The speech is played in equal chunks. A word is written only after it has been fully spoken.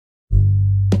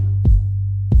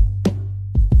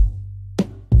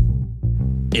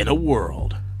In a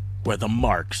world where the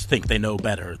marks think they know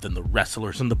better than the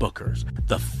wrestlers and the bookers,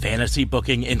 the Fantasy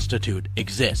Booking Institute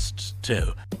exists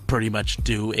to pretty much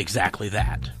do exactly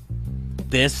that.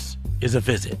 This is a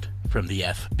visit from the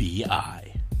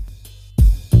FBI.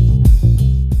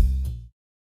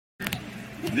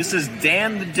 This is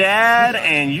Dan the Dad,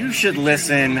 and you should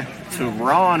listen to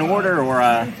Raw and Order or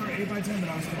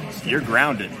you're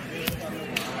grounded.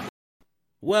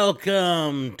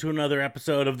 Welcome to another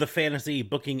episode of the Fantasy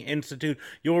Booking Institute,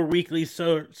 your weekly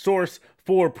source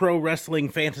for pro wrestling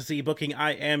fantasy booking.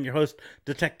 I am your host,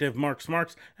 Detective Mark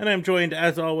Smarks, and I'm joined,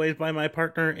 as always, by my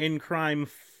partner in crime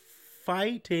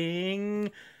fighting,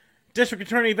 District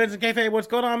Attorney Vincent Kayfabe. What's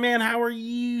going on, man? How are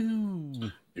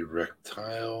you?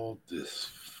 Erectile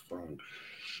dysfunction.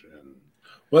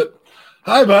 What?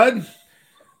 Hi, bud.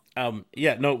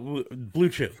 Blue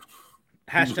Chew.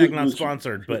 Hashtag not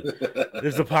sponsored, but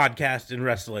there's a podcast in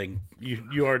wrestling.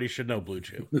 You already should know Blue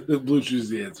Chew. Blue Chew's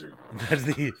the answer. That's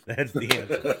the answer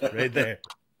right there.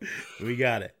 We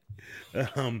got it.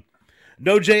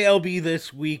 No JLB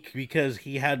this week because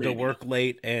he had to work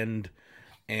late and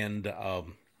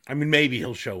maybe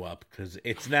he'll show up because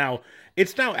it's now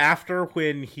after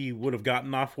when he would have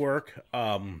gotten off work.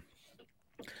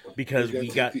 Because we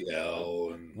got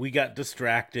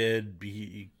distracted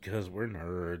because we're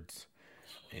nerds.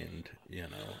 And,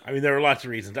 there were lots of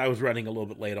reasons. I was running a little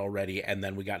bit late already, and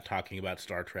then we got talking about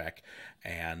Star Trek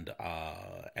and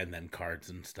then cards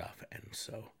and stuff. And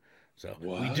so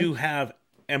we do have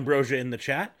Ambrosia in the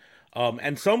chat.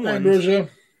 And someone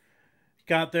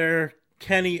got their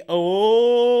Kenny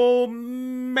Omega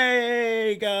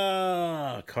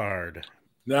card.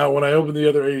 Now, when I open the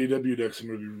other AEW decks, I'm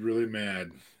going to be really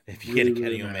mad. If you get a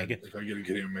Kenny Omega. If I get a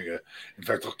Kenny Omega. In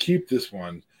fact, I'll keep this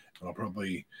one, and I'll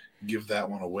probably give that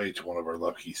one away to one of our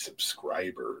lucky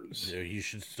subscribers. You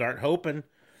should start hoping.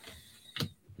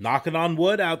 Knocking on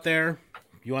wood out there.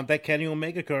 You want that Kenny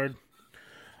Omega card.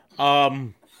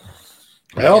 I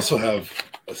also have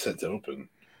a set to open.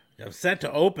 A set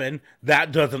to open?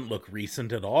 That doesn't look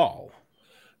recent at all.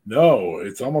 No,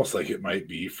 it's almost like it might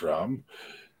be from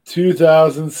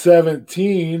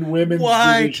 2017 women's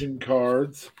division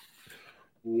cards.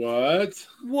 What?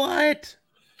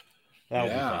 That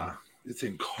yeah. It's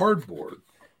in cardboard.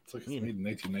 It's like it's made in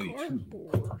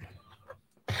 1992.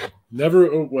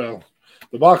 Cardboard.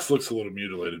 The box looks a little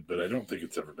mutilated, but I don't think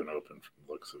it's ever been opened from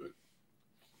the looks of it.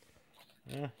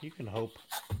 Yeah, you can hope.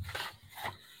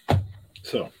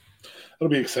 So, that'll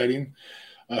be exciting.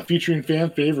 Featuring fan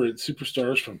favorite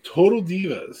superstars from Total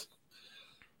Divas.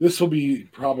 This will be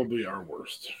probably our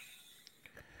worst.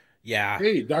 Yeah.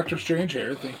 Hey, Dr.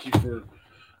 Strangehair, thank you for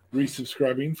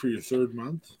resubscribing for your third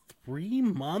month. 3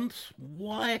 months?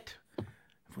 What?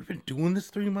 Have we been doing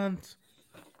this 3 months?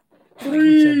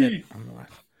 3.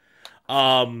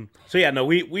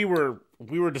 We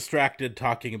were distracted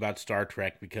talking about Star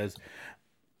Trek because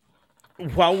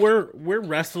while we're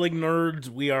wrestling nerds,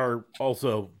 we are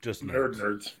also just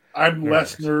nerds. I'm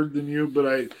less nerd than you,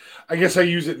 but I guess I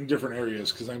use it in different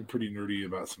areas because I'm pretty nerdy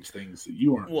about some things that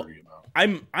you aren't nerdy about.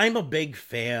 I'm a big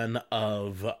fan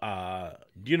of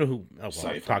do you know who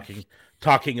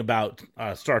talking about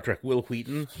Star Trek, Will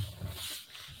Wheaton.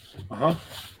 Will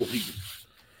Wheaton.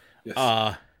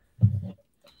 Yes.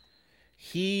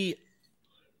 He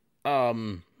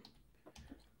at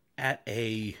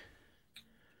a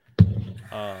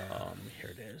here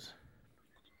it is.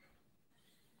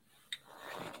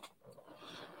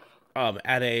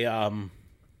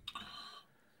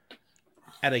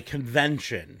 At a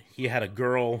convention, he had a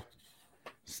girl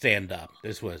stand up.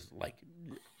 This was like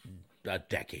a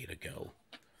decade ago.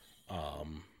 If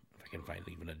I can find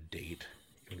even a date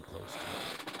even close to it.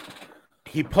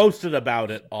 He posted about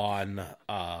it on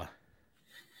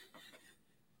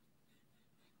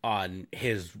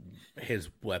his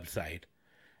website,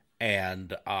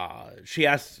 and she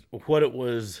asked what it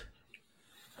was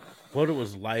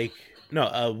like. No,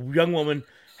 a young woman,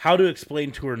 how to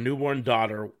explain to her newborn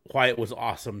daughter why it was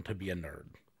awesome to be a nerd.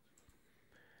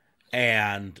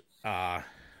 And give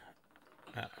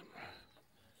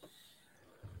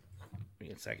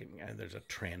me a second. There's a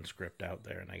transcript out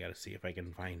there, and I got to see if I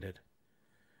can find it.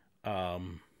 Here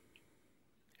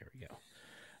we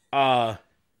go.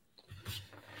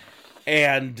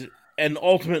 And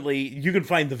ultimately, you can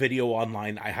find the video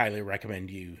online. I highly recommend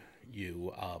you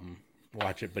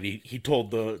watch it. But he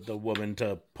told the woman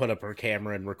to put up her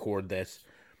camera and record this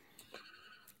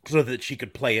so that she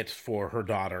could play it for her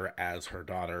daughter as her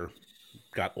daughter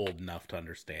got old enough to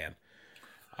understand.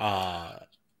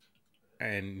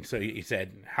 And so he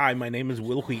said, "Hi, my name is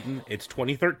Will Wheaton. It's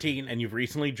 2013, and you've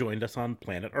recently joined us on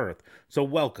planet Earth. So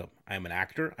welcome. I'm an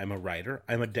actor, I'm a writer,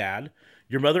 I'm a dad.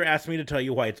 Your mother asked me to tell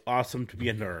you why it's awesome to be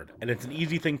a nerd, and it's an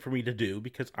easy thing for me to do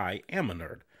because I am a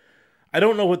nerd. I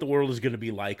don't know what the world is going to be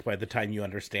like by the time you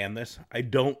understand this. I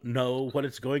don't know what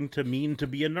it's going to mean to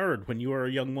be a nerd when you are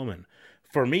a young woman.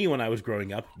 For me, when I was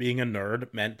growing up, being a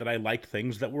nerd meant that I liked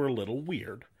things that were a little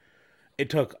weird.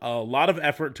 It took a lot of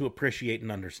effort to appreciate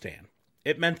and understand.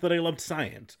 It meant that I loved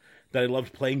science, that I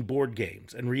loved playing board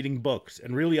games and reading books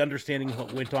and really understanding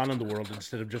what went on in the world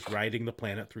instead of just riding the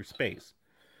planet through space.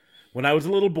 When I was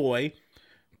a little boy,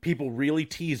 people really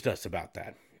teased us about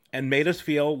that and made us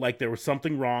feel like there was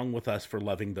something wrong with us for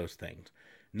loving those things.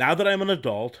 Now that I'm an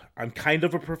adult, I'm kind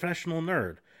of a professional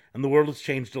nerd, and the world has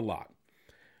changed a lot.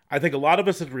 I think a lot of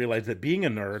us have realized that being a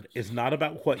nerd is not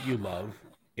about what you love,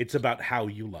 it's about how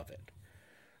you love it.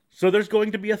 So there's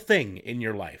going to be a thing in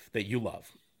your life that you love.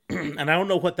 And I don't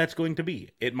know what that's going to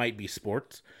be. It might be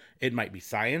sports, it might be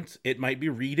science, it might be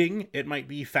reading, it might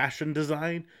be fashion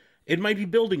design, it might be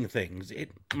building things,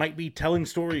 it might be telling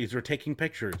stories or taking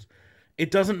pictures. It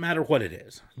doesn't matter what it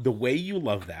is. The way you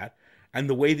love that and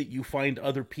the way that you find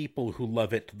other people who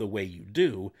love it the way you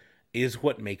do is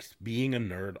what makes being a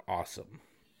nerd awesome.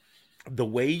 The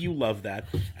way you love that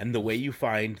and the way you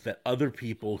find that other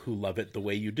people who love it the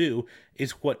way you do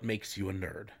is what makes you a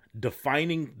nerd. The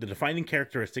defining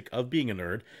characteristic of being a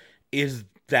nerd is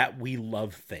that we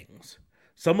love things.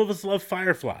 Some of us love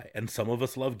Firefly, and some of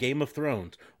us love Game of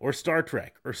Thrones, or Star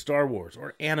Trek, or Star Wars,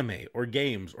 or anime, or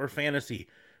games, or fantasy,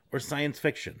 or science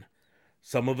fiction.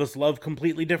 Some of us love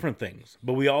completely different things,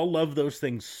 but we all love those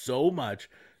things so much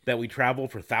that we travel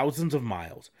for thousands of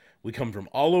miles. We come from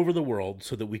all over the world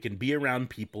so that we can be around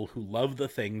people who love the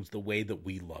things the way that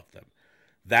we love them.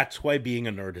 That's why being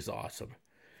a nerd is awesome.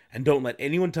 And don't let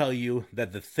anyone tell you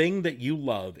that the thing that you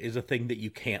love is a thing that you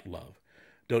can't love.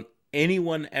 Don't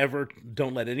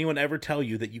let anyone ever tell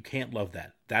you that you can't love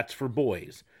that. That's for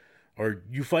boys. Or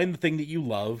you find the thing that you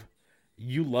love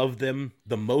them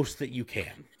the most that you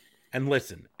can. And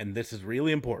listen, and this is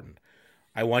really important,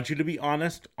 I want you to be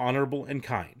honest, honorable, and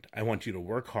kind. I want you to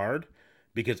work hard,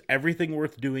 because everything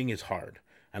worth doing is hard.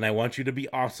 And I want you to be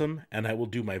awesome, and I will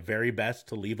do my very best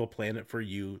to leave a planet for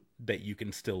you that you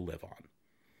can still live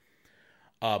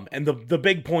on. And the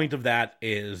big point of that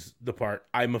is the part,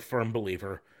 I'm a firm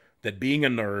believer that being a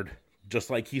nerd, just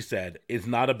like he said, is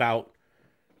not about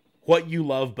what you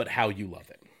love, but how you love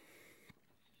it.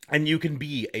 And you can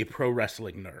be a pro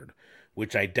wrestling nerd,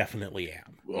 which I definitely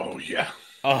am. Oh yeah.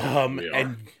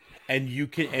 And you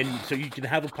can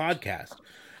have a podcast,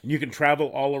 and you can travel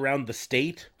all around the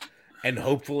state, and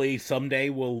hopefully someday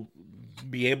we'll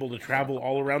be able to travel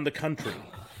all around the country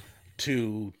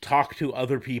to talk to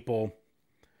other people,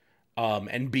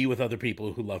 and be with other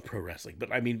people who love pro wrestling.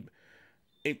 But I mean,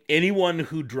 anyone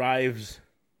who drives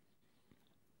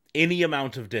any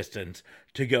amount of distance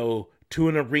to go to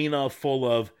an arena full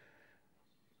of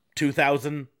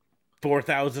 2,000,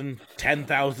 4,000,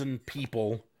 10,000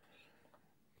 people.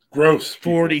 Gross.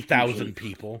 40,000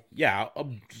 people. Yeah.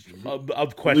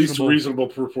 Of questionable. At least a reasonable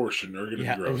proportion are going to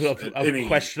be gross. Of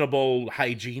questionable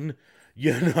hygiene,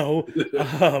 you know.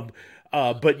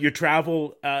 But you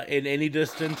travel in any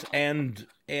distance and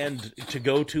to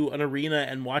go to an arena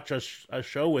and watch a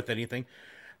show with anything,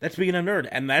 that's being a nerd.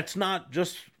 And that's not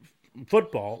just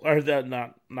football, or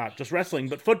not just wrestling,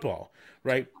 but football,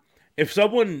 right? If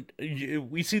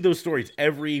we see those stories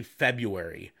every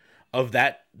February of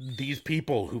these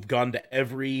people who've gone to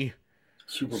every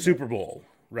Super Bowl,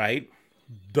 right?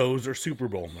 Those are Super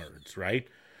Bowl nerds, right?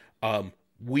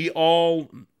 We all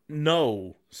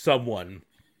know someone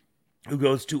who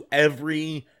goes to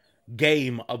every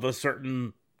game of a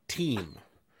certain team,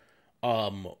 or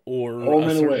home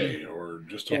and away, or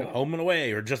just home and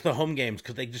away, or just the home games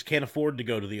because they just can't afford to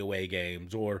go to the away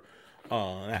games, or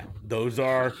those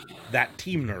are that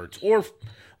team nerds,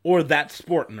 or that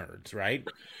sport nerds, right?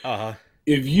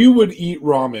 If you would eat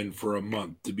ramen for a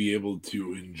month to be able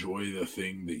to enjoy the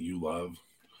thing that you love,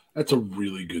 that's a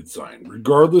really good sign.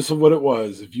 Regardless of what it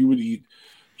was, if you would eat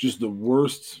just the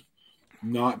worst,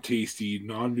 not tasty,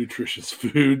 non-nutritious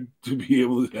food to be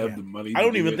able to have the money. I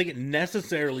don't even think it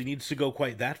necessarily needs to go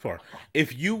quite that far.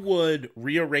 If you would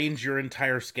rearrange your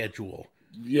entire schedule,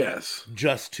 yes,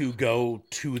 just to go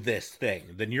to this thing,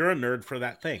 then you're a nerd for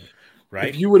that thing, right?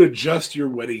 If you would adjust your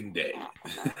wedding day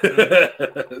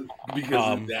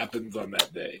because it happens on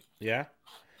that day. Yeah.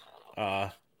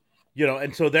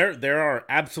 And so there are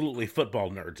absolutely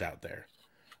football nerds out there.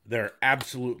 There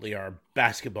absolutely are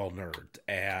basketball nerds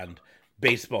and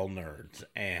baseball nerds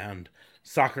and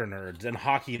soccer nerds and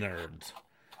hockey nerds.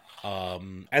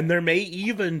 And there may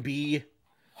even be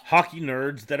hockey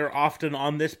nerds that are often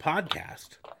on this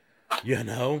podcast, you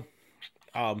know?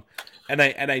 And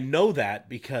I know that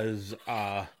because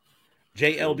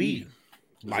JLB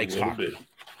likes a little hockey.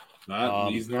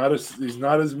 bit. He's not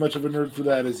as much of a nerd for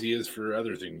that as he is for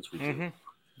other things we do.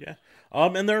 Yeah.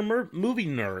 And there are movie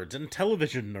nerds and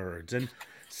television nerds and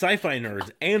sci-fi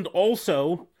nerds, and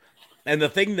also, and the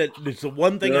thing that it's the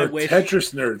one thing I wish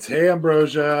Tetris nerds. Hey,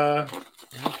 Ambrosia.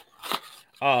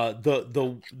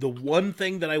 The one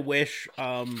thing that I wish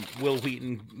Will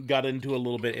Wheaton got into a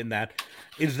little bit in that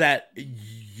is that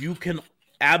you can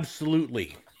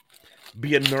absolutely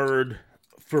be a nerd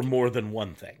for more than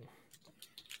one thing.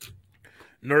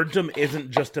 Nerddom isn't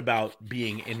just about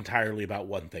being entirely about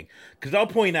one thing. Because I'll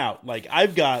point out, like,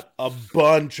 I've got a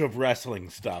bunch of wrestling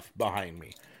stuff behind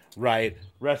me, right?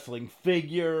 Wrestling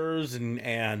figures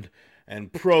and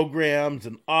programs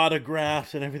and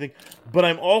autographs and everything. But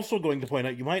I'm also going to point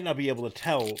out, you might not be able to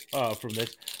tell from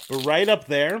this, but right up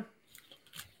there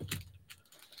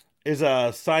is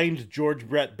a signed George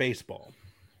Brett baseball.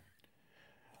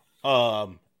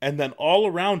 And then all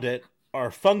around it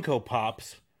are Funko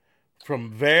Pops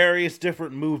from various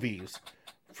different movies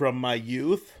from my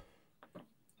youth.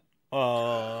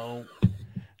 And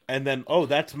then,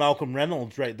 that's Malcolm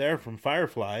Reynolds right there from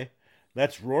Firefly.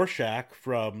 That's Rorschach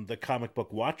from the comic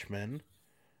book Watchmen.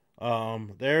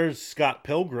 There's Scott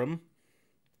Pilgrim.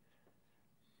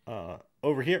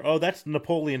 Over here, that's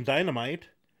Napoleon Dynamite.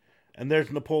 And there's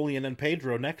Napoleon and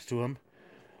Pedro next to him.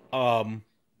 I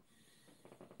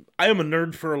am a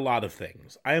nerd for a lot of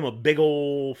things. I am a big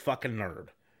ol' fucking nerd.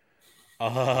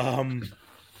 I'm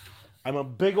a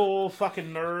big ol'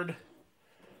 fucking nerd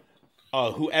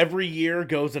who every year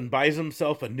goes and buys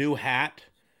himself a new hat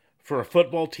for a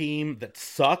football team that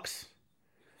sucks.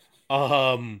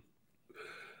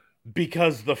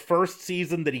 Because the first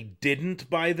season that he didn't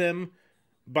buy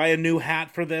a new hat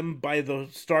for them by the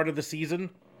start of the season,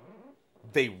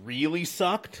 they really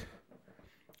sucked.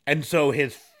 And so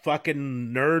his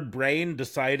fucking nerd brain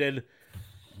decided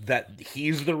that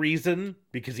he's the reason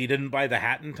because he didn't buy the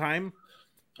hat in time.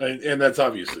 And that's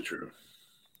obviously true.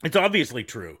 It's obviously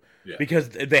true. Yeah. Because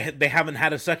they haven't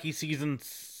had a sucky season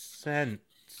since.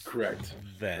 Correct.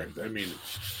 Then. Correct. I mean,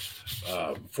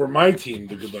 for my team,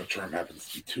 the good luck charm happens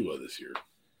to be Tua this year.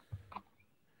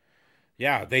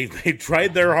 Yeah, they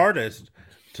tried their hardest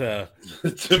to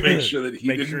make sure that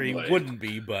he wouldn't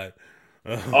be, but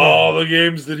all the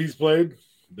games that he's played,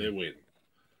 they win.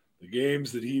 The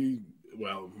games that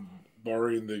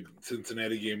barring the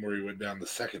Cincinnati game where he went down the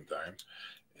second time,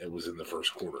 it was in the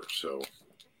first quarter, so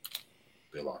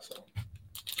they lost that one.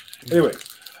 Anyway,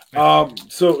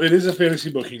 so it is a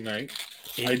fantasy booking night.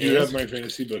 I do have my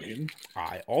fantasy booking.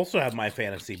 I also have my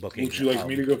fantasy booking. Would you like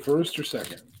me to go first or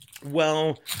second?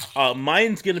 Well,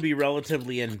 mine's going to be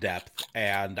relatively in-depth,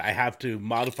 and I have to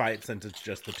modify it since it's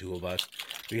just the two of us,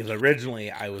 because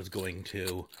originally I was going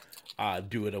to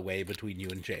do it away between you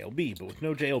and JLB, but with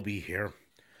no JLB here.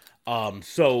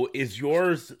 So is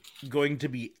yours going to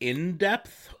be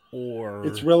in-depth, or?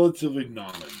 It's relatively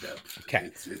non-in-depth. Okay.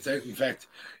 It's in fact,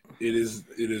 it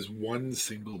is one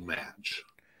single match.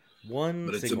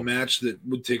 But it's a match that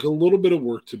would take a little bit of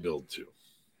work to build to.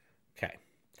 Okay.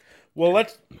 Well,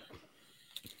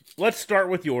 let's start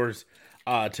with yours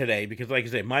today, because like I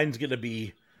say, mine's going to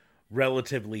be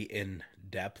relatively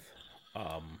in-depth.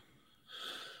 All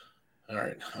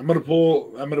right. I'm going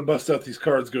to bust out these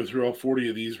cards, go through all 40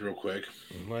 of these real quick.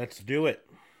 Let's do it.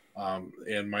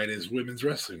 And mine is women's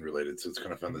wrestling related, so it's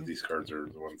kind of fun that these cards are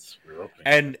the ones we're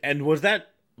opening. And was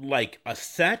that like a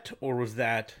set, or was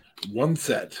that one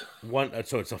set?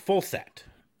 So it's a full set.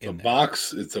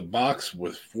 It's a box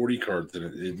with 40 cards in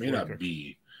it. It may not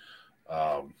be.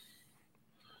 I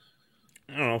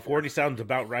don't know. 40 sounds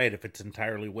about right if it's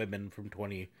entirely women from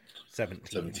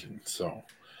 2017. So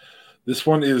this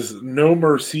one is No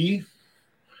Mercy.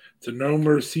 It's a No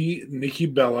Mercy Nikki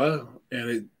Bella, and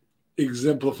it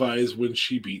exemplifies when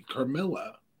she beat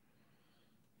Carmella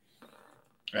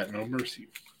at No Mercy.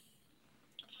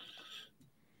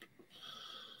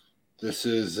 This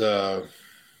is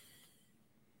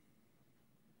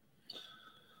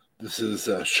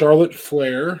Charlotte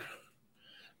Flair.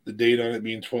 The date on it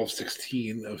being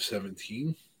 12/16 of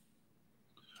 17.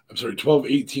 I'm sorry,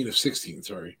 12/18 of 16.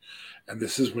 Sorry, and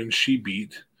this is when she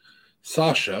beat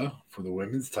Sasha for the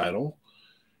women's title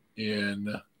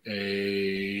in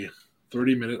a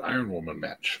 30-minute Iron Woman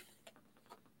match.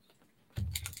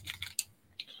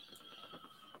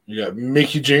 We got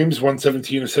Mickie James,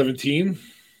 117 of 17.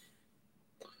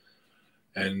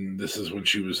 And this is when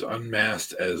she was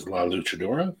unmasked as La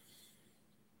Luchadora.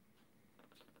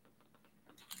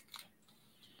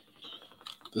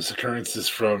 This occurrence is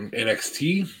from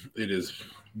NXT. It is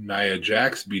Nia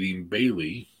Jax beating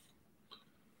Bayley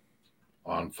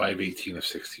on 5/18 of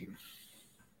 16.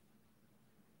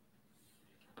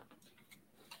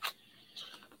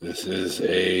 This is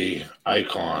a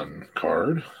icon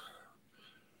card.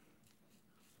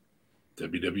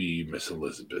 WWE Miss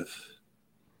Elizabeth.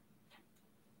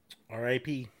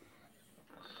 R.I.P.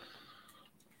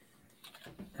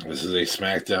 This is a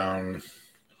SmackDown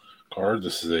card.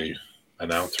 This is a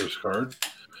announcer's card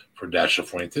for Dasha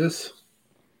Fuentes.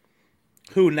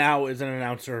 Who now is an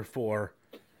announcer for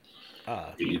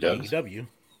AEW. AEW.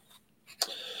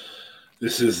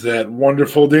 This is that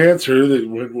wonderful dancer that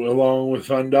went along with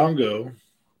Fandango,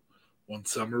 One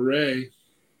Summer Rae.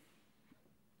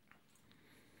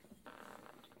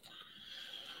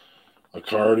 A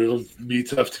card it'll be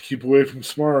tough to keep away from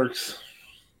Smarks.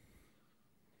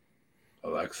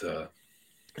 Alexa.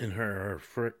 And her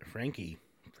Frankie.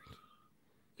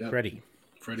 Yep. Freddie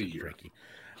here. Frankie.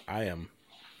 I am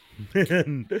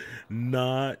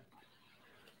not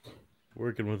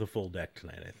working with a full deck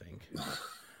tonight, I think.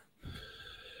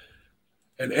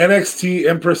 An NXT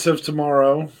Empress of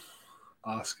Tomorrow,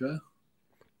 Asuka.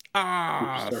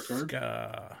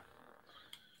 Asuka.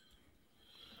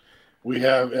 We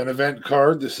have an event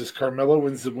card. This is Carmella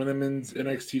wins the Women's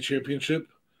NXT Championship,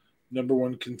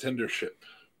 #1 contendership.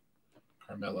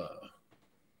 Carmella.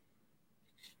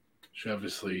 She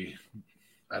obviously,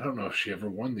 I don't know if she ever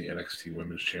won the NXT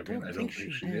Women's Champion. I don't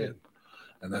think she did.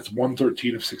 And that's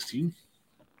 1/13 of 16.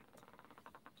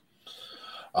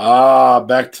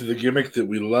 Back to the gimmick that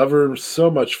we love her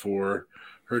so much for.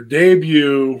 Her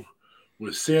debut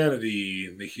was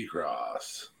Sanity, Nikki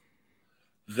Cross.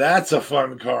 That's a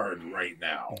fun card right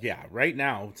now. Yeah, right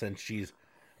now, since she's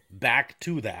back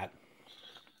to that.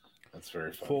 That's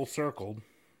very fun. Full circled.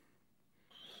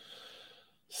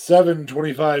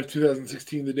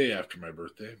 7/25/2016, the day after my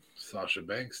birthday, Sasha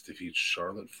Banks defeats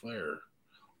Charlotte Flair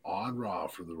on Raw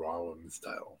for the Raw Women's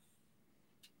title.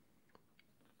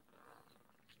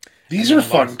 These are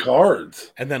fun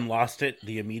cards. And then lost it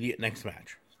the immediate next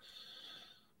match.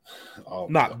 Oh,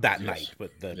 Not that night,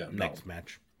 but the next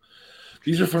match.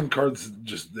 These are fun cards.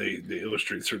 Just they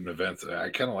illustrate certain events. I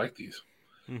kind of like these.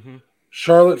 Mm-hmm.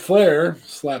 Charlotte Flair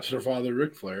slaps her father,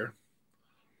 Ric Flair,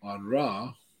 on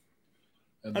Raw.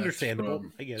 And understandable.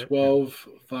 I get it.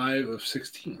 12/5 of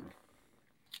 16.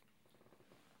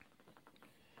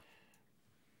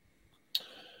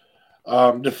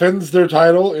 Defends their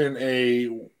title in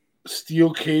a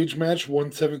steel cage match,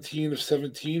 1/17 of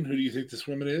 17. Who do you think this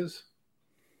woman is?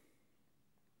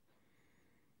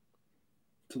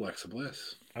 It's Alexa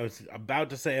Bliss. I was about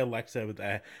to say Alexa, but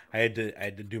I had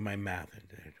to do my math.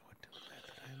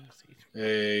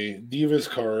 A Divas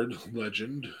card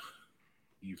legend,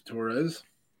 Eve Torres.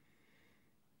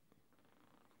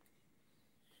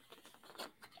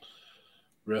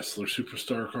 Wrestler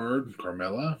superstar card,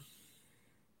 Carmella.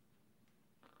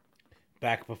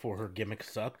 Back before her gimmick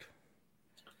sucked.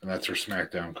 And that's her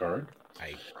SmackDown card.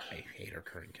 I hate her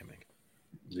current gimmick.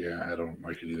 Yeah, I don't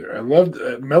like it either. I loved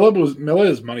Mela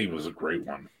is Money was a great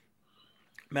one.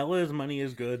 Mela is Money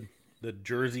is good. The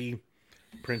Jersey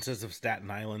Princess of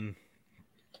Staten Island.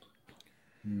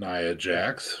 Nia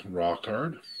Jax, Raw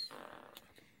card.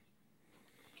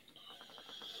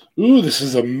 Ooh, this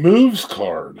is a moves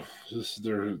card. This is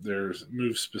their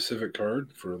move specific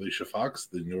card for Alicia Fox,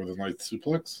 the Northern Lights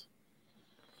suplex.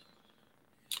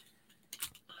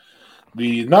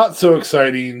 The not so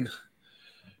exciting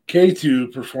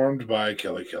K2 performed by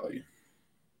Kelly Kelly.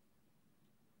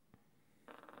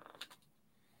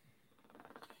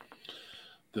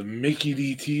 The Mickey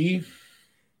DT,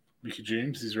 Mickey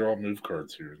James. These are all move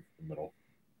cards here in the middle.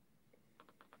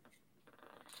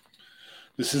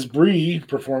 This is Brie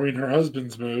performing her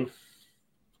husband's move,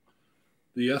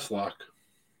 the Yes Lock.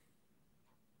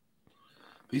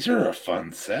 These are a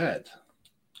fun set.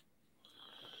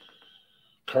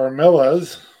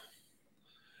 Carmella's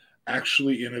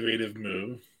actually innovative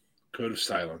move, Code of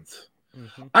Silence.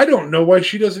 Mm-hmm. I don't know why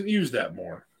she doesn't use that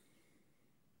more.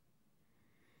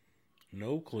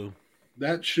 No clue.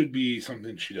 That should be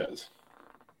something she does.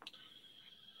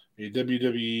 A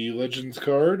WWE Legends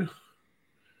card.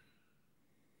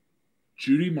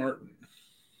 Judy Martin.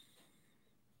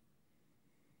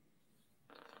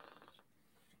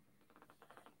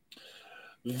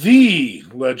 The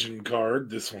Legend card.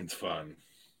 This one's fun.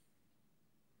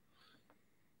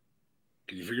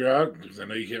 Can you figure out? Because I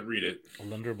know you can't read it.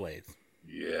 Alundra Blaze.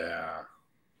 Yeah.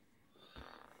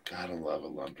 Gotta love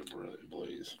Alundra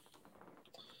Blaze.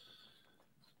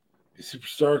 A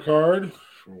superstar card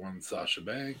for one Sasha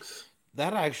Banks.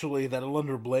 That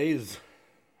Alundra Blaze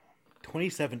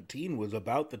 2017 was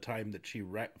about the time that she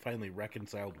finally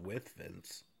reconciled with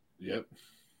Vince. Yep.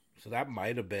 So that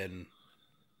might have been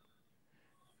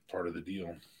part of the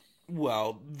deal.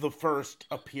 Well, the first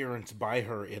appearance by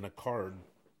her in a card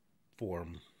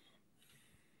form.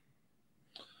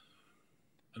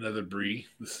 Another Brie.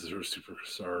 This is her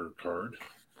superstar card.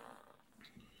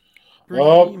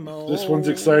 Primo. Oh, this one's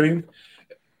exciting.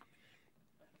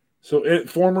 So,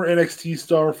 former NXT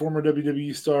star, former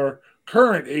WWE star,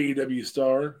 current AEW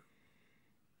star.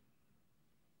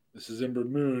 This is Ember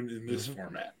Moon in this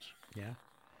format. Yeah.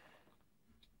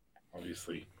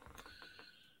 Obviously,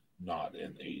 not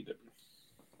in AEW.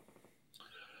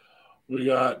 We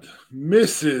got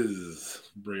Mrs.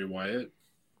 Bray Wyatt.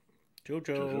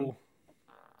 JoJo.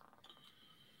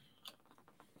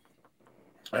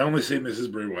 I only say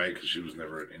Mrs. Bray Wyatt because she was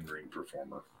never an in-ring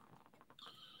performer.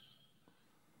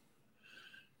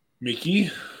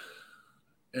 Mickey.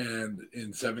 And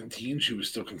in 17, she was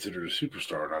still considered a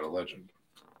superstar, not a legend.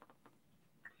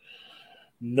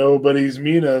 Nobody's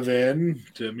Mina then.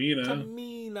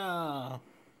 Tamina.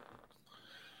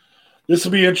 This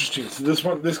will be interesting.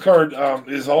 So this card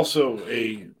is also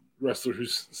a wrestler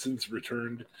who's since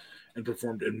returned and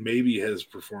performed, and maybe has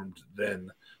performed then,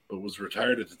 but was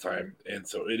retired at the time. And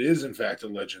so it is, in fact, a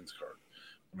Legends card.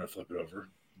 I'm going to flip it over.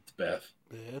 It's Beth.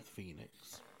 Beth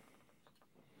Phoenix.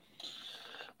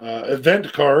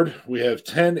 Event card. We have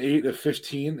 10-8 of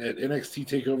 15 at NXT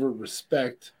TakeOver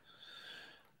Respect.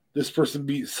 This person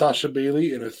beat Sasha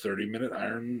Bailey in a 30-minute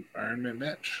Iron Man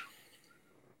match.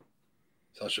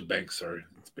 Sasha Banks, sorry.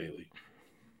 It's Bailey.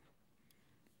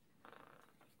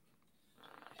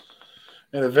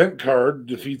 An event card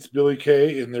defeats Billie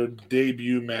Kay in their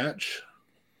debut match.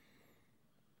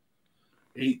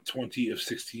 8-20 of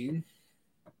 16.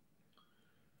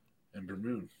 Ember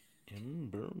Moon.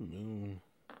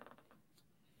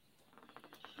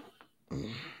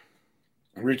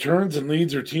 Returns and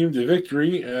leads her team to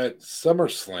victory at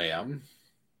SummerSlam.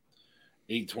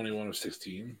 8-21 of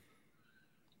 16.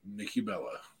 Nikki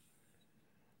Bella.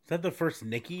 Is that the first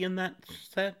Nikki in that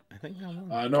set? I think that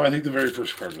was. No, I think the very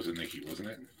first card was a Nikki, wasn't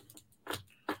it?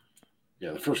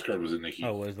 Yeah, the first card was a Nikki.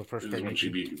 Oh, was the first card when Nikki? she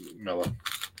beat Mella.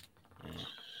 Yeah.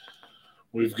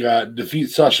 We've got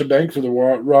defeat Sasha Banks for the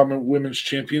Raw Women's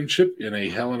Championship in a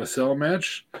Hell in a Cell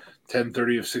match.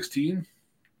 10-30 of 16.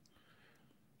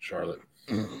 Charlotte.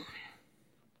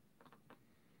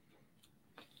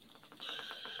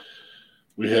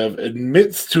 We have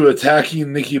admits to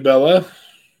attacking Nikki Bella.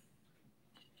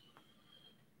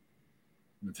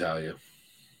 Natalya.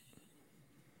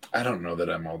 I don't know that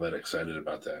I'm all that excited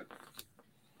about that.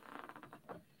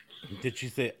 Did she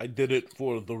say, I did it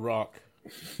for The Rock?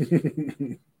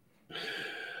 An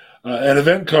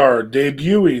event card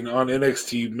debuting on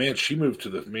NXT. Man, she moved to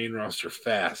the main roster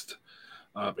fast.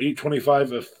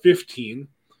 8-25 of 15.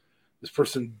 This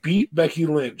person beat Becky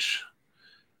Lynch,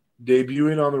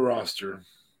 debuting on the roster.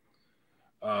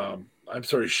 I'm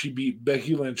sorry, she beat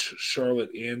Becky Lynch,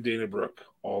 Charlotte, and Dana Brooke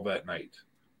all that night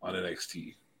on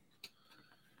NXT.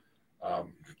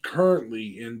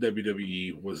 Currently in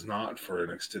WWE, was not for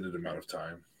an extended amount of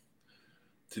time.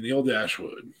 Tenille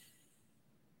Dashwood.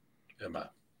 Emma.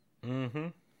 Mm-hmm.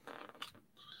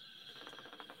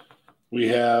 We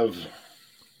have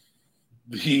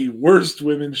the worst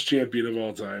women's champion of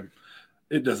all time.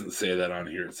 It doesn't say that on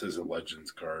here. It says a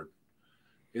Legends card.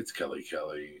 It's Kelly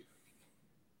Kelly.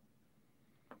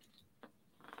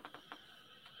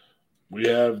 We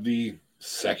have the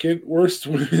second worst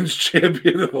women's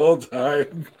champion of all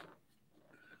time,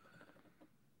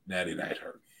 Natty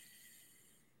Neidhart.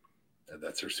 And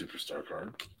that's her superstar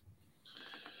card.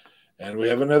 And we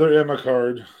have another Emma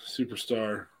card,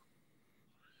 superstar.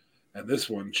 And this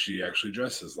one, she actually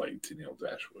dresses like Tenille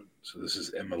Dashwood. So this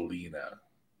is Emelina.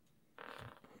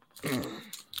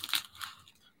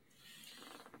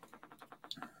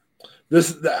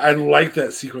 I like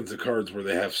that sequence of cards where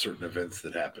they have certain events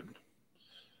that happen.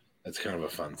 That's kind of a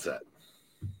fun set.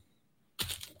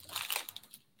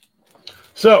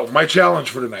 So, my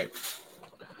challenge for tonight.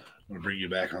 I'm going to bring you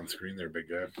back on screen there, big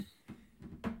guy.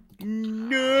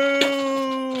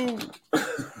 No!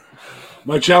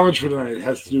 My challenge for tonight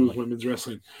has to do with women's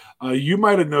wrestling. You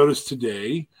might have noticed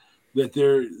today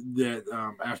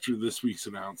that after this week's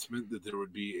announcement that there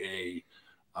would be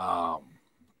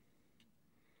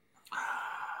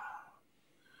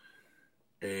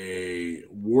a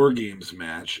War Games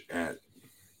match at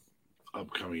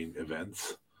upcoming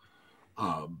events.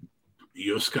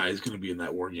 Io Sky is going to be in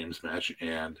that War Games match,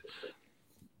 and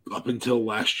up until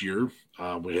last year,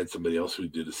 we had somebody else who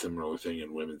did a similar thing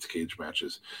in women's cage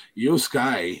matches. Io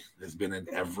Sky has been in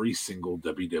every single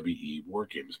WWE War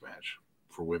Games match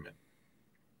for women.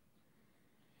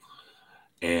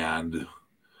 And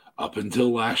up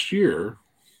until last year,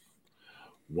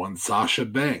 one Sasha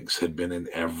Banks had been in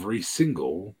every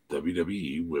single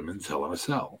WWE Women's Hell in a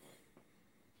Cell.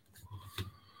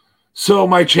 So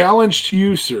my challenge to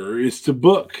you, sir, is to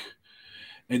book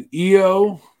an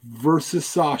Io versus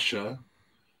Sasha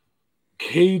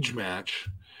cage match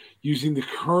using the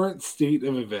current state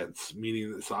of events,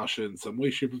 meaning that Sasha in some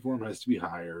way, shape, or form has to be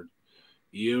hired,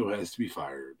 Io has to be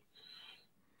fired,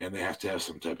 and they have to have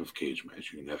some type of cage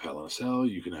match. You can have Hell in a Cell,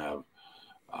 you can have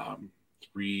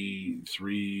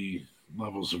three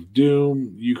levels of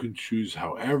doom. You can choose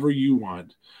however you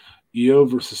want. Io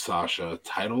versus Sasha,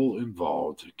 title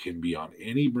involved, can be on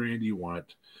any brand you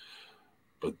want,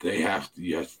 but you have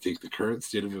to take the current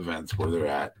state of events where they're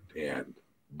at and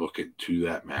book it to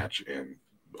that match, and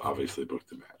obviously book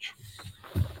the match.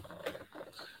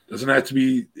 Doesn't have to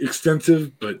be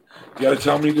extensive, but you got to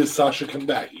tell me, does Sasha come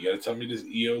back? You got to tell me, does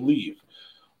Io leave?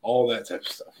 All that type of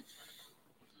stuff.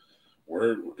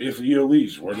 Where, if Io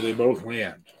leaves, where do they both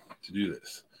land to do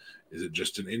this? Is it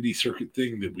just an indie circuit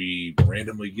thing that we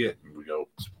randomly get and we go,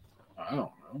 I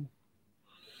don't know.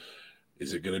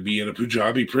 Is it going to be in a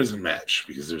Punjabi prison match?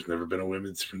 Because there's never been a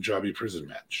women's Punjabi prison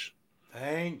match.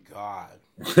 Thank God.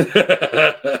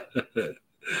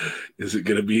 Is it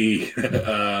going to be,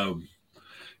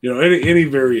 any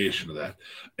variation of that?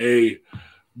 A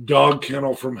dog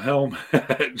kennel from hell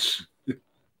match.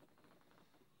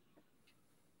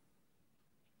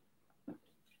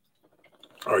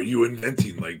 Are you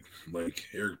inventing like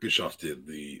Eric Bischoff did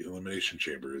the Elimination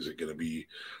Chamber? Is it going to be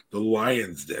the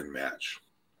Lion's Den match?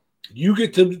 You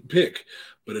get to pick,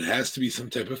 but it has to be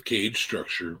some type of cage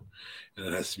structure, and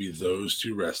it has to be those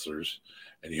two wrestlers,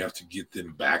 and you have to get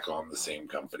them back on the same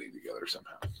company together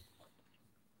somehow,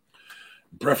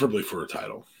 preferably for a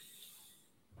title.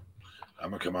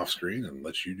 I'm gonna come off screen and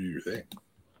let you do your thing.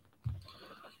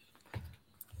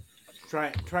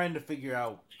 Trying to figure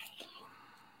out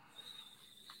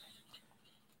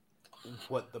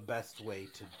what the best way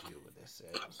to do this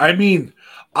is. I mean,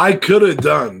 I could have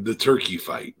done the turkey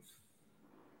fight.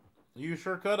 You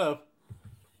sure could have.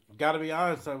 Got to be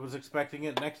honest, I was expecting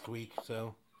it next week,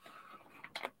 so.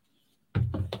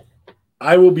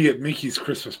 I will be at Mickey's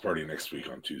Christmas party next week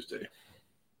on Tuesday.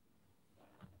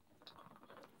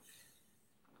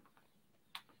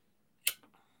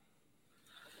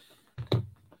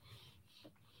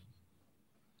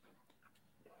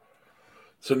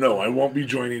 So no, I won't be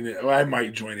joining it. I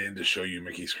might join in to show you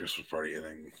Mickey's Christmas party and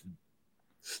then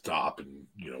stop and,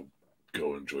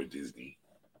 go enjoy Disney.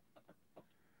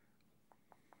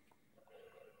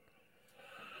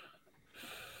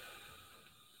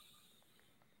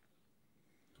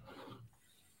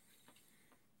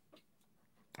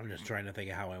 I'm just trying to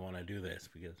think of how I want to do this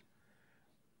because,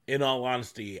 in all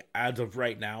honesty, as of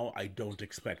right now, I don't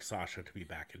expect Sasha to be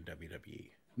back in WWE.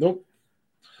 Nope.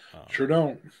 Sure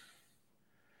don't.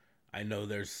 I know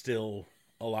there's still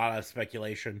a lot of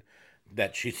speculation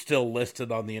that she's still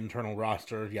listed on the internal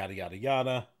roster, yada, yada,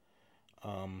 yada.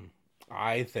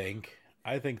 I think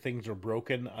things are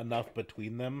broken enough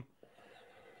between them,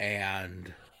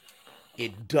 and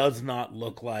it does not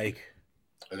look like.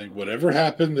 I think whatever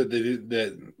happened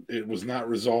that it was not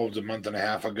resolved a month and a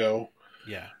half ago.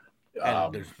 Yeah,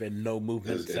 and there's been no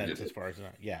movement since, as far as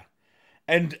that. Yeah,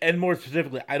 and more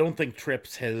specifically, I don't think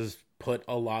Trips has put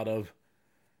a lot of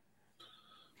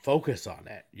focus on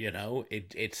it.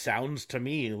 It sounds to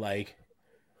me like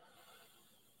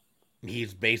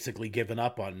he's basically given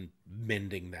up on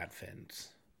mending that fence.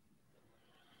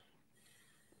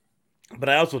 But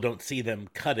I also don't see them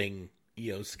cutting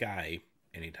Io Sky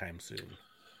anytime soon.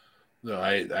 No,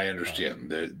 I understand.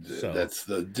 That's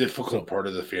the difficult part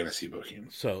of the fantasy booking.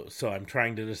 So I'm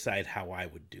trying to decide how I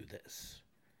would do this.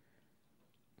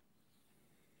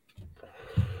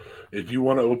 If you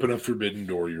want to open a forbidden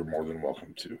door, you're more than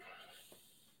welcome to.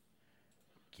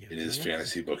 It is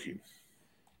fantasy booking.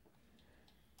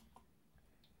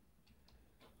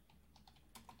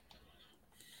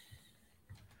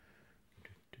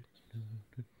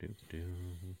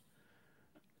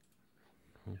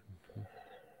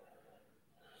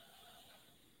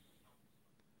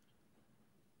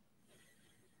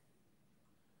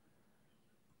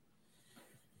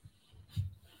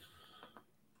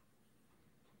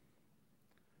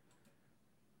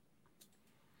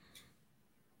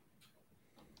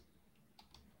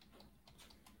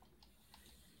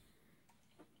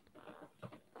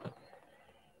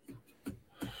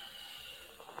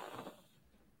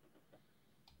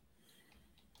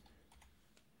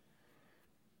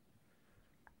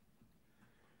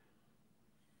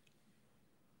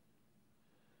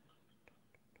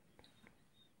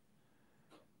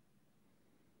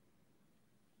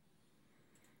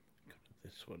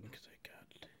 this one because I got.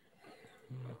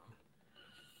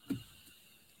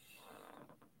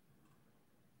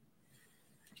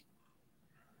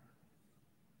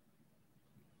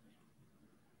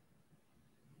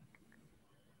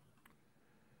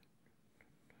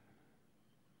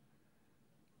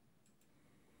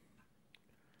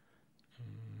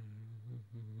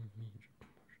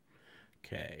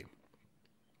 Okay.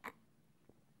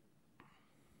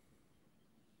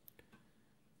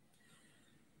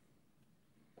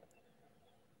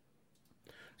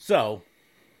 So,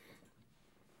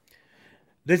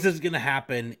 this is going to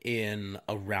happen in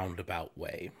a roundabout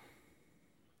way.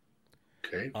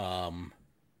 Okay.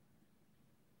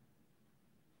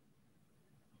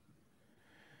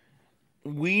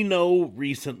 We know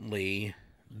recently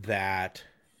that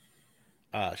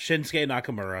Shinsuke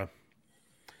Nakamura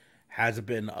has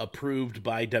been approved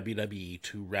by WWE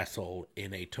to wrestle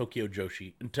in a Tokyo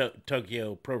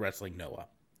Pro Wrestling Noah,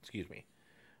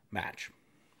 match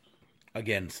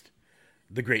against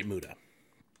the Great Muta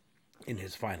in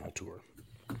his final tour.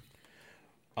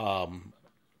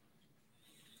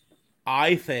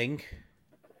 I think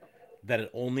that it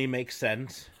only makes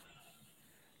sense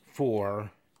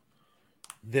for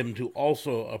them to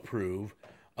also approve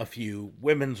a few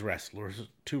women's wrestlers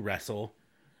to wrestle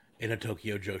in a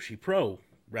Tokyo Joshi Pro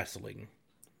Wrestling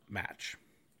match.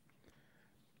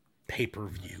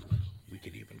 Pay-per-view, we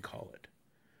could even call it.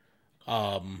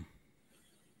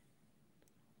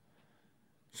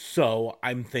 So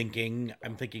I'm thinking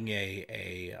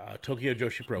a Tokyo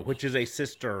Joshi Pro, which is a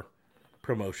sister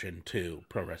promotion to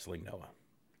Pro Wrestling Noah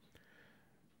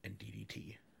and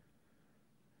DDT.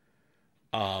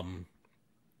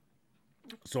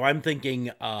 So I'm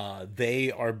thinking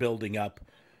they are building up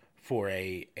for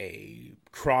a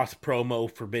cross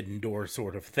promo Forbidden Door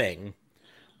sort of thing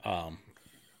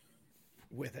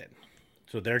with it.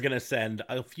 So they're going to send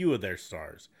a few of their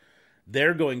stars.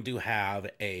 They're going to have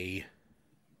a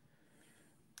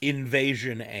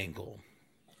invasion angle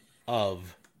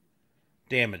of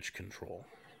Damage Control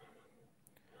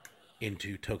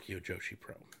into Tokyo Joshi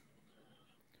Pro.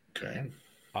 Okay.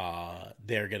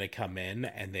 They're going to come in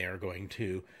and they are going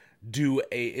to do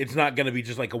it's not going to be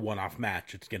just like a one-off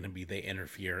match. It's going to be they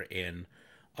interfere in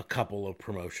a couple of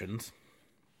promotions,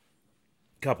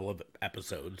 couple of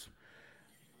episodes,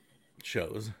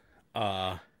 shows,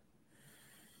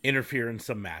 interfere in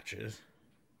some matches,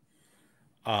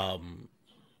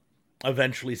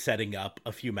 eventually setting up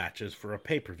a few matches for a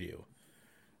pay-per-view,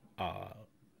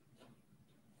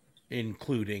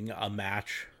 including a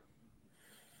match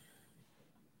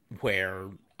where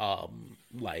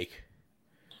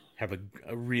have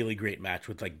a really great match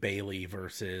with like Bayley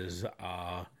versus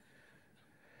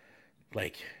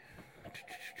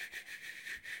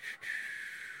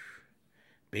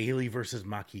Bayley versus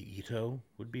Maki Ito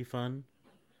would be fun.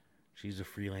 She's a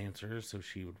freelancer, so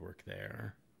she would work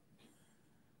there.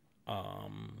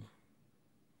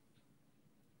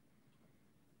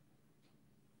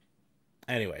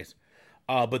 Anyways,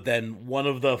 but then one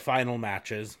of the final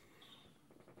matches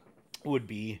would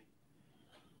be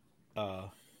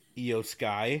Io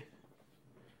Sky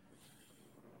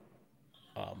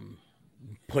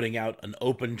putting out an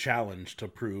open challenge to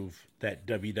prove that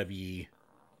WWE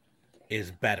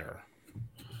is better.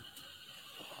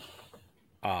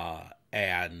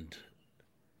 And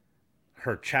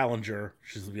her challenger,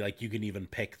 she's gonna be like, you can even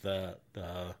pick the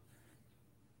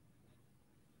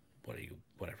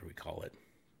whatever we call it,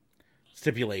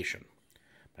 stipulation.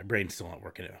 My brain's still not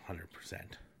working at 100%. I'm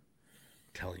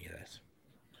telling you this.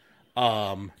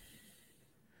 And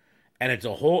it's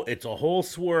a whole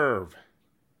swerve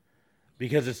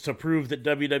because it's to prove that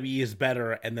WWE is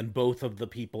better, and then both of the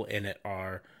people in it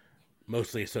are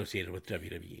mostly associated with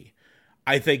WWE.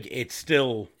 I think it's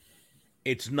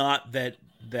not that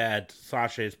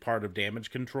Sasha is part of Damage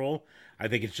Control. I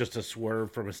think it's just a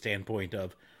swerve from a standpoint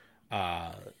of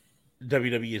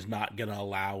WWE is not going to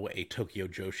allow a Tokyo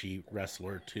Joshi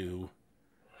wrestler to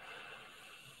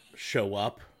show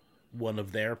up, one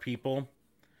of their people,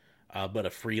 but a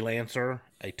freelancer,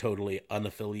 a totally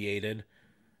unaffiliated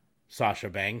Sasha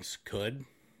Banks could.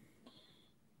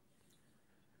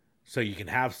 So you can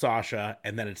have Sasha,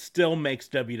 and then it still makes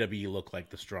WWE look like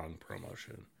the strong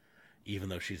promotion, even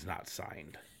though she's not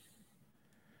signed.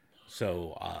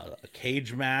 So a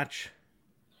cage match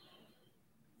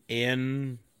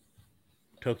in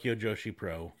Tokyo Joshi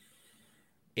Pro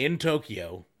in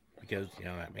Tokyo, because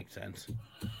that makes sense.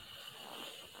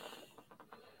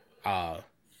 I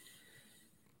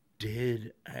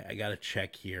gotta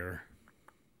check here.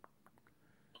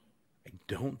 I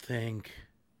don't think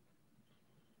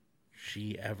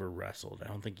she ever wrestled. I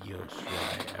don't think Io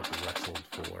Shirai ever wrestled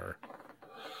for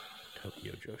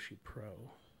Tokyo Joshi Pro.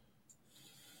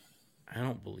 I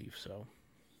don't believe so.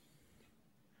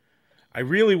 I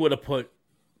really would have put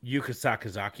Yuka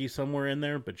Sakazaki somewhere in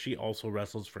there, but she also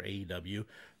wrestles for AEW,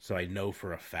 so I know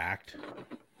for a fact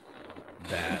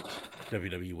that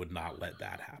WWE would not let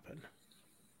that happen.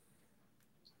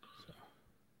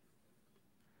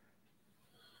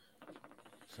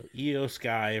 So Io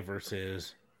Sky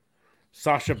versus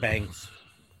Sasha Banks.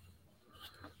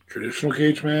 Traditional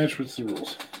cage match? What's the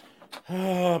rules?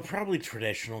 Probably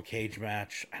traditional cage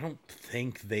match. I don't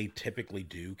think they typically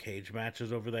do cage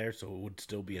matches over there, so it would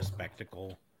still be a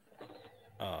spectacle.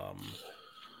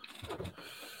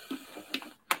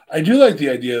 I do like the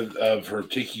idea of her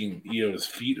taking Io's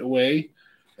feet away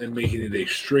and making it a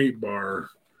straight bar,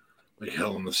 like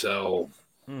Hell in the Cell.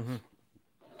 Mm-hmm.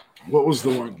 What was the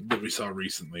one that we saw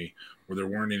recently where there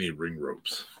weren't any ring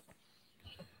ropes?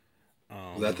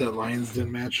 Was that Lion's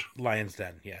Den match? Lion's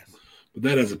Den, yes. But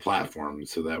that has a platform,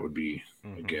 so that would be,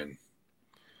 again.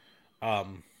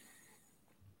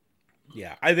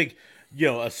 Yeah, I think,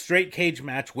 a straight cage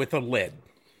match with a lid,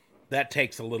 that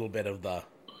takes a little bit of the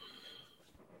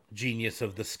genius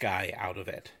of the Sky out of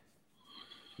it,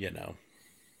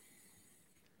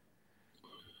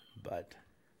 But.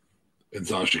 And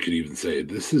Sasha could even say,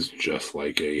 this is just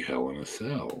like a Hell in a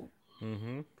Cell.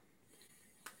 Mm-hmm.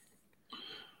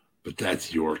 But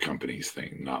that's your company's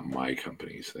thing, not my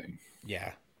company's thing.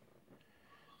 Yeah.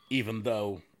 Even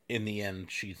though, in the end,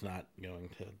 she's not going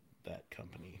to that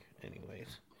company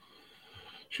anyways.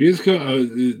 She is.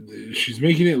 She's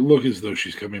making it look as though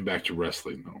she's coming back to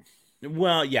wrestling, though.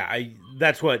 Well, yeah,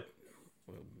 that's what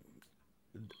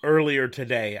earlier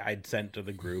today I'd sent to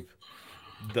the group.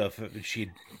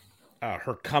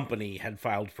 Her company had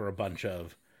filed for a bunch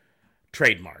of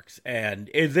trademarks,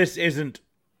 and this isn't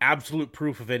absolute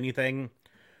proof of anything,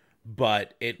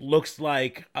 but it looks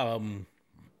like her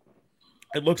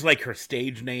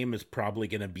stage name is probably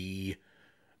going to be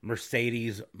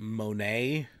Mercedes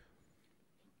Monet.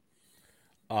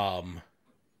 And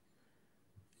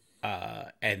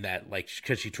that,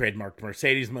 because she trademarked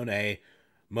Mercedes Monet,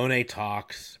 Monet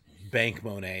Talks, Bank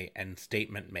Monet, and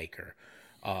Statement Maker.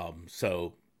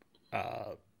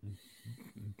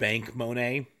 Bank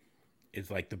Monet is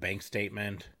like the bank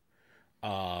statement.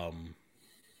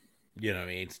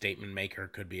 Statement Maker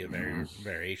could be a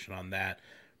variation on that.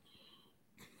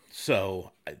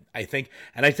 So I think,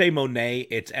 and I say Monet,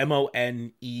 it's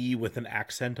Mone with an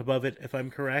accent above it, if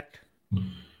I'm correct.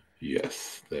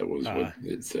 Yes, that was what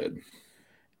it said.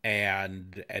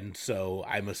 And so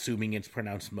I'm assuming it's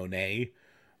pronounced Monet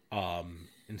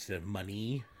instead of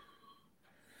money.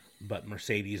 But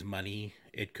Mercedes Money,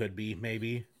 it could be,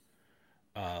 maybe.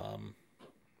 And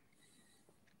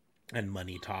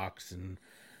Money Talks and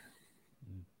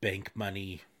Bank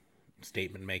Money,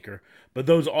 Statement Maker. But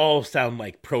those all sound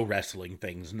like pro wrestling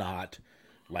things, not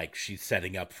like she's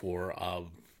setting up for a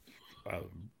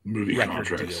movie record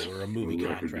contracts. deal or a movie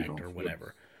contract or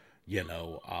whatever.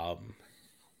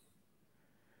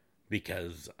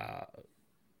 Because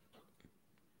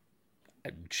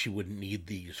she wouldn't need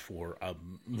these for a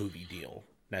movie deal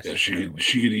necessarily. Yeah,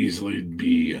 she could easily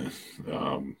be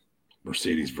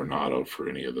Mercedes Vernado for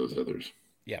any of those others.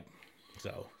 Yeah.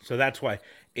 So that's why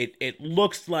it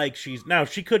looks like she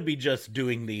could be just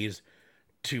doing these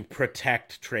to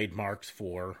protect trademarks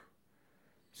for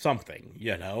something,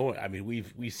 I mean,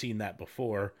 we've seen that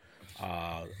before.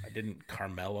 Didn't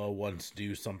Carmella once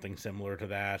do something similar to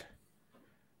that?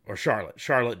 Or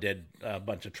Charlotte did a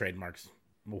bunch of trademarks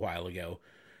a while ago,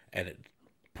 and it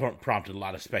prompted a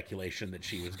lot of speculation that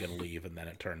she was going to leave, and then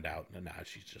it turned out that now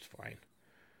she's just fine.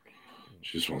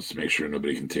 She just wants to make sure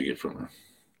nobody can take it from her.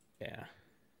 Yeah.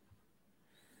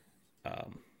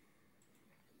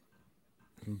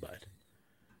 But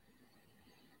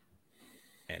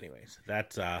anyways,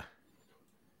 that's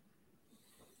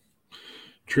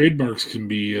trademarks can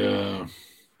be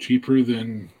cheaper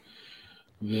than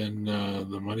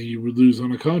the money you would lose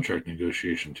on a contract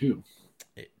negotiation too.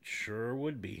 It sure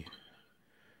would be.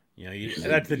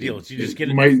 That's the deal. You just get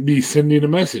might be sending a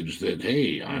message that,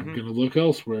 hey, I'm going to look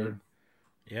elsewhere.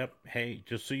 Yep. Hey,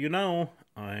 just so you know,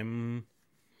 I'm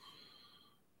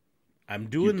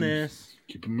doing this.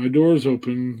 Keeping my doors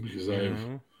open because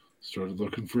I've started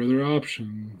looking for other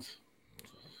options.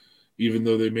 Even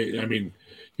though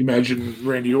imagine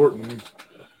Randy Orton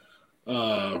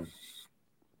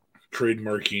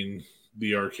trademarking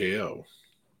the RKO.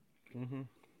 Mm-hmm.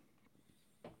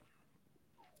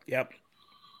 Yep.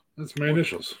 That's my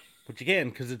initials. But you can,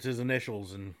 because it's his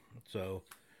initials, and so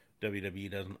WWE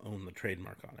doesn't own the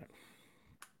trademark on it.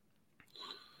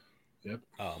 Yep.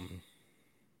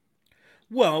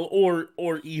 Well,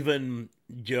 or even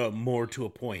yeah, more to a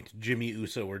point, Jimmy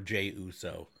Uso or Jay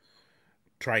Uso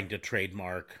trying to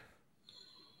trademark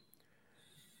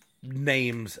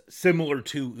names similar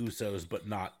to Usos, but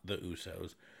not the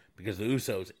Usos, because the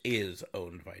Usos is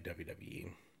owned by WWE.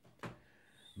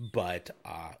 But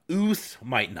Us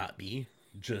might not be,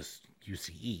 just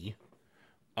UCE.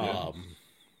 Yeah.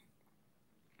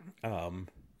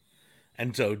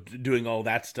 And so doing all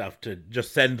that stuff to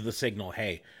just send the signal,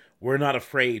 hey, we're not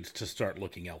afraid to start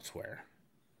looking elsewhere.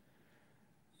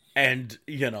 And,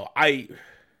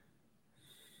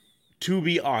 to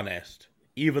be honest,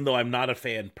 even though I'm not a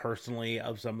fan personally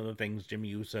of some of the things Jimmy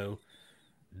Uso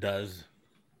does,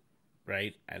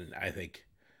 right? And I think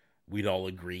we'd all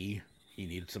agree he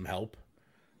needs some help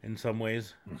in some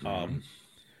ways.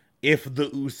 If the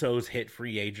Usos hit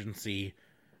free agency,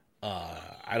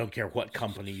 I don't care what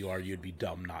company you are, you'd be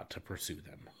dumb not to pursue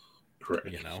them. Correct.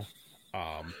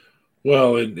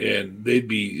 Well, and they'd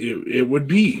be, it would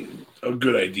be a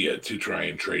good idea to try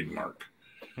and trademark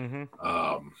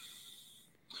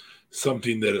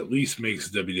something that at least makes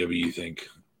WWE think,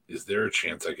 is there a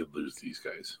chance I could lose these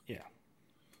guys? Yeah.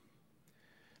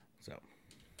 So,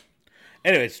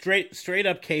 anyway, straight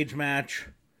up cage match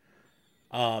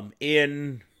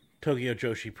in Tokyo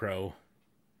Joshi Pro.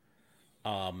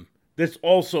 This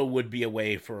also would be a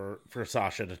way for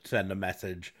Sasha to send a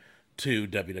message to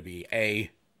WWE.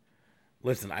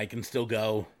 Listen, I can still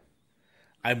go.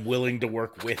 I'm willing to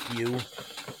work with you,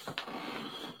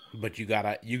 but you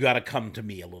gotta come to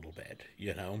me a little bit,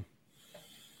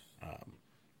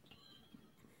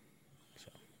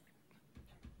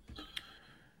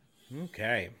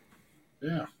 Okay.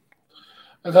 Yeah.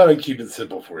 I thought I'd keep it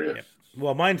simple for you. Yep.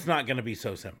 Well, mine's not going to be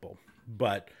so simple,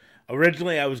 but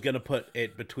originally I was going to put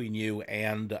it between you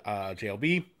and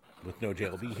JLB. With no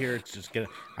JLB here,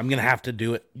 I'm going to have to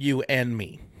do it you and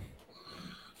me.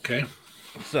 Okay.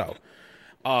 So,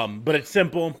 but it's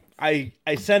simple. I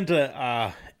sent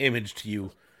a image to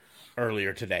you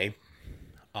earlier today.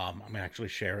 I'm going to actually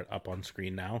share it up on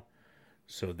screen now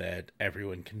so that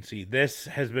everyone can see. This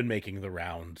has been making the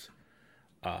rounds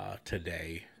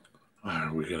today.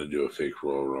 Are we going to do a fake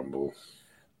Royal Rumble?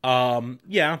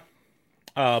 Yeah.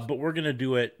 But we're going to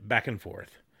do it back and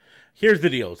forth. Here's the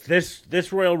deal.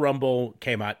 This Royal Rumble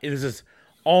came out. This is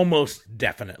almost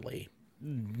definitely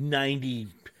 99%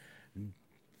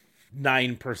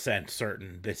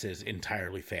 certain this is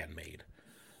entirely fan-made.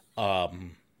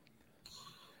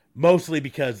 Mostly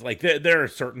because, there are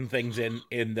certain things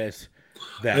in this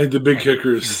that... I think the big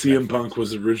kicker is CM Punk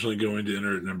was originally going to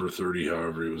enter at number 30.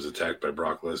 However, he was attacked by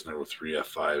Brock Lesnar with 3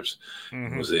 F5s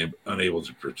and was unable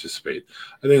to participate.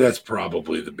 I think that's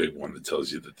probably the big one that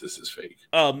tells you that this is fake.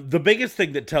 The biggest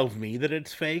thing that tells me that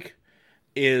it's fake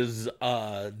is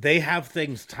they have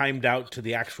things timed out to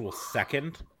the actual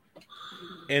second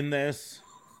in this.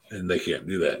 And they can't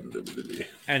do that in WWE.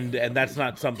 And that's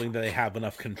not something that they have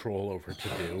enough control over to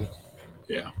do.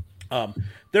 Yeah.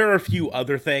 There are a few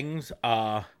other things.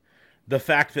 The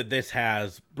fact that this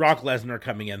has Brock Lesnar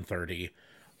coming in 30.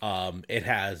 It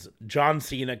has John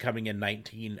Cena coming in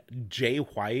 19, Jay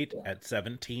White at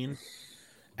 17,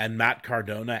 and Matt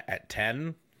Cardona at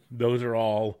 10. Those are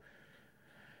all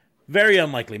very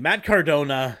unlikely. Matt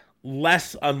Cardona,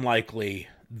 less unlikely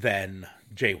than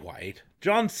Jay White.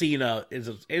 John Cena is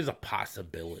a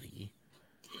possibility.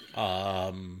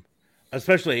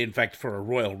 Especially, in fact, for a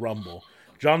Royal Rumble.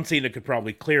 John Cena could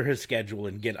probably clear his schedule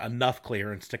and get enough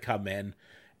clearance to come in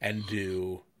and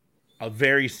do a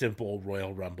very simple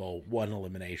Royal Rumble, one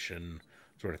elimination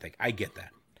sort of thing. I get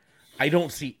that. I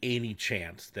don't see any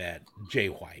chance that Jay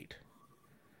White,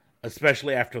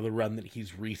 especially after the run that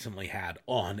he's recently had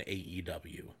on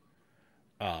AEW,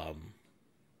 I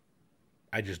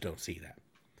just don't see that.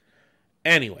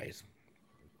 Anyways,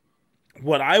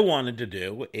 what I wanted to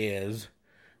do is,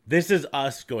 this is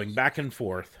us going back and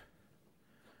forth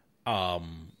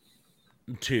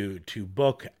to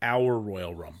book our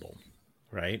Royal Rumble,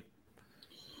 right?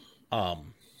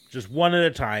 Just one at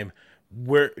a time.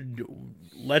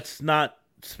 Let's not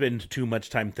spend too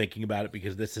much time thinking about it,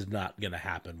 because this is not going to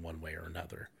happen one way or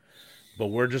another. But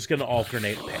we're just going to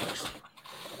alternate picks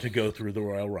to go through the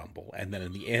Royal Rumble, and then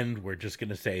in the end, we're just going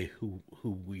to say who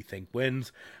we think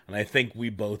wins. And I think we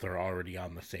both are already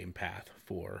on the same path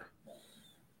for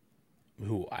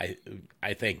who I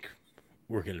think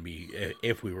we're going to be,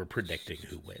 if we were predicting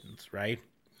who wins, right?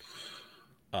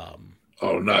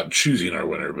 Not choosing our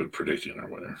winner, but predicting our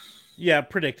winner. Yeah,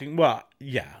 predicting. Well,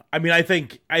 yeah. I mean, I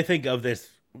think of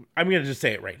this. I'm going to just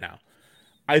say it right now.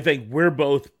 I think we're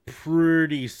both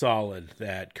pretty solid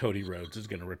that Cody Rhodes is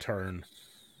going to return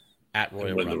at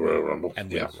Royal Win the Rumble Royal Rumble.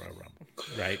 and win the Royal Rumble,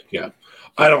 right? Yeah.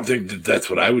 I don't think that that's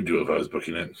what I would do if I was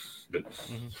booking it, but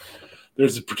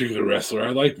there's a particular wrestler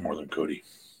I like more than Cody.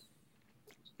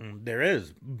 There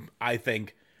is. I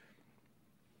think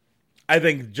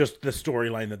just the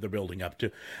storyline that they're building up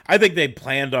to. I think they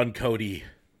planned on Cody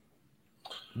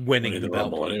winning the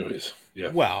belt. Rumble anyways. Yeah.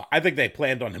 Well, I think they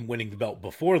planned on him winning the belt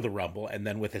before the Rumble, and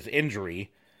then with his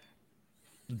injury,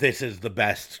 this is the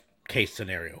best case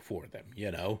scenario for them,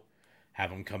 you know?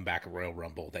 Have him come back at Royal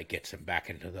Rumble that gets him back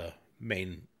into the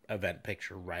main event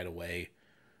picture right away.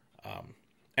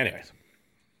 Anyways.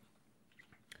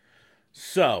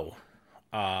 So,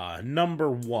 number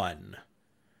 1.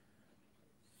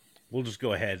 We'll just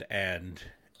go ahead and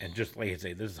just, like I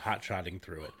say, this is hot-shotting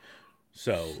through it.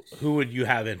 So, who would you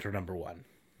have enter number 1?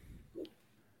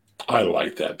 I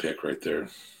like that pick right there.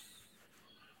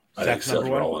 I think Seth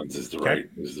number 1? Rollins is the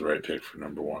right pick for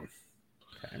number 1.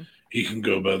 Okay. He can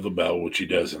go by the bell, which he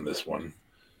does in this one.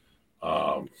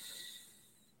 I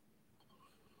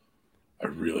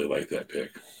really like that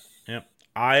pick. Yep.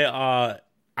 I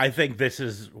think this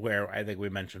is where I think we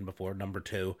mentioned before, number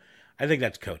 2. I think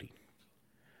that's Cody.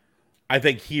 I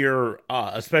think here,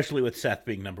 especially with Seth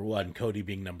being number 1, Cody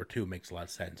being number 2 makes a lot of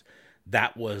sense.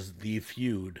 That was the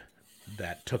feud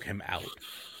that took him out.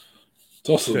 It's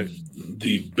also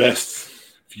the best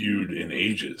feud in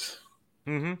ages.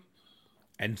 Mm-hmm.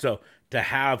 And so to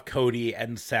have Cody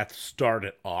and Seth start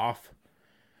it off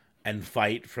and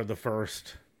fight for the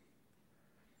first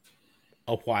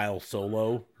a while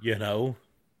solo, you know,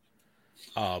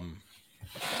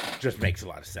 just makes a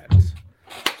lot of sense.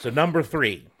 So number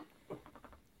 3.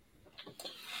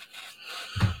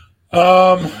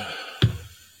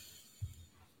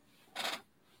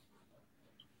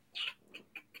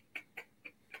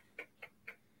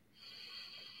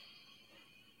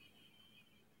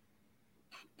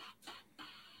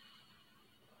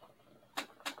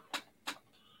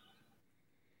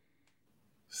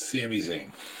 Sami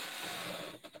Zayn.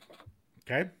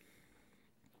 Okay.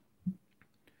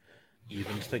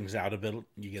 Evens things out a bit.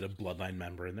 You get a Bloodline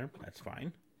member in there. That's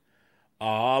fine.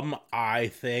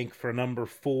 I think for number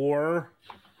 4,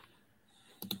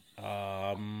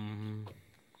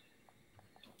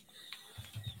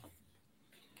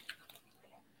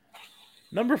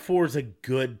 number 4 is a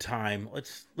good time.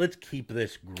 Let's keep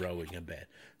this growing a bit.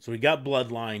 So we got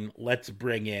Bloodline. Let's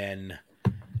bring in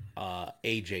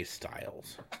AJ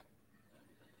Styles.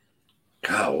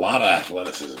 God, a lot of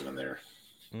athleticism in there.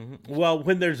 Mm-hmm. Well,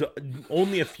 when there's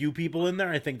only a few people in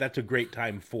there, I think that's a great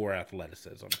time for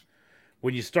athleticism.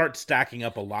 When you start stacking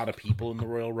up a lot of people in the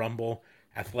Royal Rumble,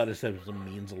 athleticism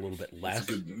means a little bit less.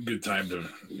 It's a good time to,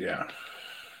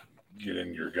 get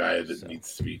in your guy that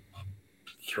needs to be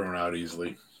thrown out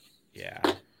easily. Yeah.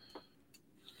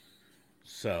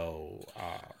 So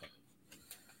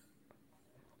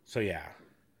yeah.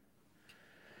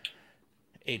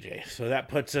 AJ. So that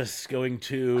puts us going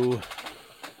to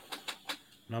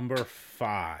number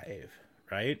 5,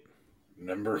 right?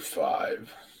 Number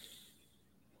 5.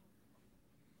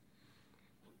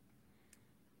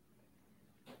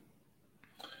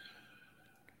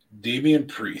 Damian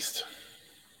Priest.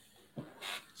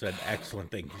 It's an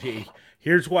excellent thing.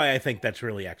 Here's why I think that's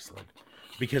really excellent.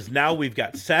 Because now we've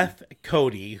got Seth,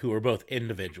 Cody, who are both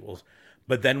individuals,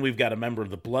 but then we've got a member of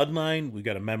the Bloodline, we've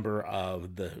got a member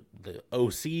of the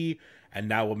OC, and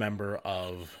now a member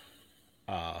of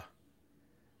the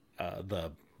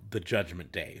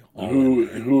Judgment Day.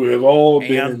 Who have all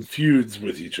been in feuds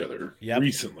with each other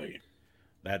recently.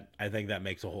 I think that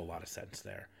makes a whole lot of sense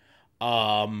there.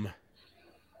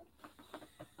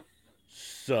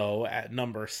 So at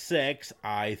number 6,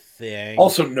 I think...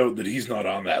 Also note that he's not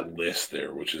on that list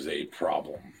there, which is a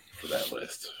problem for that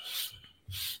list.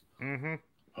 Mm-hmm.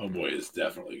 Homeboy is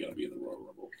definitely going to be in the Royal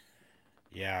Rumble.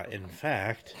 Yeah, in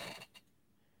fact...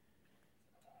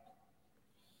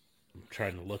 I'm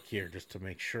trying to look here just to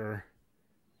make sure.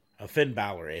 Finn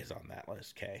Balor is on that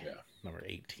list, okay? Yeah. Number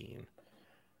 18.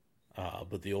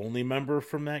 But the only member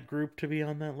from that group to be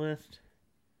on that list...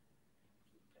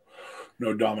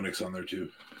 No, Dominic's on there too.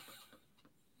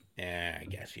 Yeah, I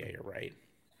guess, you're right.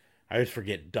 I always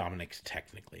forget Dominic's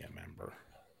technically a member.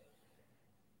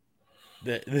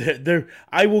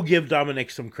 I will give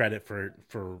Dominic some credit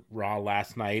for Raw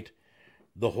last night.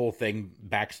 The whole thing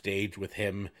backstage with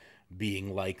him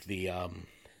being like the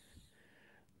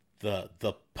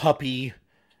puppy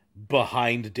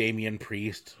behind Damian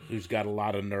Priest, who's got a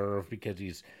lot of nerve because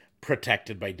he's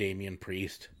protected by Damian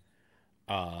Priest.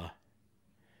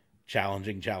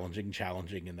 Challenging,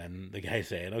 and then the guy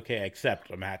saying, okay, I accept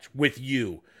a match with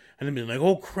you. And then being like,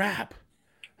 oh, crap.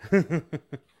 I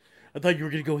thought you were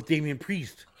going to go with Damian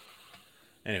Priest.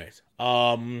 Anyways,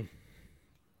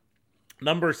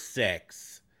 number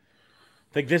 6.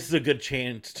 I think this is a good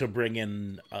chance to bring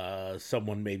in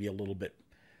someone maybe a little bit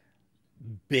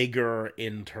bigger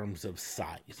in terms of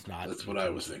size. Not That's what I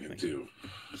was thinking too.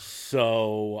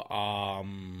 So, I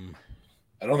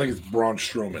don't think it's Braun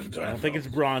Strowman time. I don't think it's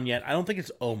Braun yet. I don't think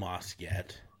it's Omos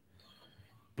yet.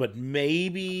 But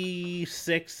maybe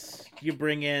 6, you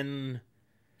bring in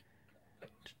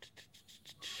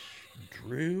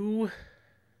Drew.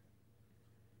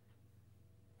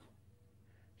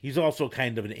 He's also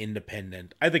kind of an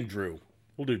independent. I think Drew.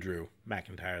 We'll do Drew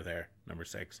McIntyre there, number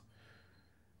 6.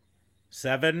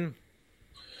 7.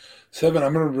 7,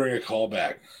 I'm going to bring a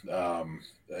callback.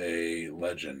 A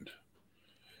legend.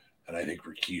 And I think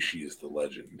Rikishi is the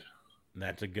legend.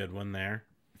 That's a good one there.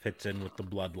 Fits in with the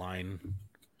bloodline.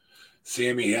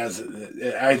 Sammy has...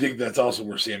 I think that's also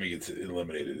where Sammy gets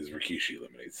eliminated, is Rikishi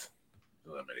eliminates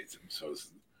him. So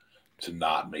it's to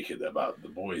not make it about the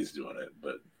boys doing it,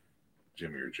 but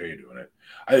Jimmy or Jay doing it.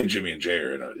 I think Jimmy and Jay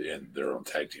are in their own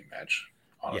tag team match,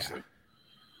 honestly. Yeah.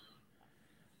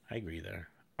 I agree there.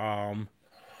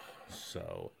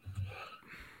 So...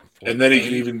 And then he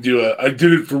can even do I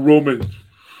did it for Roman.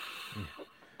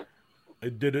 I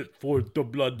did it for the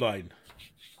bloodline.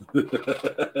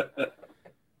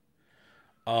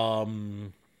 I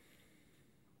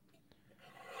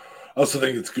also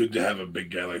think it's good to have a big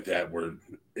guy like that where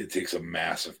it takes a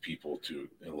mass of people to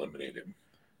eliminate him.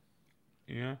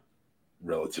 Yeah.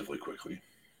 Relatively quickly.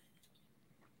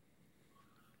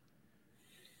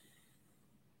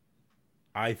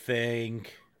 I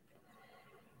think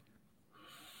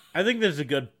there's a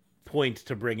good point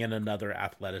to bring in another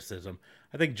athleticism.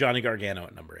 I think Johnny Gargano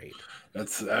at number 8.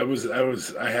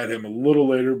 I had him a little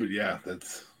later, but yeah,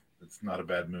 that's not a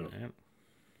bad move. Yeah.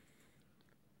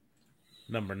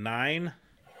 Number 9.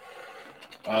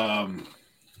 We'll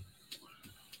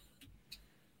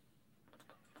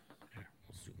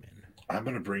zoom in. I'm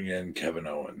gonna bring in Kevin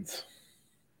Owens.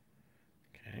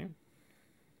 Okay.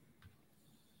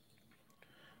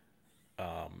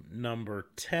 Number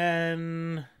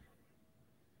 10.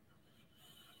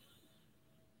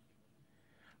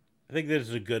 I think this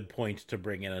is a good point to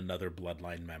bring in another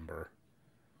bloodline member.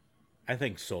 I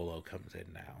think Solo comes in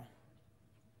now.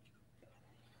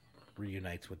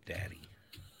 Reunites with Daddy.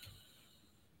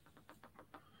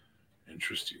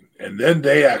 Interesting. And then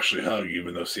they actually hug,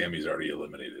 even though Sammy's already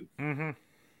eliminated. Mm-hmm.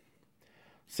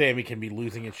 Sammy can be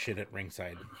losing his shit at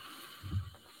ringside.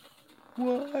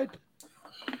 What?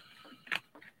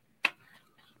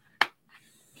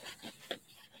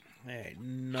 Hey,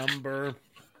 number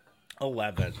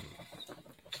 11.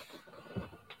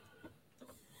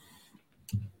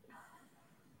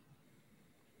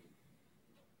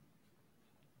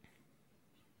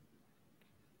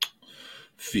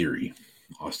 Theory.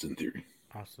 Austin Theory.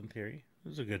 Austin Theory.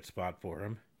 This is a good spot for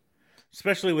him.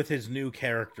 Especially with his new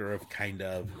character of kind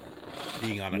of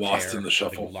being on a lost tear, in the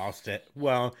shuffle. Lost it.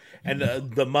 Well, and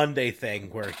the Monday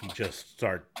thing where he just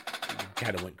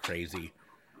kind of went crazy.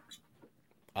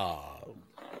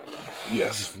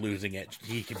 Yes. Just losing it.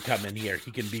 He can come in here.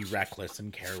 He can be reckless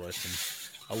and careless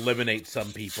and eliminate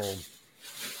some people.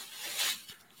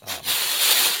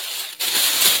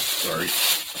 Sorry.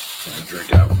 I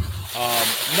drink out.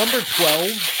 Number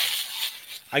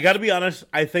 12. I got to be honest.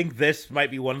 I think this might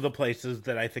be one of the places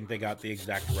that I think they got the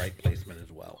exact right placement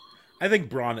as well. I think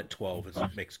Braun at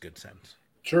 12 makes good sense.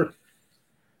 Sure.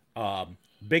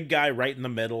 Big guy right in the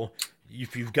middle.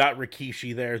 If you've got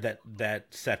Rikishi there, that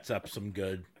sets up some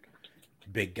good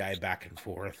big guy back and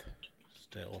forth.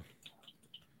 Still.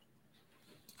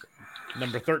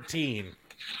 Number 13.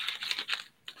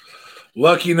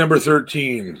 Lucky number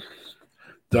 13.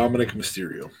 Dominic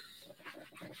Mysterio.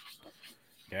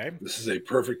 Okay. This is a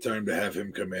perfect time to have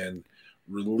him come in,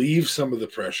 relieve some of the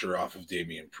pressure off of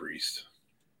Damian Priest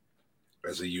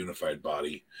as a unified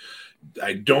body.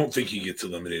 I don't think he gets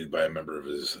eliminated by a member of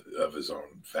his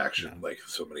own faction like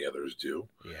so many others do.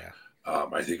 Yeah.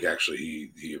 I think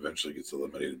actually he eventually gets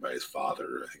eliminated by his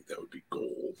father. I think that would be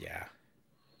gold. Yeah.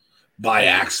 By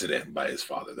accident by his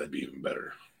father. That'd be even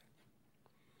better.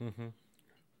 Mm-hmm.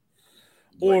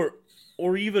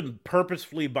 Or even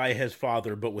purposefully by his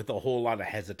father, but with a whole lot of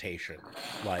hesitation.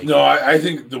 No, I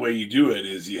think the way you do it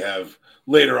is you have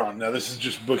later on. Now, this is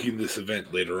just booking this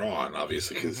event later on,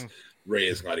 obviously, because Ray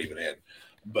is not even in.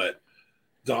 But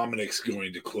Dominic's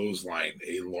going to clothesline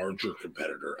a larger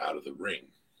competitor out of the ring.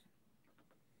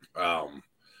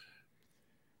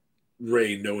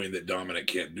 Ray, knowing that Dominic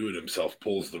can't do it himself,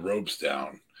 pulls the ropes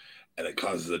down, and it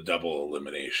causes a double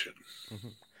elimination. Mm-hmm.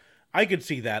 I could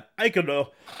see that. I could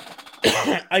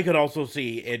also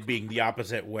see it being the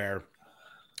opposite, where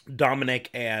Dominic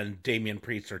and Damian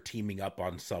Priest are teaming up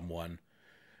on someone,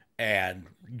 and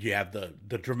you have the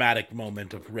dramatic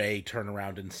moment of Ray turn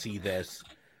around and see this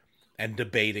and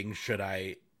debating, should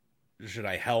I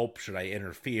help, should I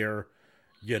interfere,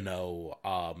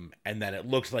 and then it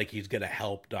looks like he's gonna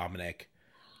help Dominic,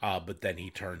 but then he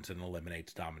turns and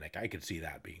eliminates Dominic. I could see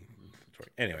that being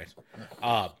anyways,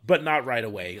 but not right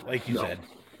away, like you said.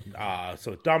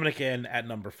 So Dominic in at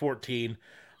number 14.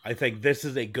 I think this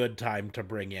is a good time to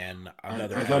bring in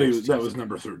another. I thought that was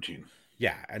number 13.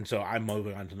 Yeah, and so I'm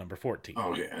moving on to number 14.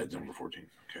 Oh, okay, at number 14.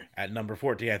 Okay. At number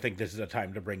 14, I think this is a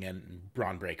time to bring in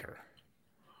Braun Breaker.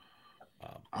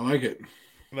 I like it.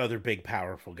 Another big,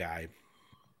 powerful guy.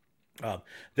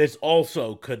 This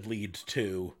also could lead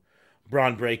to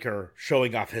Braun Breaker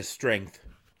showing off his strength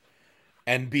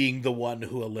and being the one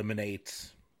who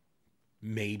eliminates,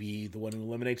 maybe the one who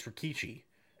eliminates Rikishi,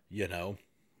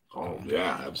 Oh,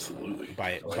 yeah, absolutely.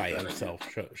 By himself,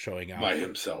 showing out. By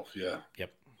himself, yeah.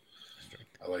 Yep.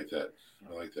 I like that.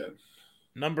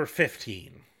 Number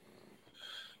 15.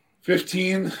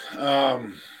 15.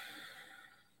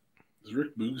 Is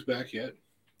Rick Boogs back yet?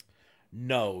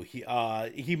 No,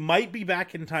 he might be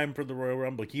back in time for the Royal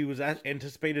Rumble. He was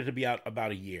anticipated to be out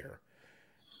about a year,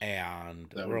 and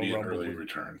that would be an early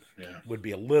return. Yeah, would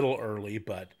be a little early,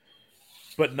 but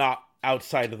not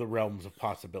outside of the realms of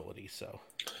possibility. So,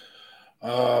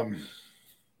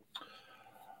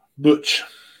 Butch.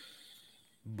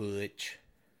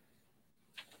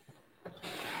 God,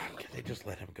 can they just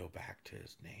let him go back to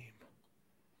his name?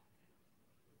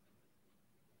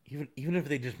 Even if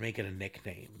they just make it a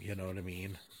nickname, you know what I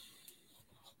mean?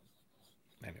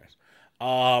 Anyways.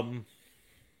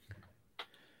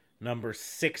 Number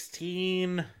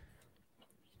 16.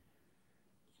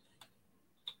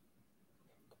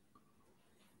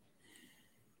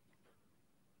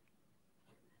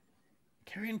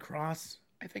 Karrion Kross.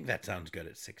 I think that sounds good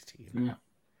at 16. Yeah.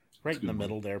 Right in the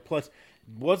middle there. Plus,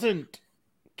 wasn't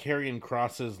Karrion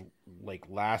Kross's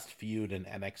last feud in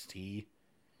NXT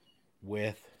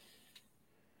with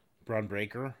Braun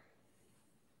Breaker?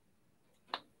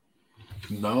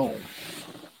 No.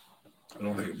 I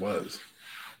don't think it was.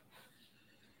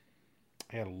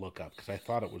 I had to look up because I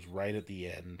thought it was right at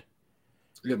the end.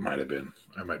 It might have been.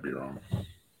 I might be wrong.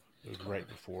 It was right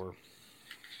before.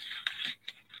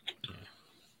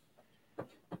 Yeah.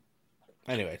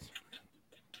 Anyways.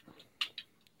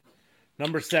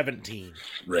 Number 17.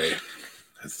 Ray.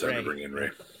 It's time to bring in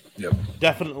Ray. Yep.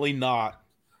 Definitely not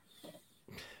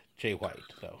Jay White,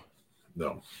 though.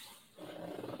 No.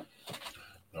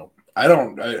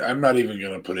 I'm not even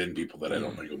going to put in people that I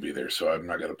don't think will be there. So I'm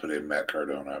not going to put in Matt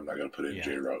Cardona. I'm not going to put in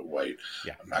Jay White.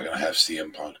 Yeah. I'm not going to have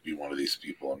CM Punk be one of these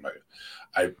people.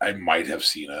 I might have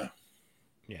Cena.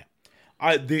 Yeah.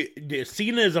 The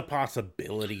Cena is a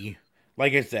possibility.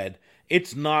 Like I said,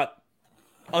 it's not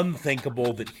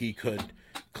unthinkable that he could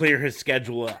clear his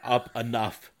schedule up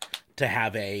enough to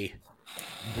have a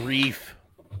brief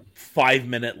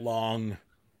 5-minute long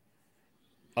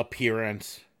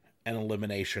appearance and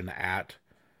elimination at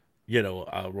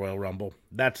Royal Rumble.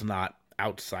 That's not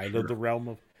outside of the realm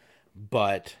of,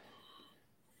 but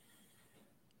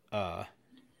I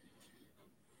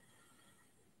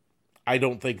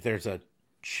don't think there's a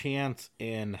chance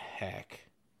in heck.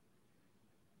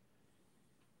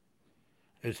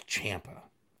 It's Ciampa.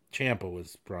 Ciampa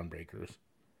was Braun Breaker's.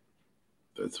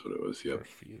 That's what it was. Yep.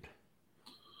 First feud.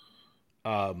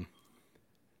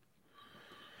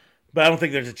 But I don't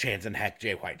think there's a chance in heck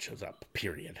Jay White shows up,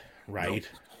 period. Right?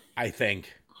 Nope. I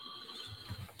think...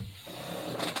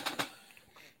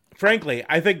 Frankly,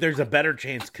 I think there's a better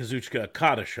chance Kazuchika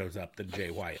Okada shows up than Jay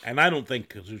White. And I don't think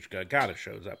Kazuchika Okada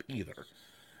shows up either.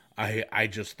 I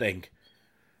just think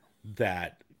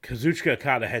that Kazuchika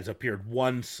Okada has appeared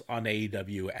once on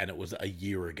AEW, and it was a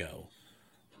year ago.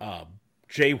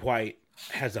 Jay White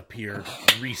has appeared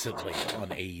recently on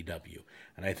AEW.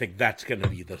 And I think that's going to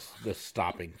be the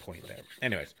stopping point there.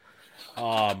 Anyways.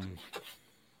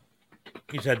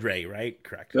 You said Ray, right?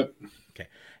 Correct. Yep. Okay.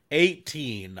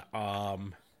 18.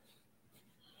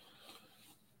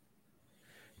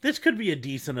 This could be a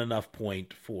decent enough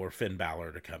point for Finn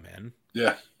Balor to come in.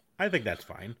 Yeah. I think that's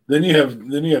fine. Then you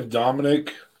have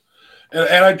Dominic.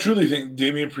 And I truly think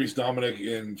Damian Priest, Dominic,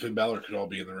 and Finn Balor could all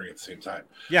be in the ring at the same time.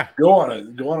 Yeah. Go on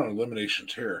an elimination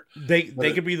tear. They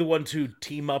could be the ones who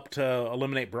team up to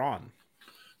eliminate Braun.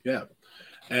 Yeah.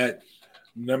 At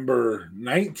number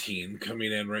 19,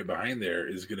 coming in right behind there,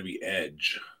 is going to be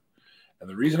Edge. And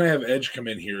the reason I have Edge come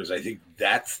in here is I think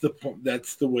that's the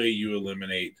way you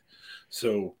eliminate.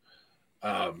 So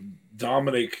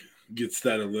Dominic gets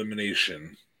that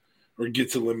elimination, or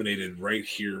gets eliminated right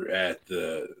here at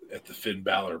the Finn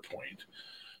Balor point.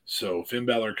 So Finn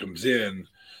Balor comes in,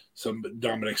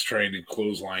 Dominic's trying to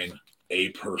clothesline a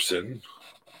person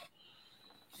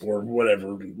or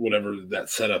whatever that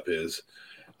setup is,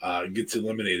 gets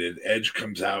eliminated. Edge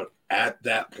comes out at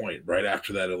that point, right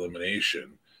after that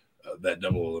elimination, that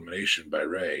double elimination by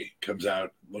Ray, comes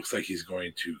out, looks like he's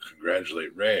going to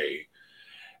congratulate Ray,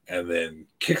 and then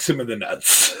kicks him in the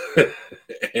nuts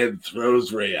and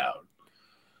throws Ray out.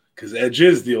 Because Edge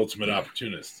is the ultimate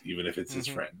opportunist, even if it's his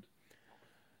friend.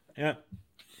 Yeah.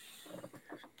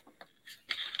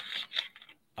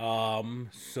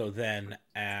 So then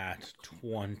at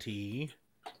 20,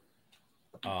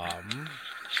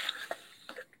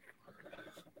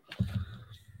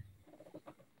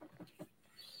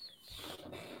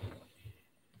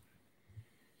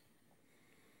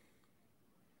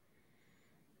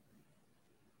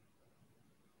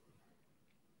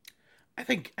 I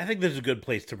think this is a good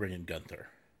place to bring in Gunther.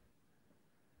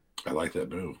 I like that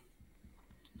move.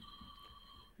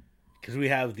 Because we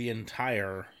have the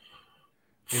entire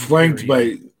flanked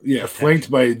by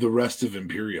the rest of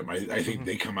Imperium. I think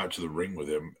they come out to the ring with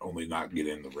him, only not get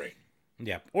in the ring.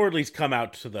 Yeah, or at least come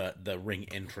out to the ring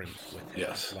entrance with him.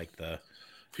 Yes, like the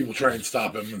people try and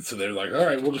stop him, and so they're like, "All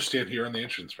right, we'll just stand here on the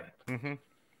entrance ramp." Mm-hmm.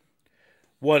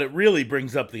 What it really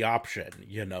brings up the option,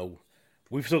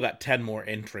 we've still got 10 more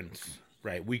entrants,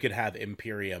 right? We could have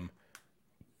Imperium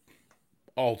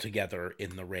all together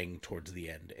in the ring towards the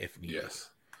end if needed. Yes.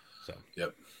 So.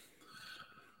 Yep.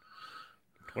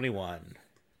 21.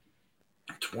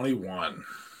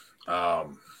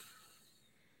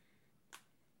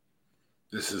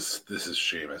 This is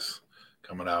Sheamus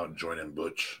coming out and joining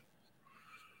Butch.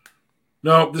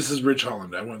 No, this is Ridge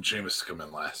Holland. I want Sheamus to come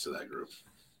in last to that group.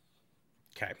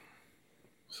 Okay.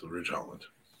 So Ridge Holland.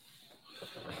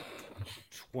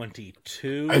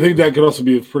 22. I think that could also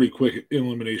be a pretty quick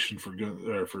elimination for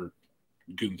Gunther.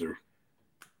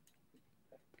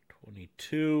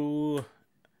 22.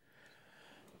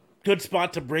 Good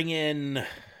spot to bring in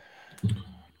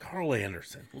Carl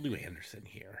Anderson. We'll do Anderson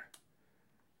here.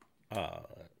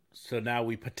 So now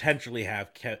we potentially have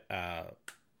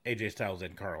AJ Styles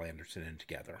and Carl Anderson in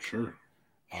together. Sure.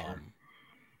 I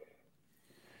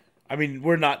mean,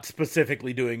 we're not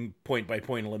specifically doing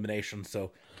point-by-point elimination,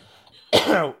 so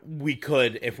we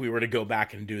could, if we were to go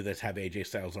back and do this, have AJ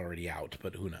Styles already out,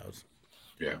 but who knows?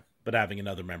 Yeah. But having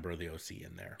another member of the OC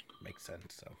in there makes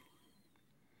sense. So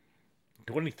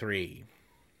 23.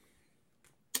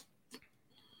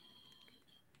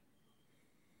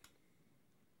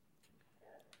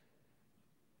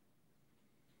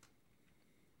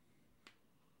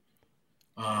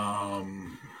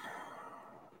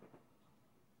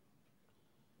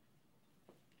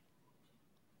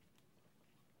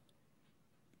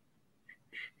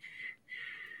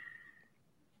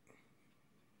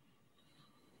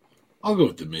 I'll go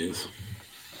with The Miz.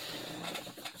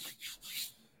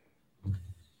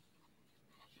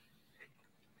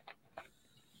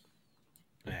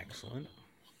 Excellent.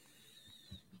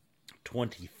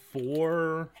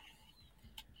 24.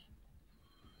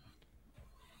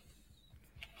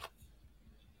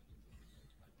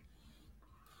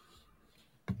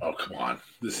 Oh, come on.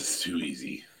 This is too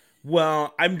easy.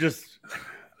 Well, I'm just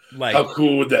like... How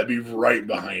cool would that be right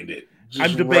behind it?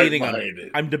 I'm debating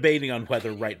on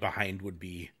whether right behind would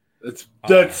be...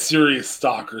 That's serious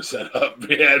stalker setup,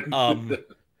 man.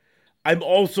 I'm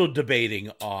also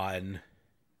debating on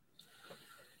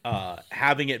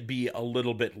having it be a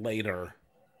little bit later,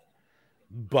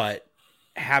 but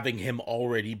having him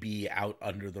already be out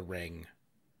under the ring.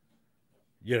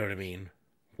 You know what I mean?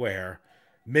 Where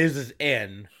Miz is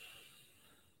in.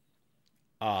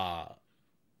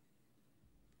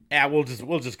 We'll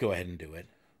just go ahead and do it.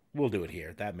 We'll do it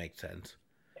here. That makes sense.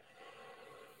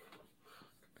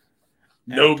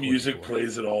 No music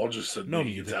plays at all, just so no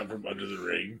music out from under the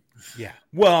ring. Yeah.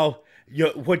 Well,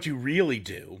 what you really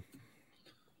do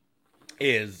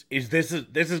is this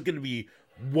is going to be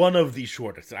one of the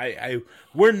shortest.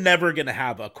 We're never going to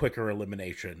have a quicker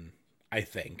elimination, I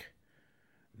think,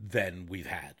 than we've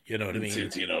had. You know what I mean?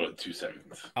 Santino at 2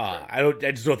 seconds. I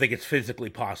just don't think it's physically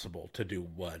possible to do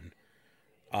one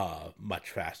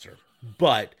much faster.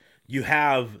 But you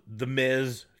have the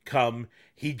Miz come,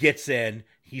 he gets in,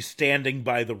 he's standing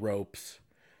by the ropes,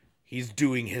 he's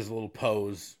doing his little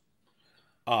pose,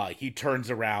 he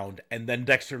turns around, and then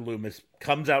Dexter Lumis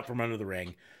comes out from under the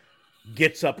ring,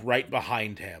 gets up right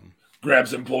behind him,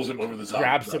 grabs him, pulls him over the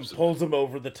top, pulls him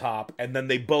over the top, and then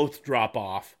they both drop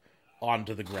off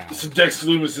onto the ground. So Dexter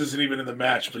Lumis isn't even in the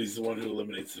match, but he's the one who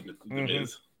eliminates the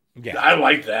Miz. Yeah, I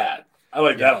like that. I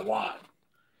like that a lot.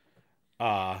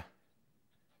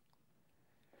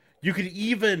 You could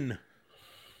even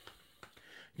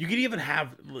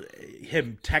have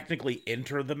him technically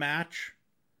enter the match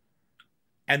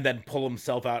and then pull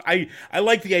himself out. I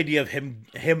like the idea of him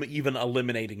even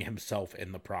eliminating himself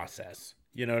in the process.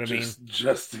 You know what I mean?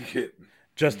 Just to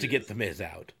get the Miz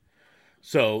out.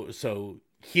 So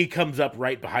he comes up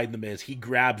right behind the Miz. He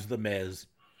grabs the Miz,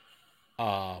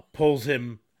 pulls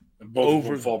him and both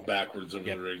of them fall backwards over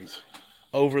the rings,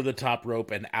 over the top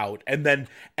rope and out, and then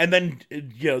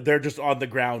they're just on the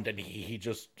ground, and he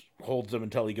just holds him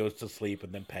until he goes to sleep,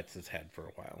 and then pets his head for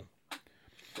a while.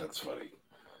 That's funny.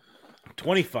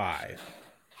 25.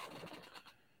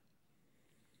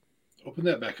 Open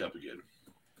that back up again.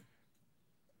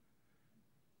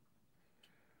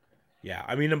 Yeah,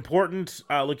 I mean, important.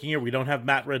 Looking here, we don't have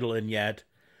Matt Riddle in yet.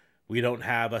 We don't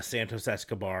have a Santos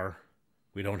Escobar.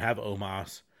 We don't have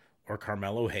Omos or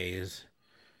Carmelo Hayes.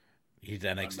 He's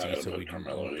NXT, so we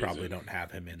probably don't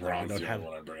have him in there.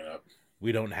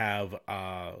 We don't have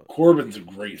Corbin's a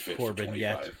great fit Corbin for 25.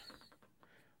 yet.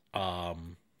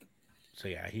 So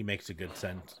yeah, he makes a good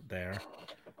sense there.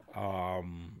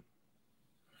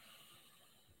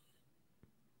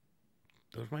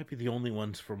 Those might be the only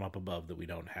ones from up above that we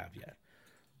don't have yet.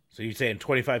 So you're saying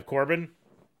 25 Corbin?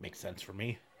 Makes sense for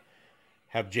me.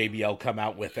 Have JBL come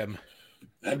out with him.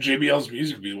 Have JBL's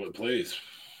music be what plays.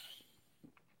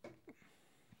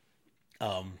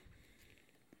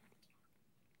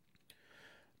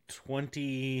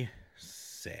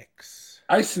 26.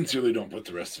 I sincerely don't put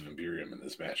the rest of Imperium in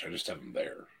this match. I just have them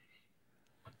there.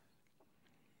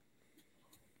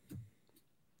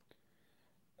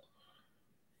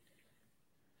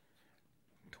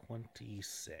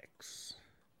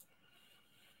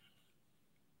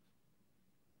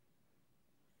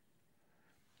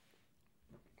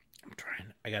 I'm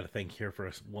trying. I got to think here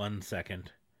for 1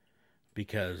 second,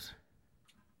 because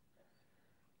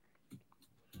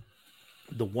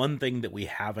the one thing that we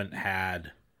haven't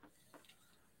had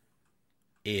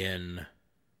in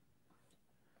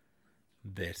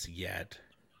this yet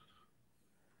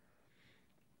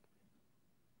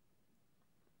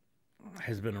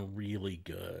has been a really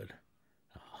good.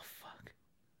 Oh fuck!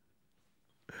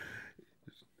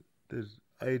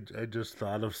 I just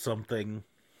thought of something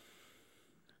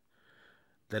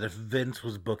that if Vince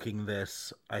was booking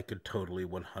this, I could totally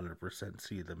 100%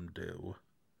 see them do.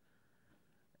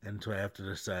 And so I have to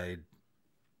decide,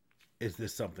 is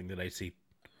this something that I see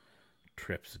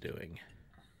Trips doing?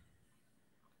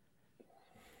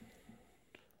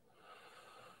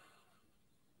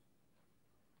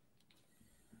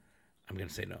 I'm going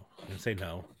to say no. I'm going to say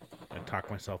no. I'm going to talk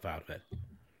myself out of it.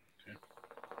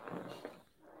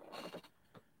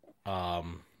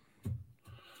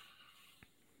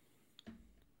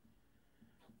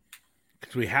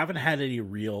 Because we haven't had any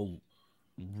real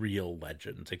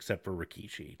legends except for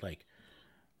Rikishi. Like,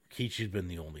 Rikishi's been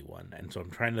the only one. And so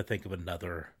I'm trying to think of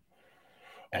another.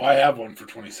 Oh, I have one for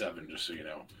 27, just so you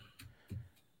know. You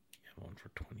have one for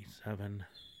 27.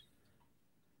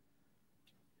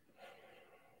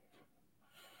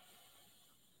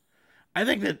 I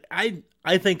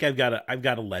think I've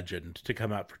got a legend to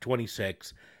come out for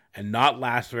 26 and not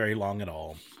last very long at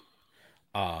all.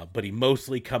 But he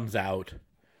mostly comes out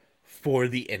for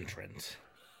the entrance.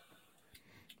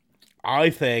 I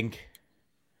think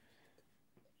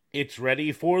it's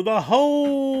ready for the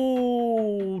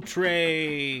whole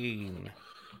train.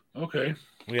 Okay.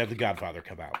 We have the Godfather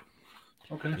come out.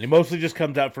 Okay. And he mostly just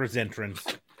comes out for his entrance.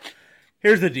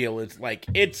 Here's the deal. It's like,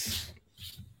 it's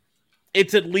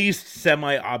at least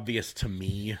semi-obvious to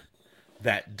me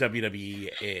that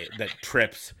WWE, that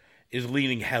Trips is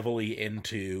leaning heavily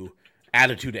into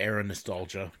Attitude Era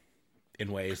nostalgia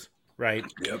in ways, right?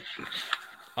 Yep.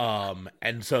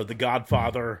 And so the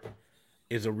Godfather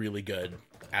is a really good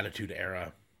Attitude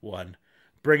Era one.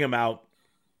 Bring him out.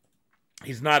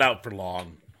 He's not out for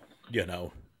long, you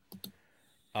know.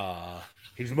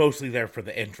 He's mostly there for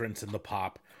the entrance and the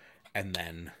pop, and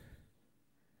then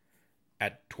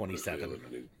at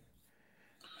 27,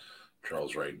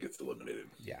 Charles Wright gets eliminated.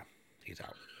 Yeah, he's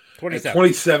out. 27. At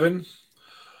 27,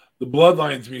 the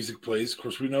Bloodlines music plays. Of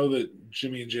course, we know that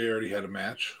Jimmy and Jay already had a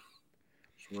match,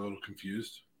 so we're a little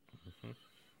confused. Mm-hmm.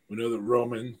 We know that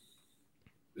Roman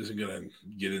isn't going to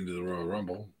get into the Royal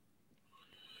Rumble.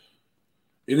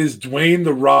 It is Dwayne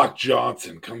 "The Rock"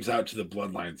 Johnson comes out to the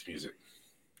Bloodlines music.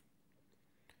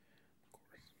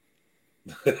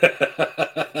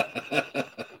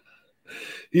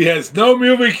 He has no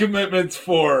movie commitments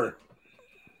for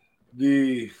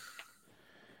the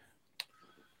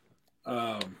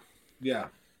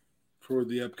for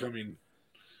the upcoming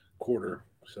quarter.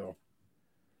 So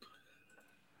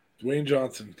Dwayne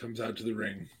Johnson comes out to the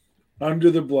ring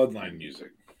Under the Bloodline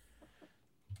music.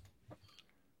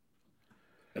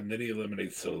 And then he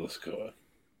eliminates Solo Sikoa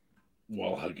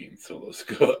while hugging Solo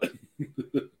Sikoa.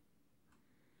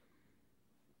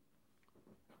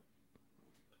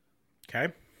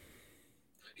 Okay.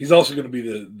 He's also going to be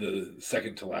the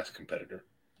second to last competitor.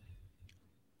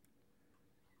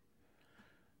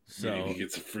 So he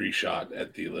gets a free shot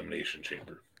at the Elimination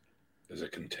Chamber as a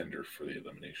contender for the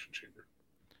Elimination Chamber.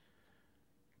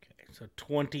 Okay, so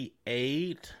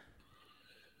 28.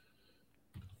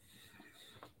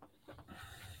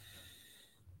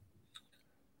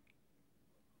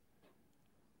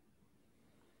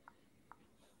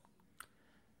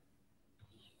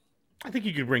 I think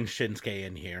you could bring Shinsuke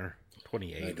in here.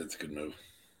 28. I think that's a good move.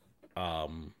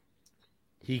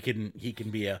 He can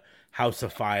be a House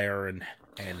of Fire and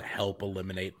help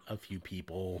eliminate a few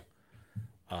people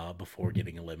before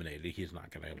getting eliminated. He's not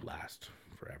going to last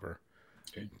forever.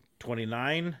 Okay.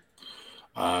 29.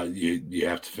 You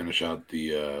have to finish out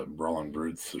the Brawling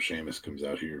Brutes, so Sheamus comes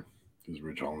out here because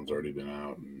Ridge Holland's already been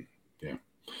out, and yeah.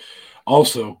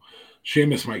 Also,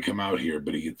 Sheamus might come out here,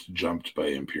 but he gets jumped by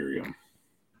Imperium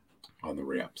on the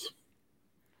ramps.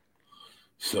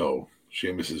 So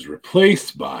Sheamus is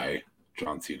replaced by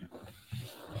John Cena.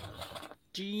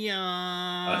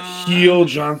 A heel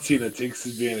John Cena takes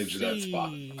advantage of that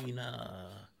spot.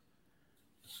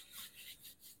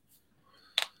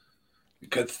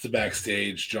 It cuts to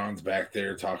backstage. John's back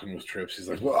there talking with Trips. He's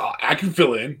like, well, I can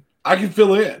fill in.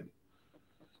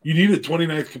 You need a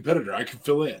 29th competitor. I can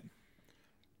fill in.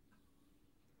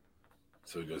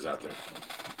 So he goes out there.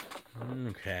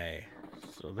 Okay.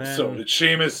 So it's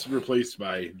Sheamus replaced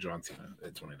by John Cena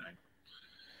at 29.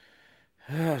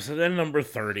 So then number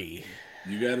 30.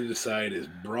 You got to decide: is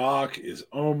Brock, is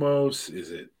Omos,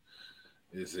 is it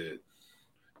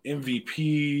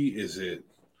MVP, is it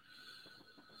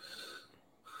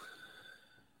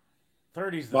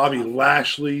 30's Bobby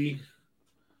Lashley?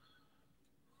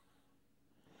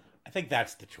 I think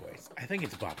that's the choice. I think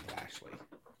it's Bobby Lashley.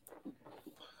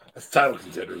 That's a title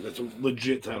contender. That's a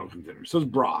legit title contender. So is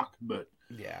Brock, but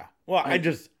yeah. Well, I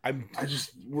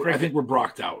think we're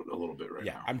Brocked out a little bit right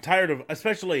now. Yeah, I'm tired of,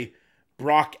 especially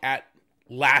Brock at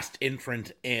last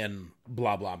entrant in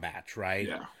blah blah match, right?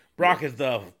 Yeah. Brock is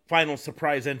the final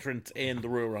surprise entrance in the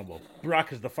Royal Rumble.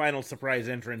 Brock is the final surprise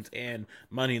entrance in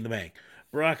Money in the Bank.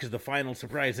 Brock is the final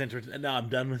surprise entrance. And no, I'm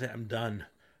done with it. I'm done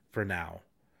for now,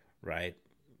 right?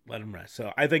 Let him rest.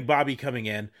 So I think Bobby coming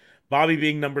in, Bobby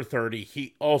being number 30,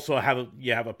 he also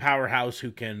have a powerhouse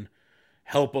who can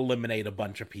help eliminate a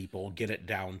bunch of people, get it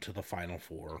down to the final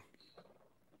four.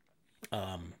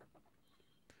 There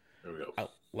we go.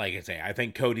 Like I say, I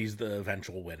think Cody's the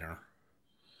eventual winner.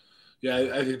 Yeah,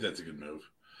 I think that's a good move.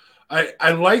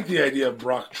 I like the idea of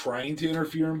Brock trying to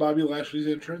interfere in Bobby Lashley's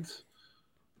entrance,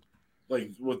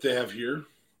 like what they have here.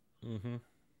 Mm-hmm.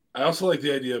 I also like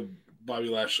the idea of Bobby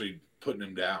Lashley putting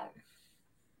him down.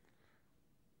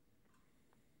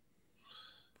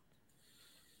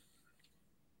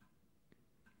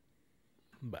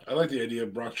 But I like the idea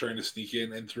of Brock trying to sneak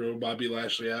in and throw Bobby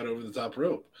Lashley out over the top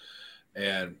rope.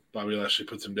 And Bobby Lashley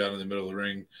puts him down in the middle of the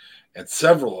ring, and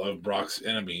several of Brock's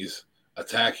enemies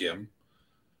attack him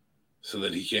so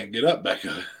that he can't get up back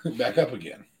up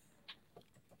again.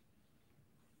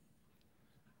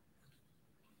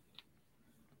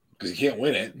 Because he can't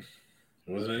win it.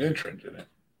 There wasn't an entrant in it.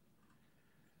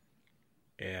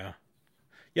 yeah,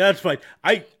 that's fine.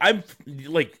 I'm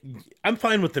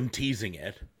fine with them teasing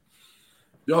it.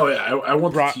 Oh yeah, I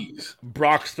want the tease.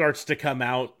 Brock starts to come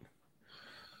out.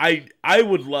 I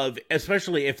would love,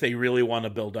 especially if they really want to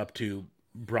build up to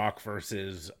Brock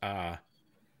versus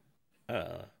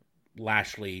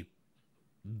Lashley,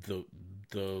 the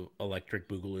Electric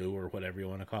Boogaloo or whatever you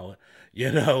want to call it.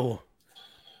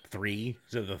 3,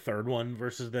 so the third one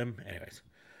versus them. Anyways,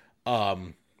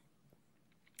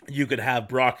 you could have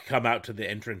Brock come out to the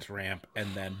entrance ramp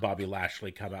and then Bobby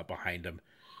Lashley come out behind him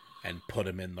and put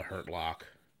him in the Hurt Lock.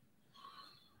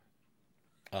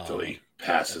 Until he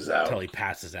passes out.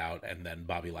 And then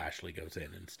Bobby Lashley goes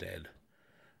in instead.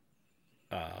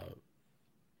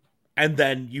 And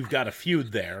then you've got a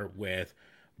feud there with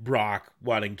Brock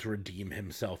wanting to redeem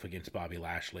himself against Bobby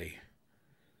Lashley.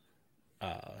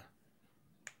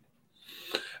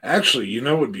 Actually,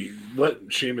 would be let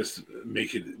Sheamus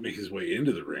make his way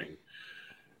into the ring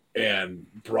and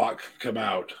Brock come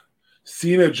out.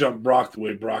 Cena jumped Brock the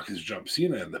way Brock has jumped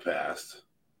Cena in the past.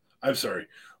 I'm sorry.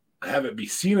 Have it be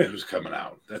Cena who's coming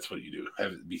out. That's what you do.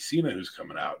 Have it be Cena who's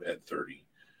coming out at 30.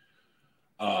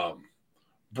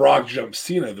 Brock jumps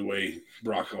Cena the way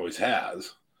Brock always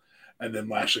has. and then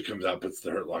Lashley comes out, puts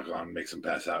the Hurt Lock on, makes him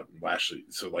pass out, and Lashley.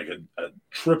 So like a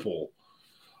triple.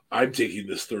 I'm taking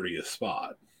this 30th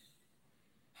spot.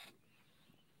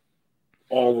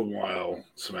 All the while,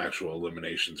 some actual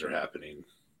eliminations are happening,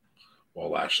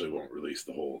 while Lashley won't release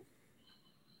the hold,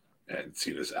 and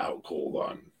Cena's out cold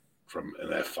on from an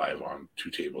F5 on 2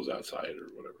 tables outside or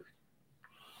whatever.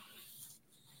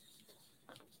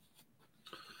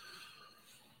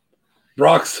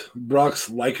 Brock's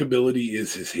likability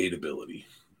is his hateability.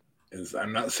 And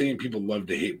I'm not saying people love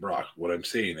to hate Brock. What I'm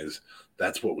saying is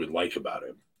that's what we like about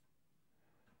him.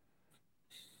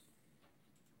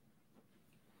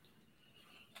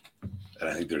 And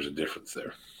I think there's a difference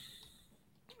there.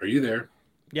 Are you there?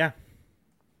 Yeah.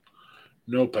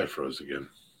 Nope, I froze again.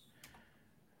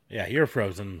 Yeah, you're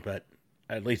frozen, but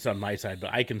at least on my side,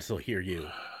 but I can still hear you.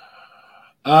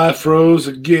 I froze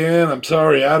again. I'm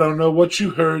sorry. I don't know what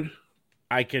you heard.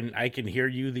 I can hear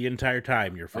you the entire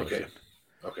time you're frozen.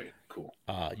 Okay, cool.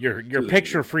 Your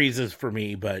picture freezes for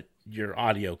me, but your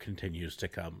audio continues to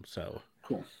come. So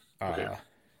cool. Okay.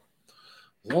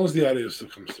 As long as the audio still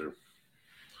comes through.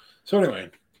 So anyway,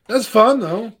 that's fun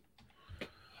though.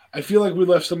 I feel like we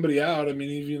left somebody out. I mean,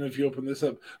 even if you open this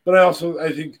up, but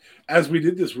I think as we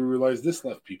did this, we realized this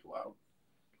left people out.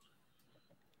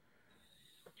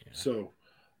 Yeah. So,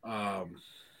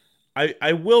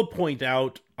 I will point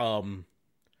out,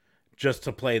 just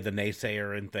to play the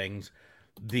naysayer and things,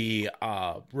 the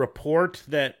report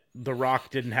that The Rock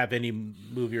didn't have any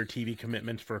movie or TV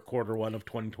commitments for Q1 of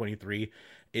 2023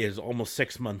 is almost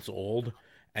 6 months old.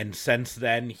 And since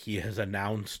then, he has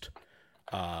announced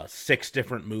 6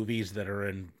 different movies that are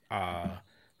in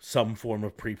some form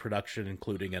of pre-production,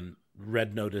 including a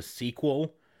Red Notice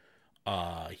sequel.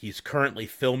 He's currently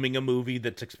filming a movie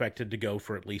that's expected to go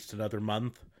for at least another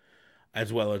month,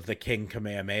 as well as the King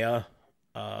Kamehameha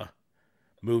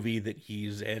movie that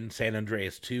he's in, San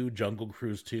Andreas 2, Jungle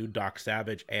Cruise 2, Doc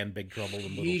Savage, and Big Trouble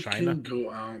in Little China. He can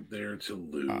go out there to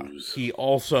lose. He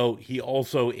also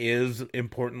is,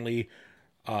 importantly,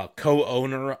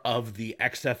 co-owner of the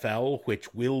XFL,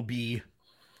 which will be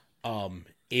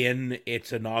in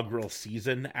its inaugural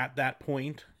season at that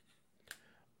point.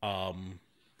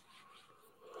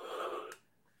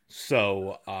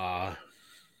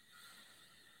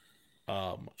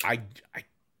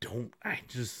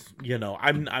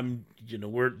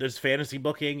 There's fantasy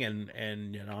booking and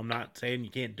I'm not saying you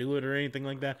can't do it or anything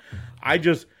like that.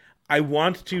 I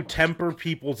want to temper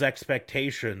people's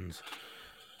expectations,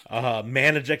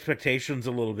 manage expectations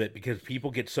a little bit, because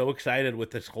people get so excited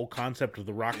with this whole concept of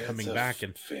The Rock coming back,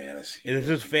 and fantasy. It is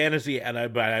just fantasy,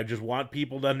 but I just want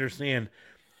people to understand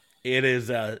it is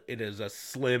a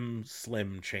slim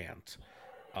chance.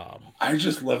 I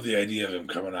just love the idea of him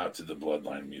coming out to the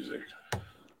Bloodline music.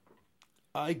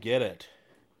 I get it.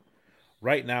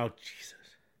 Right now, Jesus.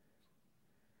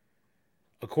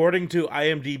 According to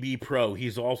IMDb Pro,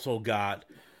 he's also got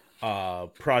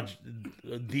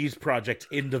these projects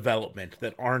in development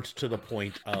that aren't to the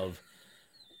point of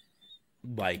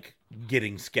like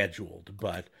getting scheduled,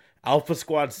 but Alpha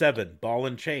Squad 7, Ball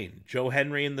and Chain, Joe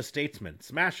Henry and the Statesman,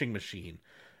 Smashing Machine,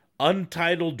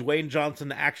 Untitled Dwayne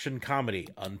Johnson action comedy,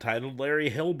 Untitled Larry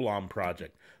Hillblom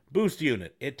project, Boost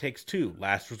Unit, It Takes Two,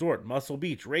 Last Resort, Muscle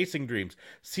Beach, Racing Dreams,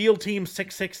 SEAL Team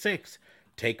 666,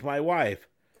 Take My Wife,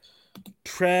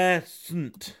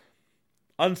 Trescent,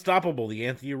 Unstoppable, the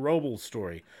Anthony Robles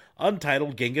story,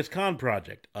 Untitled Genghis Khan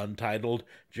project, Untitled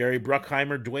Jerry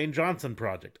Bruckheimer Dwayne Johnson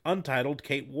project, Untitled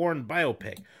Kate Warren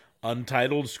biopic,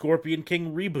 Untitled Scorpion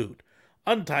King reboot,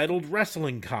 Untitled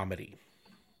Wrestling comedy.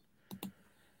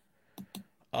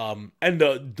 And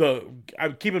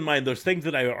keep in mind, those things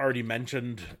that I already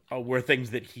mentioned were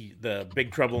things that the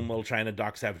Big Trouble in Little China,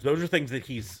 Doc Savage, those are things that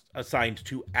he's assigned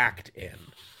to act in,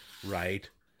 right?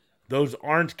 Those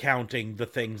aren't counting the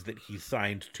things that he's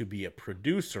signed to be a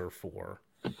producer for,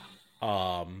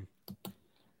 of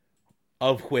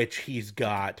which he's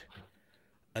got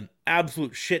an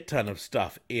absolute shit ton of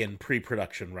stuff in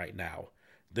pre-production right now.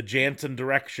 The Jansen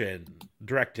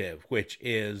Directive, which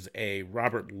is a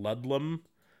Robert Ludlum,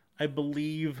 I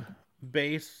believe,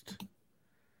 based.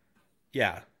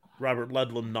 Yeah, Robert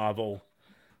Ludlum novel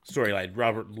storyline.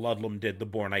 Robert Ludlum did The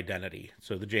Bourne Identity.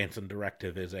 So the Jansen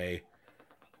Directive is a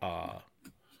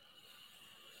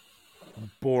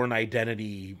Bourne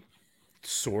Identity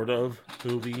sort of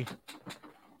movie,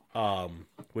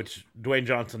 which Dwayne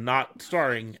Johnson not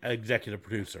starring, executive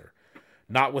producer.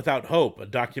 Not Without Hope, a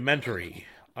documentary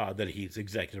that he's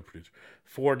executive producer.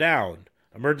 4 Down,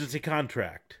 Emergency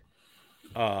Contract,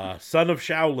 Son of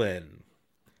Shaolin,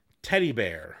 Teddy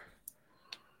Bear.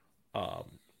 So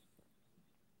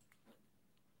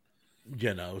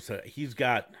he's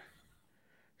got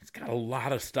He's got a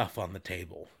lot of stuff on the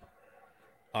table.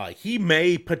 He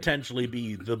may potentially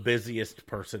be the busiest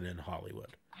person in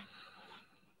Hollywood.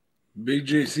 Big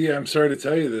JC, I'm sorry to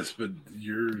tell you this, but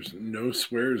your no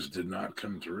swears did not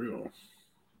come through.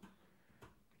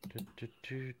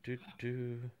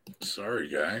 Sorry,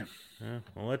 guy.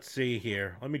 Well, let's see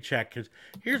here. Let me check, because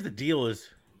here's the deal: is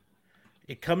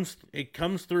it comes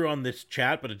through on this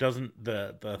chat, but it doesn't.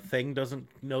 The thing doesn't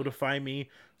notify me.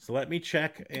 So let me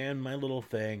check and my little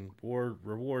thing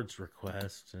rewards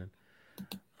request and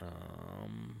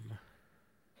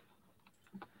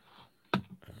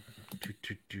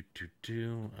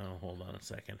Oh, hold on a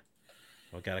second.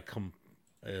 I got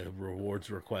a rewards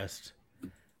request.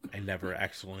 I never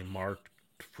accidentally marked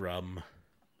from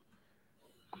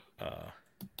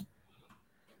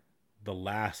the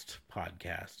last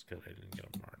podcast because I didn't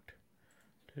get them marked.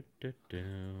 Because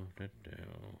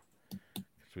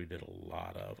we did a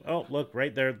lot of... Oh, look,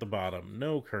 right there at the bottom.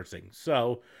 No cursing.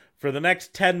 So, for the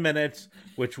next 10 minutes,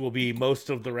 which will be most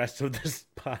of the rest of this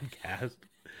podcast,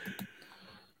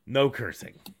 no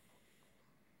cursing.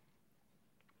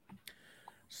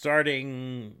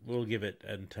 Starting, we'll give it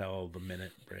until the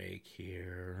minute break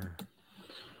here.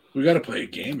 We got to play a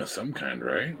game of some kind,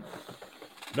 right?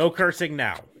 No cursing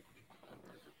now.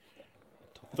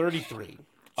 33. It's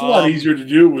a lot easier to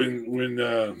do when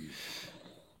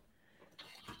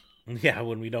yeah,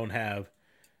 when we don't have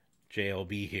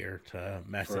JLB here to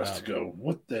mess for it us up. to go,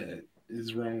 what the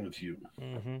is wrong with you?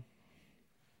 Mm-hmm.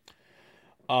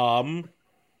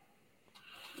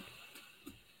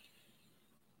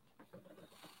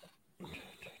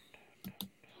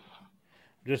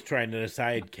 Just trying to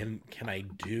decide, can I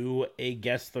do a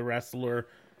Guess the Wrestler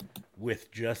with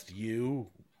just you?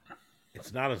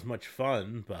 It's not as much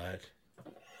fun, but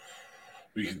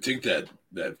we can take that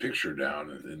picture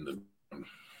down in the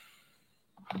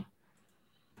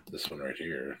this one right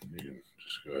here. You can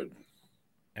just go ahead.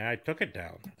 And I took it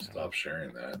down. Stop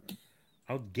sharing that.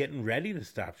 I was getting ready to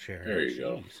stop sharing. There you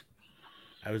go.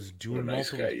 I was doing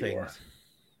nice multiple things.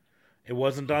 It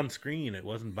wasn't on screen. It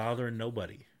wasn't bothering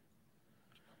nobody.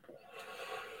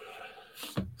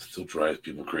 Still drives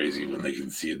people crazy when they can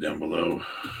see it down below.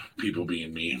 People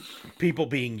being me. People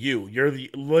being you. You're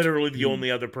literally the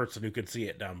only other person who can see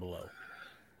it down below.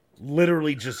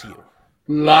 Literally just you.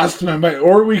 Lost my mind.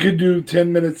 Or we could do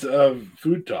 10 minutes of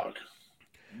food talk.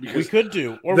 We could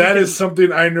do. Or that is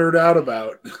something I nerd out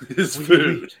about, is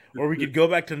food. Or we could go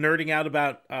back to nerding out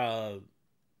about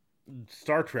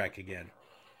Star Trek again.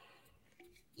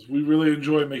 We really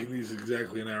enjoy making these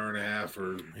exactly an hour and a half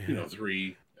or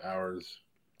 3 hours.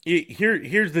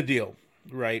 Here's the deal,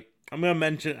 right? I'm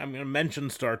gonna mention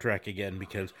Star Trek again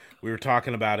because we were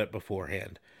talking about it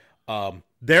beforehand.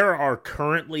 There are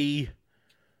currently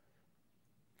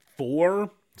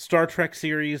 4 Star Trek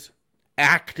series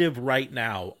active right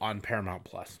now on Paramount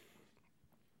Plus,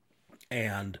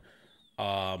 and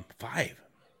 5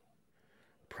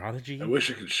 Prodigy. I wish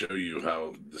I could show you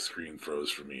how the screen froze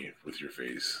for me with your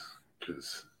face,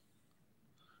 because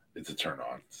it's a turn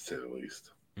on, to say the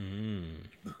least. Am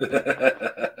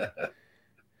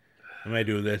I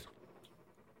doing this?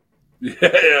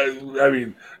 Yeah, I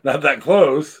mean, not that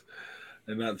close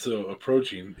and not so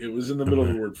approaching. It was in the middle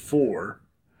of the word 4.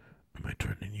 Am I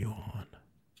turning you on?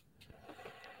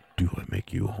 Do I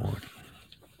make you horny?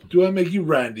 Do I make you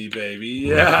randy, baby?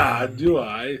 Yeah, do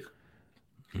I?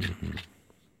 Mm-hmm.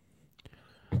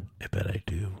 I bet I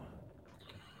do.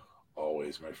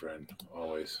 Always, my friend.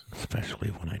 Always. Especially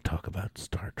when I talk about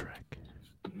Star Trek.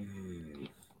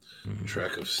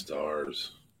 Trek of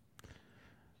Stars.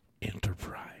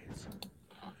 Enterprise.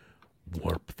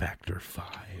 Warp Factor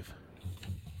 5.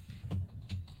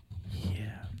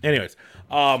 Yeah. Anyways,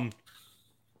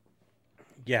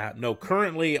 yeah, no,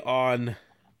 currently online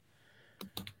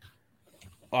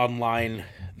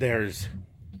there's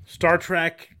Star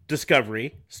Trek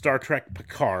Discovery, Star Trek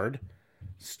Picard,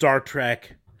 Star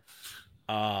Trek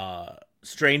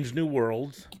Strange New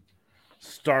Worlds,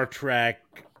 Star Trek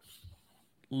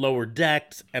Lower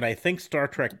Decks, and I think Star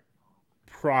Trek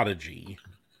Prodigy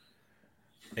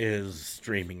is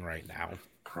streaming right now.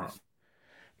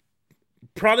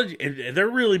 Prodigy, they're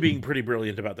really being pretty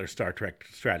brilliant about their Star Trek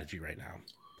strategy right now.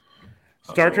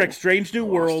 Star Trek Strange New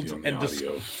Worlds and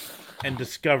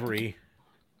Discovery.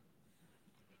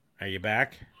 Are you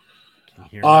back? Can you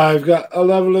hear me? I've got a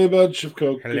lovely bunch of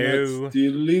coconuts. Hello.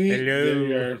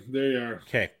 Hello. There you are.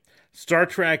 Okay. Star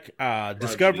Trek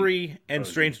Discovery and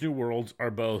Strange New Worlds are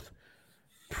both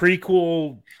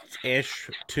prequel-ish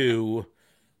to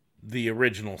the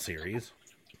original series.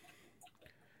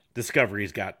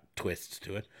 Discovery's got twists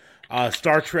to it.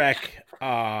 Star Trek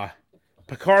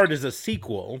Picard is a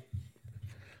sequel.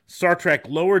 Star Trek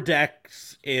Lower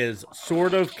Decks is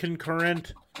sort of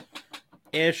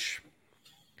concurrent-ish,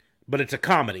 but it's a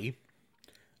comedy,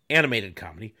 animated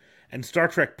comedy. And Star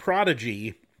Trek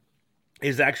Prodigy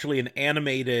is actually an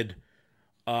animated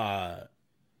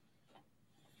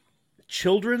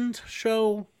children's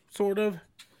show, sort of.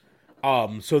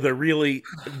 So they're really,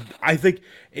 I think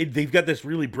they've got this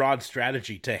really broad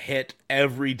strategy to hit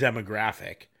every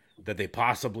demographic that they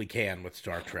possibly can with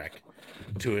Star Trek,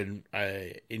 to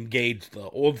engage the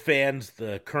old fans,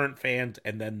 the current fans,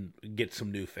 and then get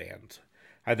some new fans.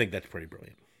 I think that's pretty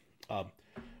brilliant.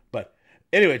 But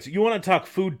anyways, you want to talk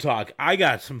food talk? I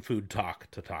got some food talk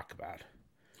to talk about.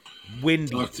 Wendy's.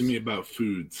 Talk to me about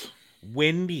foods.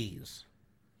 Wendy's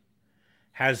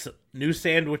has new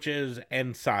sandwiches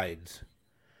and sides,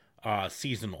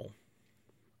 seasonal.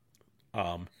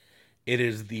 It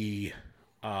is the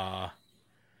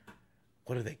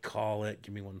what do they call it?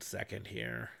 Give me 1 second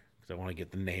here, because I want to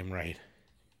get the name right.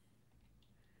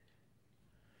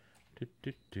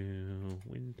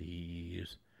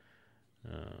 Wendy's.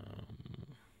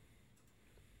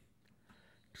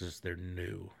 Because they're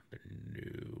new.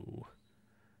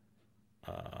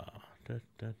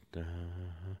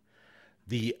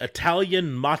 The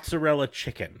Italian mozzarella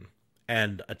chicken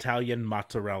and Italian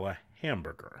mozzarella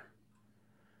hamburger.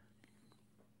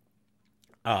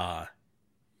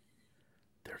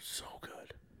 They're so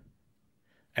good.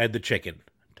 And the chicken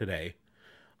today.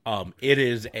 It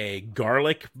is a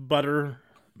garlic butter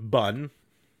bun.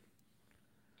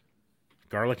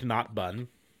 Garlic knot bun.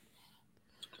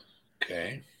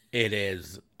 Okay. It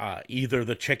is either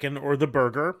the chicken or the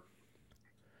burger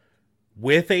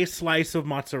with a slice of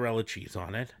mozzarella cheese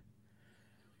on it,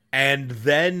 and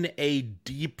then a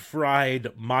deep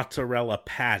fried mozzarella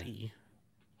patty,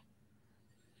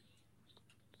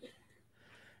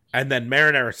 and then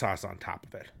marinara sauce on top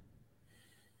of it.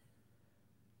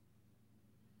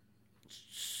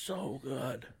 So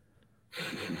good.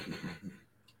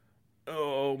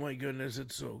 Oh my goodness,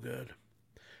 it's so good.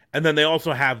 And then they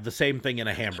also have the same thing in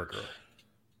a hamburger.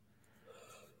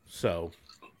 So,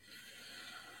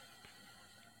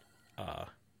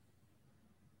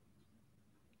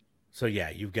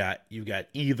 yeah, you've got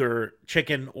either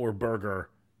chicken or burger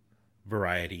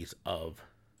varieties of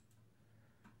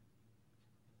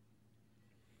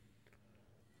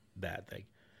that thing.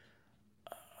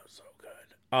 So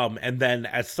good. And then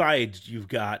as sides, you've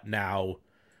got now,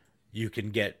 you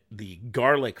can get the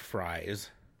garlic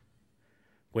fries,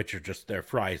 which are just their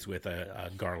fries with a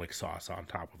garlic sauce on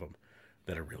top of them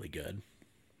that are really good.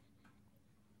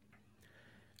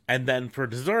 And then for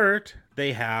dessert,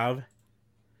 they have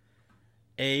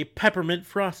a peppermint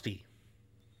frosty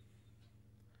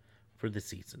for the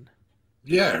season.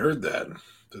 Yeah, I heard that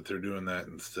they're doing that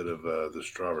instead of the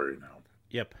strawberry now.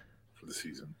 Yep. For the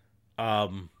season.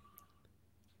 And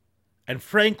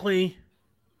frankly,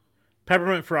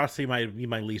 peppermint frosty might be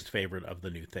my least favorite of the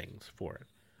new things for it.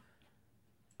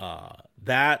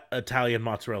 That Italian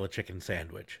mozzarella chicken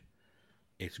sandwich,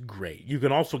 it's great. You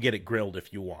can also get it grilled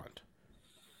if you want,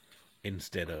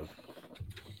 instead of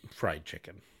fried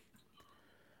chicken.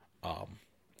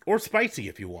 Or spicy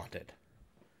if you want it.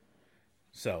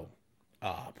 So,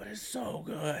 but it's so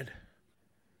good.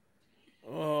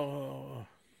 Oh.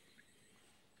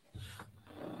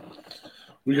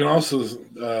 We can also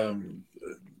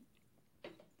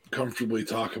comfortably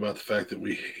talk about the fact that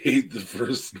we hate the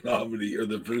first nominee or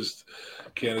the first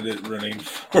candidate running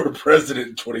for president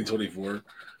in 2024.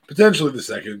 Potentially the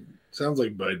second. Sounds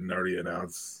like Biden already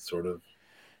announced, sort of.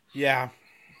 Yeah.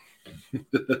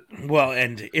 Well,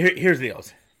 and here's the deal.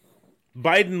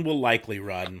 Biden will likely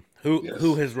run.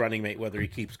 Who his running mate, whether he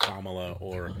keeps Kamala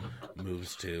or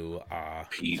moves to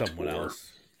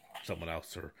someone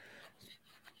else, or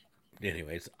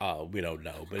anyways, we don't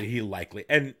know, but he likely,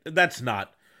 and that's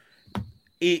not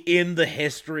in the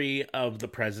history of the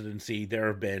presidency. There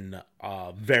have been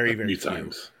very few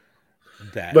times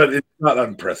that, but it's not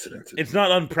unprecedented. It's not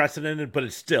unprecedented, but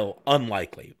it's still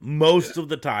unlikely. Most of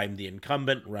the time, the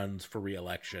incumbent runs for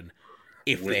re-election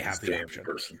if they have the option.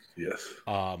 Person. Yes.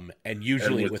 And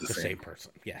usually with the same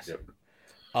person. Yes. Yep.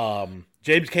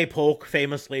 James K. Polk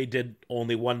famously did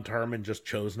only one term and just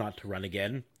chose not to run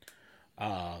again.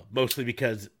 Mostly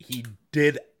because he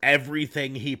did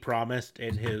everything he promised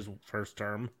in his first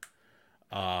term.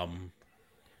 So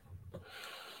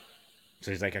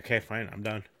he's like, okay, fine, I'm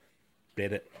done.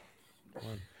 Did it.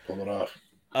 Pull it off.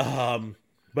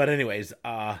 But anyways,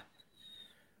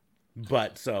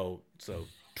 but so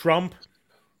Trump.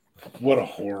 What a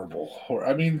horrible.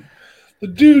 I mean, the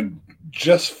dude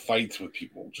just fights with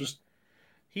people. Just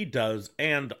He does,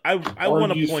 and I want to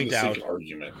Argues for point the sake out of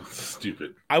argument. It's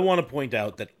stupid. I want to point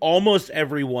out that almost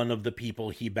every one of the people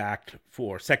he backed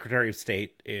for Secretary of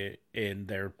State in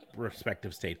their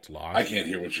respective states lost. I can't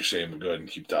hear what you're saying, but go ahead and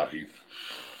keep talking.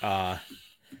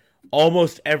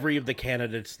 Almost every of the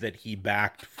candidates that he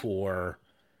backed for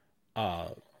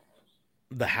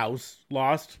the House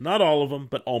lost. Not all of them,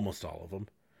 but almost all of them.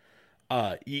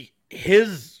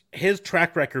 His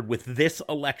track record with this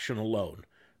election alone,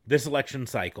 this election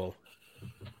cycle.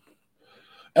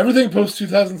 Everything post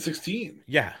 2016.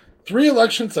 Yeah. 3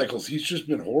 election cycles he's just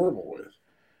been horrible with.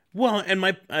 Well, and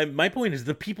my point is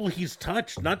the people he's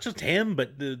touched, not just him,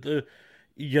 but the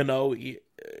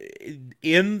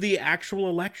in the actual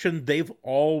election, they've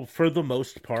all, for the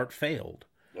most part, failed.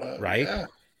 Right?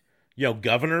 Yeah.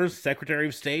 Governors, Secretary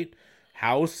of State,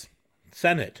 House,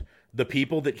 Senate. The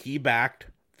people that he backed,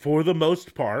 for the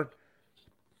most part,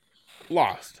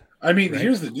 lost. I mean, right?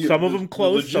 Here's the deal. Some of them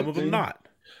closed, some of them not.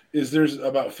 Is there's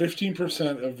about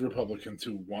 15% of Republicans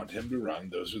who want him to run.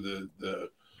 Those are the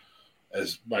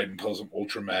as Biden calls them,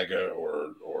 ultra MAGA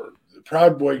or the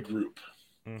Proud Boy group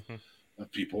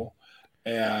of people.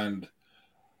 And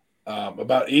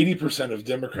about 80% of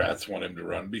Democrats want him to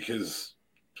run because,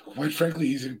 quite frankly,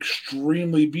 he's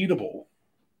extremely beatable.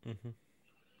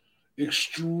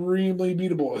 Extremely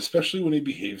beatable, especially when he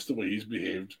behaves the way he's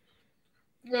behaved,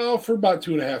 well, for about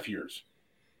 2.5 years.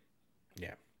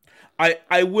 Yeah.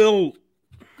 I will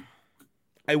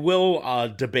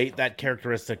debate that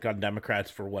characteristic on Democrats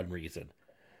for one reason.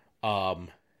 Almost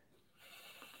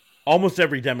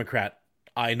every Democrat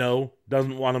I know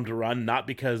doesn't want him to run, not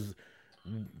because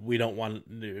we don't want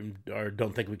or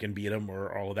don't think we can beat him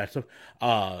or all of that stuff.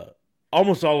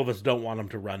 Almost all of us don't want him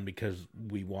to run because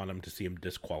we want him to see him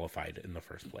disqualified in the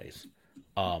first place,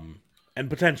 and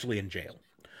potentially in jail.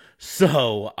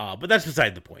 So, but that's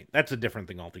beside the point. That's a different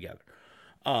thing altogether.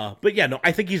 But yeah, no,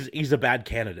 I think he's a bad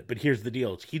candidate. But here's the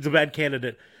deal: he's a bad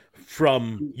candidate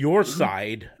from your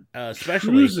side,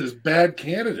 especially. He chooses bad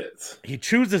candidates. He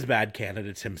chooses bad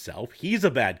candidates himself. He's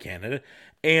a bad candidate,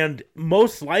 and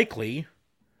most likely,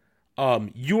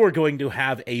 you are going to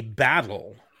have a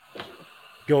battle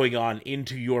going on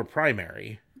into your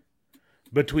primary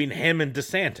between him and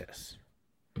DeSantis.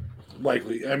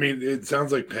 Likely. I mean, it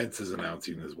sounds like Pence is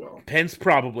announcing as well. Pence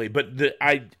probably, but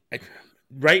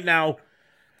right now,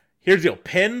 here's the deal.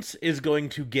 Pence is going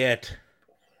to get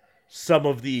some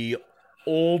of the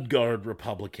old guard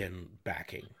Republican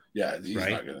backing. Yeah, he's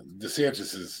right? Not going to.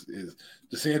 DeSantis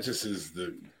is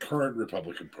the current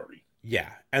Republican Party.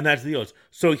 Yeah, and that's the deal.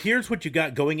 So here's what you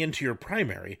got going into your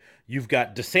primary. You've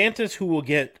got DeSantis, who will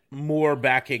get more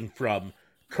backing from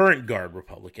current guard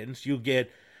Republicans. You get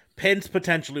Pence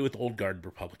potentially with old guard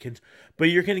Republicans,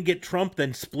 but you're going to get Trump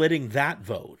then splitting that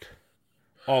vote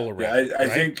all around. Yeah, I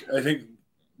think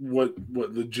what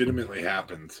legitimately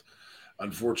happens,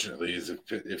 unfortunately, is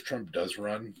if Trump does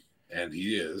run, and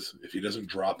he is, if he doesn't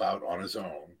drop out on his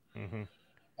own,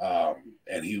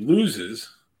 and he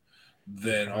loses,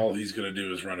 then all he's going to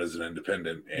do is run as an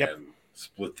independent and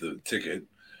split the ticket.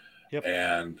 Yep.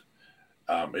 And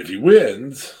if he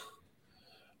wins,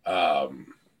 he'll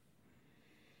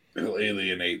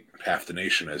alienate half the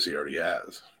nation as he already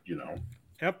has,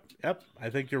 Yep. I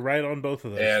think you're right on both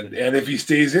of those. And if he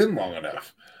stays in long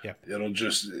enough, it'll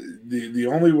just the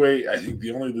only way, I think the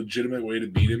only legitimate way to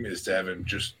beat him is to have him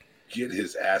just get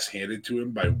his ass handed to him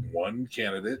by one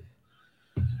candidate,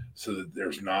 so that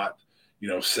there's not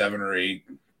 7 or 8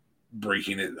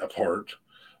 breaking it apart.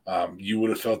 You would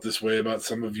have felt this way about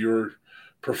some of your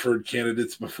preferred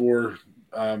candidates before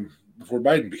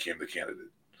Biden became the candidate.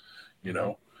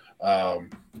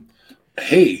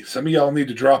 Hey, some of y'all need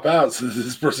to drop out so that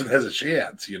this person has a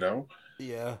chance.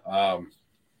 Yeah. I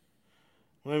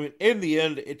mean, in the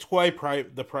end, it's why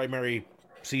the primary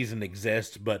season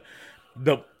exists. But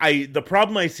the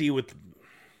problem I see with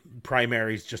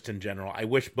primaries, just in general, I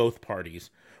wish both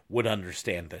parties would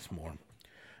understand this more,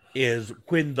 is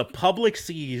when the public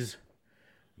sees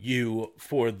you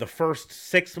for the first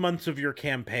 6 months of your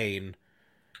campaign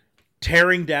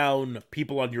tearing down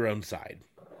people on your own side.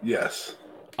 Yes.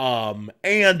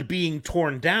 And being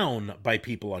torn down by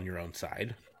people on your own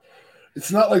side.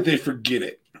 It's not like they forget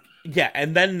it. Yeah,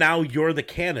 and then now you're the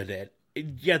candidate.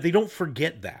 Yeah, they don't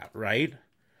forget that, right?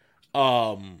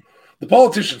 The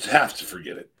politicians have to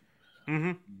forget it.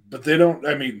 Mm-hmm. But they don't,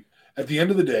 I mean, at the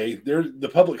end of the day, the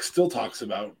public still talks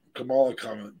about Kamala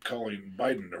calling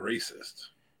Biden a racist.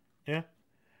 Yeah.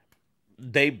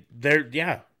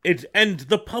 And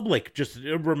the public just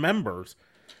remembers,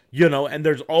 and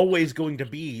there's always going to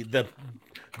be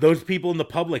those people in the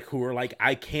public who are like,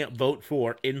 I can't vote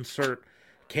for insert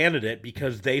candidate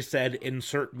because they said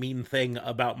insert mean thing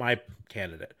about my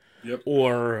candidate. Yep.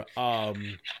 Or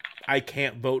I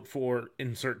can't vote for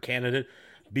insert candidate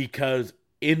because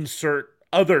insert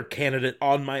other candidate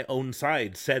on my own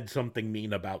side said something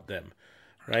mean about them,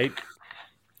 right?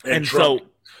 And Trump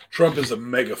is a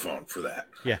megaphone for that.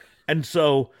 Yeah. And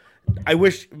so I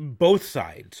wish both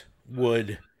sides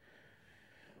would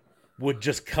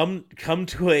just come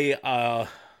to a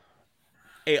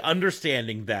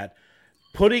understanding that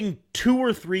putting 2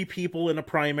 or 3 people in a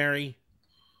primary,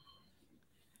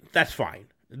 that's fine.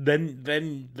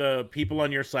 Then the people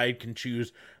on your side can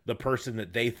choose the person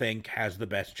that they think has the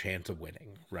best chance of winning,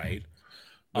 right?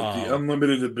 But the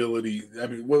unlimited ability, I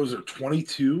mean, what was it,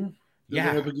 22? Yeah.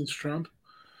 Went up against Trump?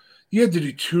 You had to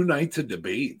do 2 nights of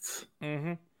debates.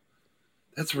 Mm-hmm.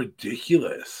 That's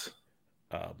ridiculous.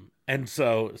 And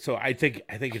so I think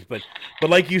it's, but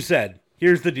like you said,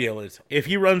 here's the deal: is if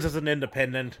he runs as an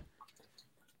independent,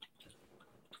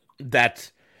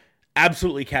 that's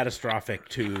absolutely catastrophic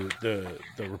to the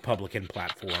Republican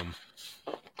platform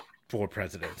for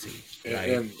presidency.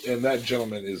 Right? And that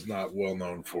gentleman is not well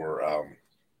known for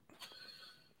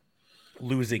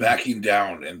losing, backing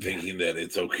down and thinking that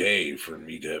it's okay for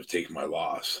me to have taken my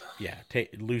loss. Yeah,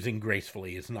 losing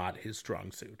gracefully is not his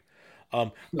strong suit.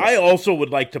 I also would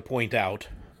like to point out,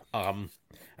 and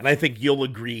I think you'll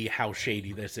agree how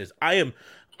shady this is. I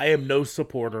am no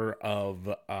supporter of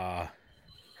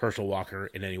Herschel Walker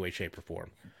in any way, shape, or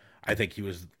form. I think he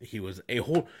was a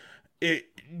whole,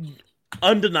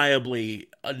 undeniably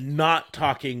not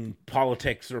talking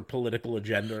politics or political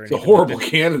agenda. Or anything. It's a horrible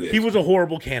candidate. He was a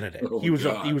horrible candidate. Oh, he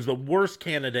was the worst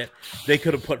candidate they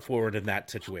could have put forward in that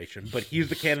situation. But he's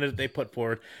the candidate they put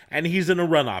forward, and he's in a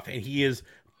runoff, and he is,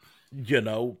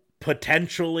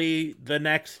 potentially the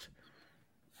next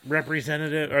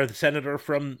representative or the senator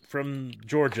from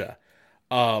Georgia.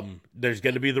 There's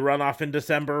going to be the runoff in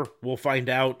December. We'll find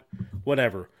out,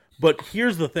 whatever. But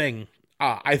here's the thing.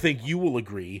 I think you will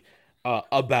agree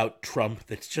about Trump.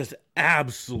 That's just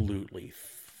absolutely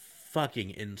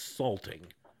fucking insulting.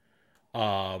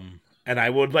 And I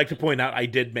would like to point out I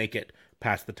did make it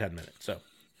past the 10 minutes. So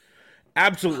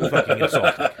absolutely fucking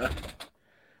insulting.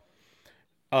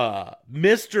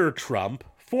 Mr. Trump,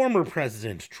 former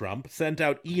President Trump, sent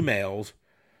out emails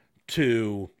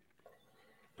to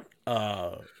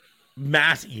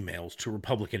mass emails to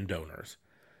Republican donors.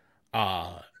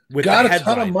 With got a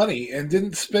ton of money and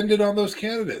didn't spend it on those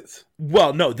candidates.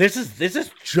 Well, no, this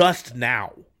is just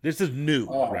now. This is new,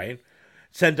 right?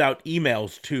 Sent out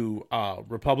emails to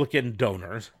Republican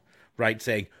donors, right,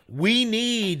 saying, we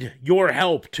need your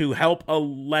help to help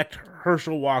elect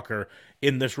Herschel Walker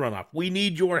in this runoff. We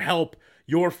need your help,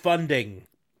 your funding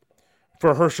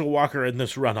for Herschel Walker in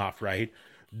this runoff, right?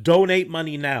 Donate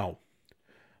money now.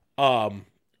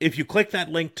 If you click that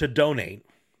link to donate,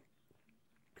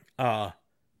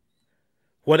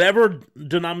 whatever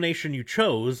denomination you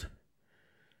chose,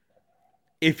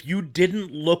 if you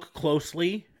didn't look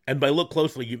closely, and by look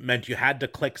closely, you meant you had to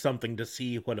click something to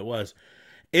see what it was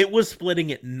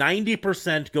splitting it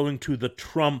 90% going to the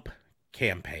Trump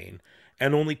campaign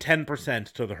and only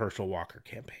 10% to the Herschel Walker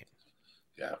campaign.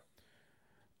 Yeah.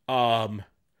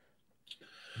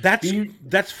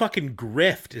 That's fucking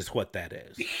grift is what that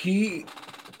is. He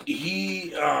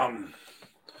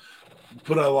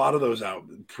put a lot of those out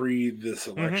pre this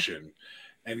election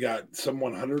and got some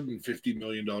 $150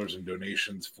 million in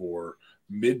donations for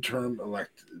midterm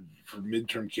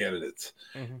candidates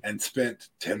and spent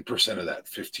 10% of that,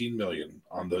 $15 million,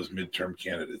 on those midterm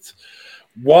candidates.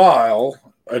 While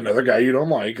another guy you don't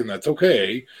like, and that's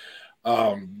okay,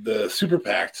 the Super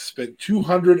PAC spent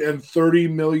 $230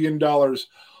 million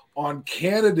on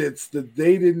candidates that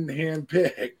they didn't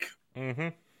handpick,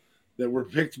 that were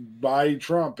picked by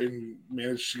Trump and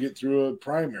managed to get through a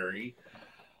primary.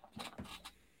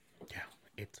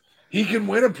 Yeah, he can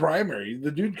win a primary.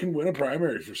 The dude can win a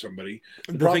primary for somebody.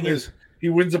 The problem thing is, he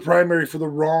wins a primary for the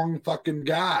wrong fucking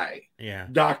guy. Yeah,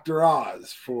 Dr.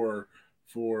 Oz for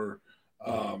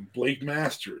Blake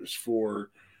Masters for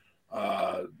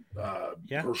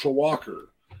Herschel Walker.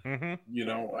 I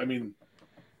mean,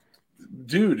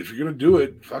 dude, if you're gonna do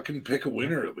it, fucking pick a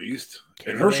winner at least.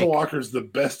 And Herschel Walker's the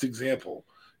best example.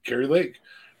 Kerry Lake,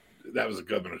 that was a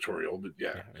gubernatorial, but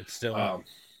yeah it's still.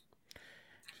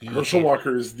 Herschel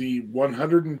Walker is the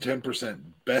 110%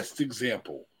 best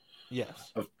example.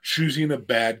 Yes. Of choosing a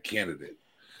bad candidate.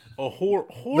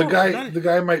 The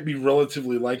guy might be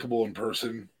relatively likable in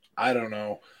person. I don't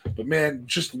know, but man,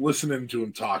 just listening to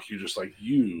him talk, you're just like,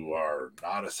 you are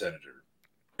not a senator.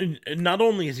 And not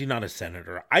only is he not a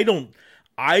senator,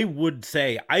 I would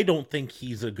say I don't think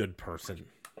he's a good person,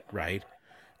 right?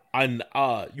 on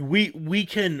we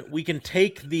can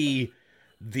take the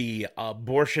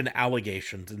abortion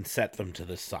allegations and set them to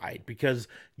the side, because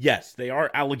yes, they are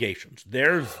allegations.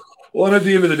 Well, and at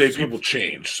the end of the day, people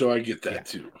change, so I get that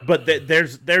too. But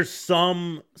there's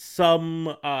some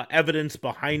evidence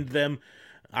behind them.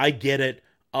 I get it.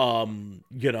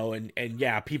 You know, and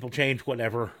yeah, people change,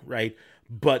 whatever, right?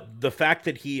 But the fact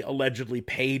that he allegedly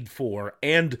paid for,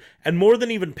 and more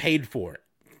than even paid for,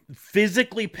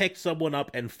 physically picked someone up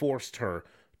and forced her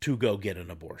to go get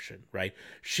an abortion, right?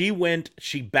 She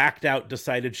backed out,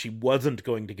 decided she wasn't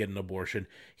going to get an abortion.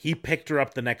 He picked her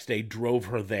up the next day, drove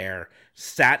her there,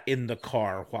 sat in the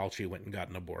car while she went and got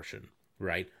an abortion,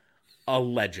 right?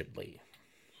 Allegedly.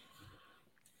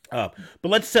 But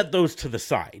let's set those to the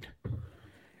side.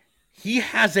 He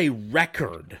has a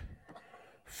record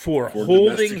for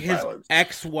holding his violence.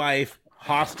 ex-wife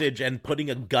hostage and putting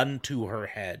a gun to her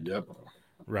head. Yep.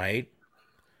 Right?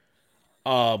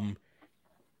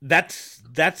 That's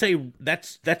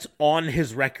on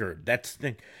his record. That's the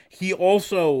thing. He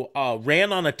also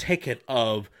ran on a ticket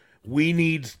of, we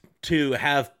need to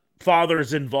have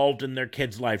fathers involved in their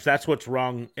kids' lives. That's what's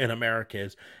wrong in America,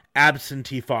 is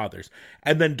absentee fathers.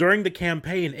 And then during the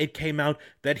campaign, it came out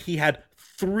that he had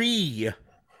three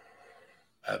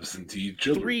absentee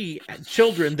children. 3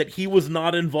 children that he was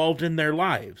not involved in their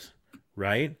lives,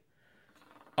 right?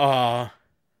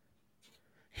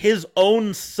 His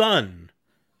own son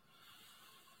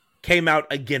came out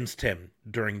against him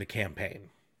during the campaign.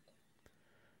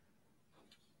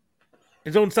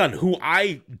 His own son, who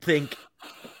I think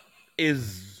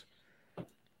is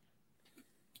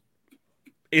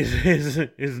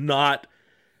not.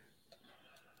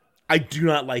 I do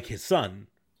not like his son.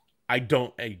 I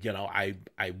don't, you know, I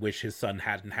wish his son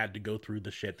hadn't had to go through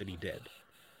the shit that he did.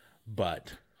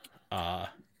 But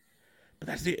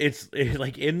that's it's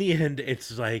like, in the end,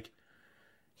 it's like,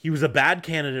 he was a bad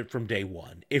candidate from day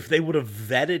one. If they would have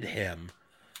vetted him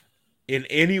in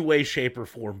any way, shape, or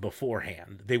form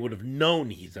beforehand, they would have known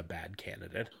he's a bad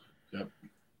candidate. Yep.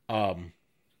 Well,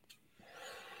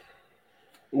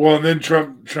 and then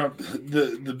Trump,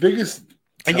 the biggest,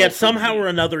 and yet somehow or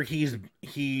another,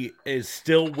 he is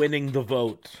still winning the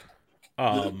vote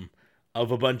of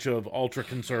a bunch of ultra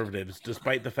conservatives,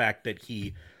 despite the fact that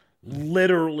he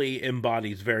literally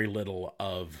embodies very little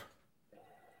of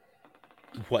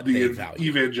what they value.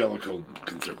 Evangelical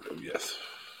conservative, yes.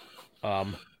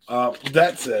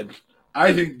 That said,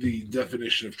 I think the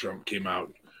definition of Trump came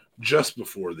out just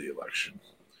before the election,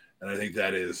 and I think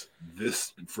that is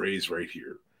this phrase right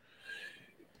here.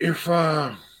 If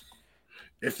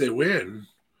they win,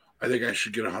 I think I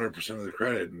should get 100% of the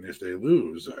credit, and if they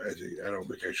lose, I don't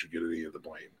think I should get any of the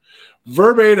blame.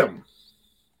 Verbatim.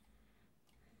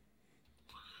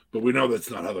 But we know that's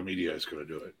not how the media is going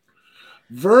to do it.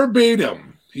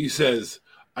 Verbatim, he says,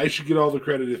 I should get all the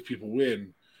credit if people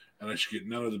win, and I should get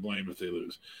none of the blame if they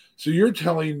lose. So you're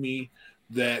telling me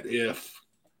that if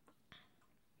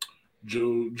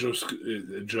Joe,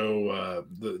 the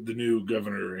new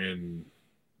governor in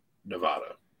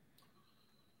Nevada,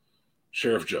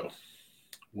 Sheriff Joe,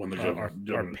 won the governor.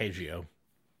 Arpeggio.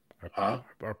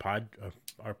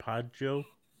 Arpeggio?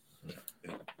 Yeah.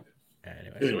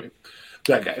 Anyway,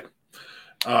 that guy.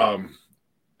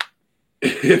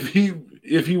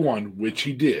 If he won, which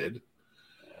he did,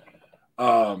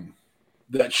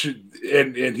 that should,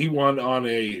 and he won on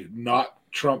a not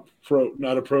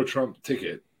a pro Trump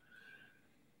ticket.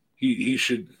 He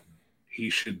should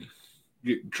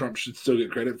get, Trump should still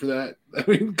get credit for that. I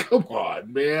mean, come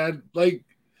on, man. Like,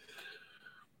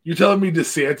 you're telling me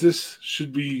DeSantis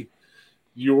should be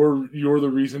you're the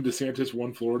reason DeSantis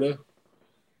won Florida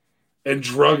and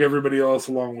drug everybody else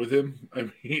along with him? I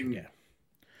mean, yeah.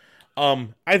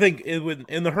 I think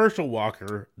in the Herschel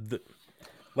Walker,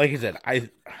 like I said,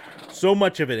 so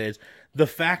much of it is the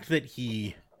fact that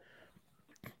he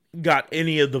got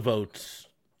any of the votes,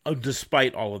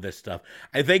 despite all of this stuff.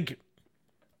 I think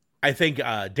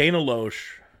Dana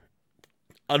Loesch,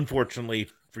 unfortunately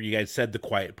for you guys, said the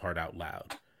quiet part out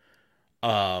loud.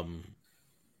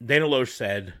 Dana Loesch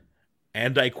said,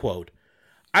 and I quote,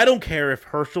 "I don't care if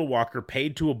Herschel Walker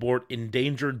paid to abort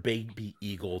endangered baby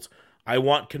eagles. I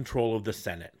want control of the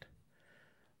Senate."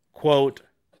 Quote,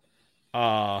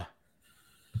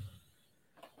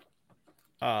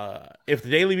 if the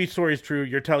Daily Beast story is true,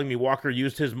 you're telling me Walker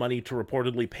used his money to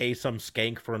reportedly pay some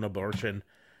skank for an abortion.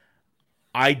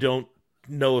 I don't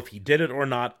know if he did it or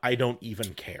not. I don't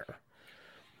even care.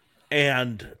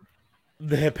 And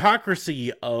the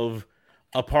hypocrisy of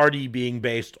a party being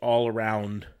based all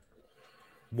around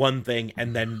one thing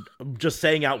and then just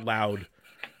saying out loud,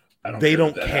 they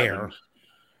don't care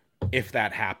if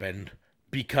that happened,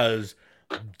 because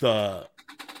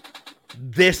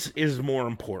this is more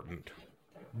important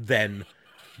than,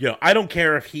 I don't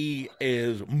care if he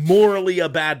is morally a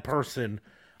bad person.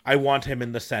 I want him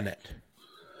in the Senate.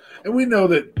 And we know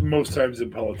that most times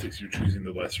in politics, you're choosing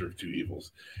the lesser of two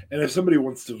evils. And if somebody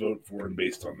wants to vote for him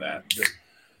based on that,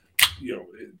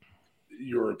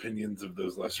 your opinions of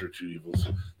those lesser two evils,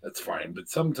 that's fine. But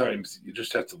sometimes you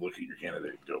just have to look at your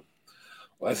candidate and go,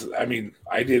 well,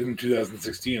 I did in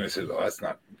 2016. I said, well, that's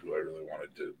not who I really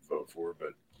wanted to vote for,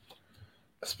 but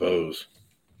I suppose,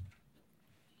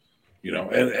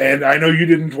 and I know you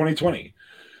did in 2020.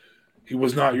 He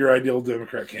was not your ideal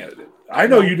Democrat candidate. I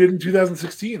know you did in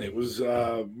 2016. It was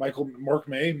Mark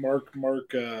May, Maryland's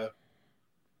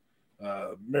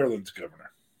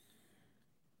governor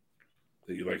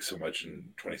that you liked so much in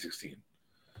 2016.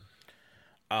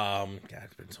 God,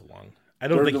 it's been so long. I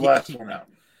don't think the last one out.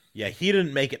 Yeah, he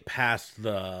didn't make it past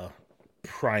the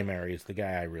primaries. The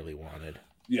guy I really wanted.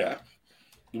 Yeah,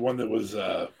 the one that was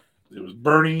it was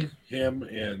Bernie, him,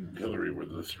 and Hillary were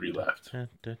the three left. I've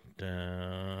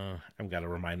got to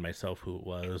remind myself who it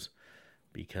was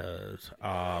because.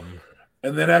 And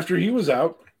then after he was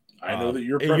out, I know that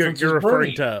your preference you're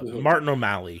referring Bernie. to Martin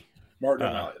O'Malley. Martin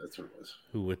O'Malley, that's what it was.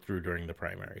 Who withdrew during the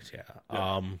primaries? Yeah.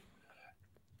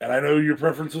 And I know your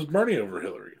preference was Bernie over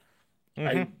Hillary.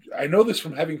 Mm-hmm. I know this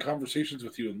from having conversations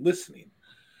with you and listening.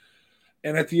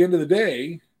 And at the end of the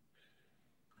day,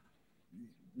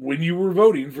 when you were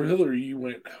voting for Hillary, you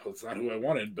went, well, it's not who I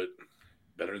wanted, but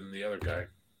better than the other guy.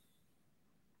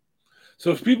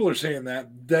 So if people are saying that,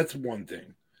 that's one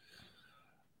thing.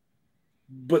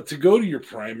 But to go to your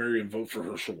primary and vote for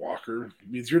Herschel Walker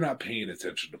means you're not paying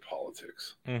attention to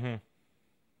politics. Mm-hmm.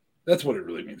 That's what it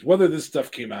really means. Whether this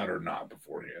stuff came out or not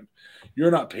beforehand,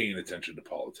 you're not paying attention to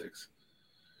politics.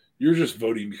 You're just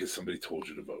voting because somebody told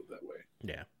you to vote that way.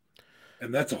 Yeah.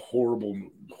 And that's a horrible,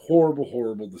 horrible,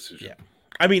 horrible decision. Yeah.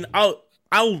 I mean, I'll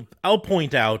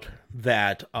point out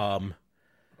that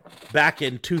back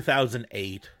in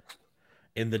 2008,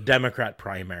 in the Democrat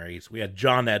primaries, we had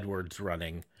John Edwards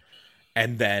running,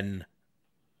 and then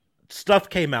stuff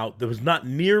came out that was not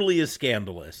nearly as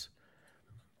scandalous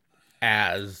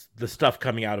as the stuff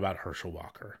coming out about Herschel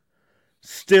Walker.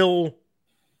 Still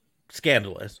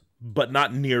scandalous, but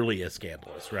not nearly as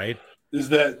scandalous, right? Is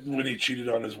that when he cheated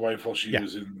on his wife while she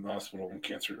was in the hospital with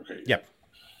cancer? Okay. Yep.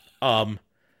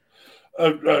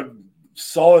 A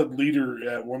solid leader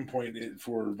at one point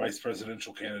for vice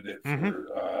presidential candidate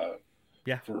for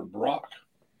Barack.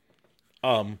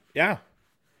 Yeah.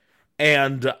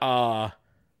 And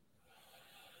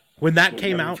when that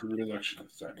came out, for re-election at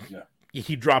the time. Yeah.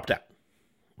 He dropped out,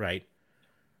 right?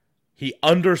 He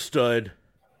understood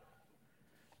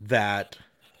that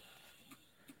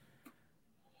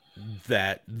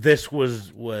this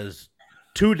was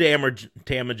too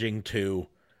damaging to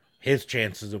his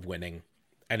chances of winning,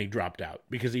 and he dropped out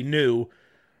because he knew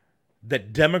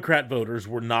that Democrat voters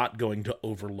were not going to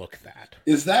overlook that.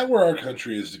 Is that where our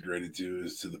country is degraded to?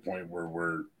 Is to the point where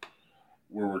we're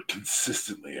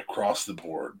consistently across the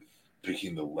board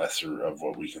picking the lesser of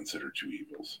what we consider two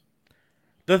evils?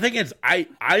 The thing is, I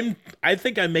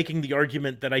think I'm making the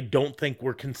argument that I don't think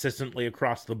we're consistently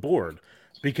across the board,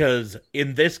 because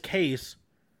in this case,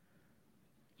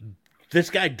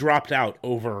 this guy dropped out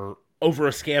over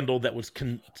a scandal that was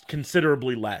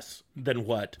considerably less than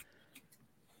what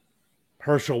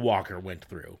Herschel Walker went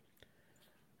through.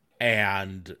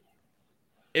 And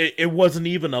it wasn't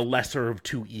even a lesser of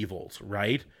two evils,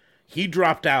 right? He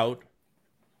dropped out,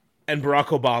 and Barack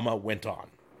Obama went on.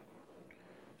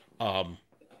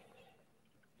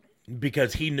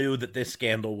 Because he knew that this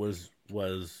scandal was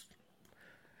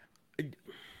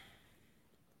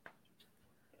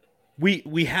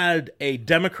we had a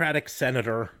Democratic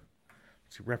senator,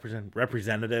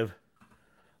 representative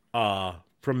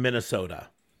from Minnesota,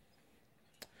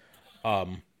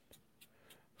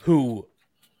 who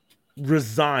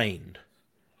resigned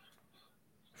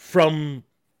from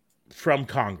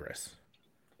Congress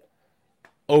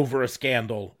over a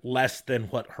scandal less than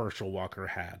what Herschel Walker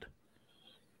had.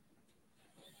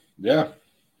 Yeah.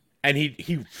 And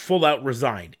he full out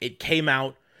resigned. It came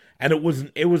out, and it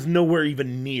was nowhere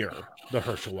even near the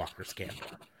Herschel Walker scandal,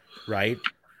 right?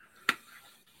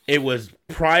 It was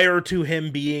prior to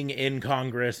him being in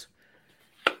Congress.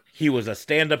 He was a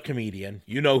stand-up comedian.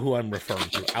 You know who I'm referring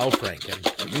to, Al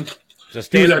Franken.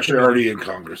 He was actually already in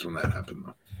Congress when that happened,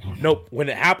 though. Nope. When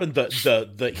it happened,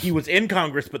 the he was in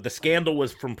Congress, but the scandal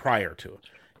was from prior to it.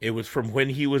 It was from when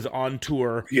he was on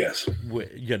tour. Yes.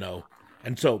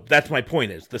 And so that's my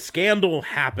point, is the scandal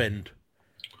happened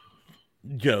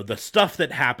the stuff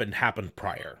that happened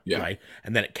prior, Yeah. right?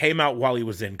 And then it came out while he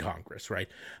was in Congress, right?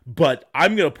 But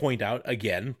I'm going to point out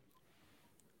again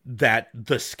that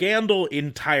the scandal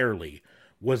entirely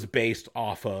was based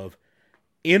off of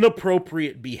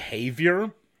inappropriate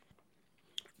behavior,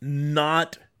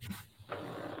 not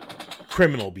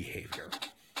criminal behavior,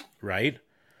 right?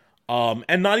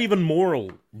 And not even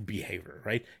moral behavior,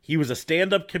 right? He was a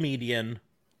stand-up comedian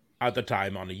at the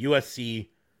time on a USC,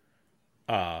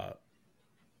 what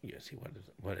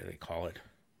do they call it?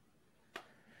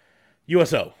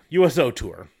 USO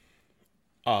tour,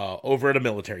 over at a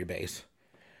military base.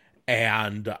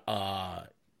 And a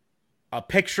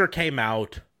picture came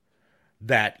out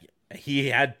that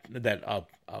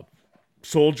a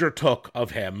soldier took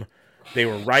of him. They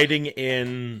were riding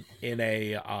in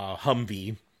a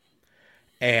Humvee,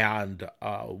 and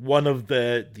one of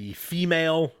the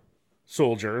female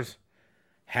soldiers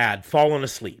had fallen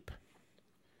asleep.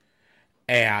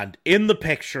 And in the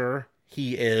picture,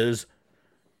 he is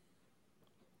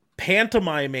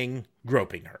pantomiming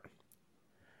groping her.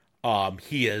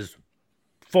 He is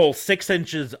full 6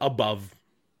 inches above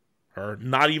her,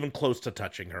 not even close to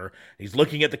touching her. He's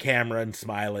looking at the camera and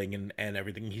smiling and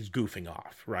everything. He's goofing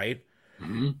off, right?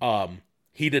 Mm-hmm.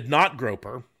 He did not grope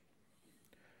her.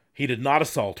 He did not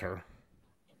assault her.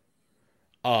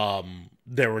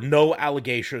 There were no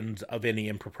allegations of any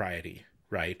impropriety,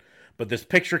 right? But this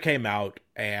picture came out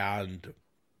and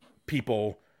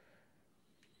people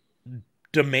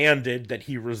demanded that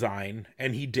he resign,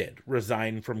 and he did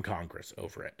resign from Congress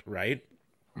over it, right?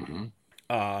 Mm-hmm.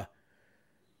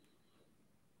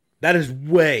 That is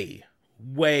way,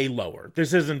 way lower.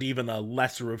 This isn't even a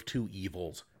lesser of two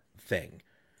evils thing.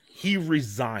 He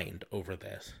resigned over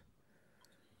this.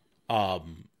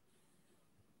 And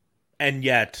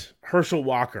yet Herschel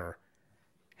Walker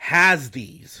has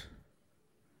these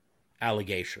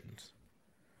allegations,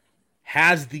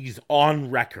 has these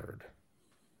on record,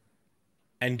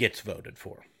 and gets voted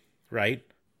for, right?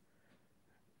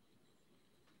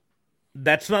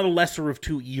 That's not a lesser of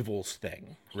two evils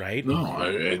thing, right? No,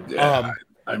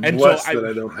 I'm and blessed so that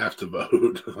I don't have to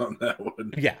vote on that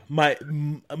one. Yeah,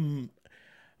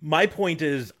 my point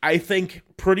is, I think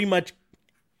pretty much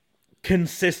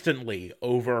consistently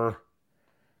over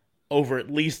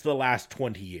at least the last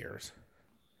 20 years,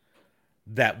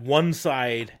 that one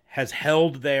side has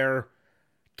held their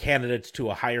candidates to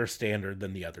a higher standard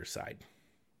than the other side.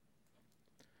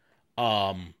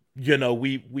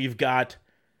 We've got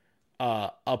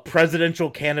a presidential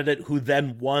candidate who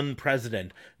then won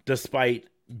president despite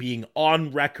being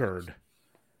on record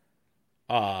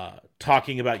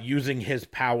talking about using his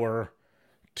power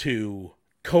to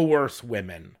coerce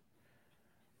women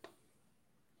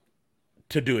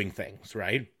to doing things,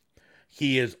 right?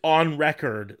 He is on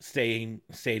record stating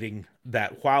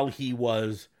that while he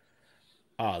was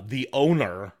the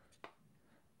owner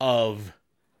of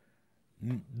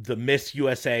the Miss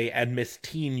USA and Miss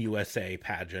Teen USA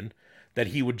pageant, that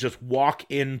he would just walk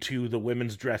into the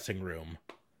women's dressing room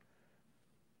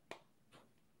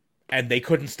and they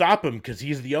couldn't stop him because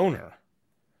he's the owner.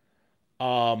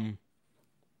 And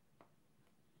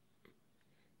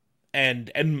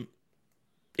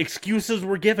excuses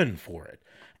were given for it.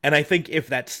 And I think if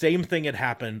that same thing had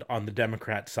happened on the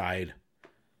Democrat side,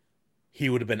 he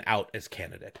would have been out as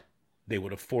candidate. They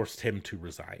would have forced him to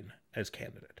resign as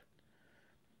candidate.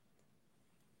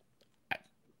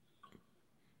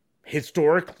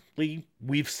 Historically,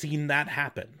 we've seen that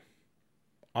happen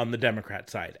on the Democrat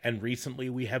side, and recently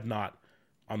we have not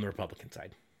on the Republican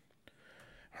side.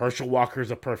 Herschel Walker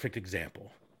is a perfect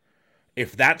example.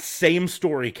 If that same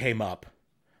story came up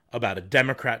about a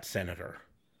Democrat senator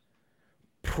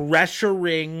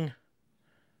pressuring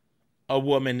a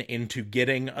woman into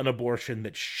getting an abortion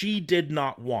that she did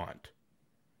not want,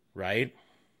 right?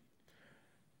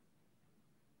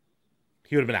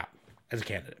 He would have been out as a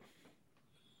candidate.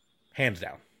 Hands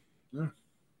down. Yeah.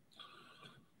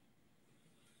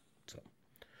 So,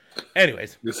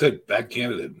 anyways. You said bad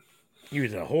candidate. He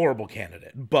was a horrible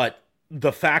candidate. But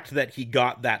the fact that he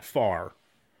got that far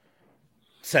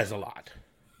says a lot.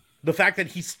 The fact that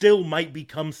he still might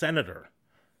become senator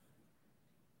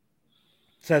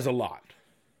says a lot.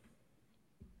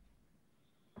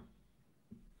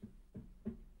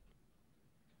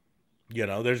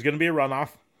 There's going to be a runoff.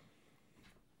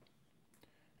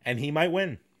 And he might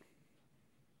win.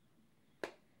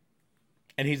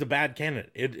 And he's a bad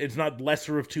candidate. It's not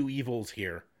lesser of two evils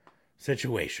here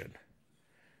situation.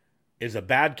 Is a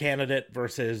bad candidate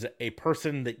versus a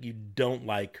person that you don't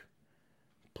like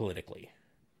politically.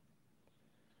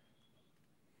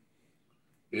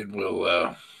 It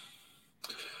will,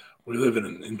 We live in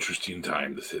an interesting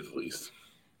time, to say the least.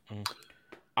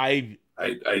 I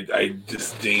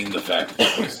disdain the fact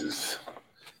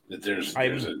that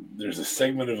there's a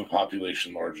segment of a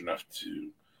population large enough to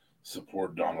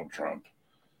support Donald Trump,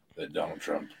 that Donald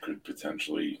Trump could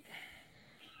potentially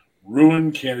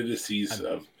ruin candidacies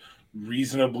of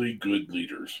reasonably good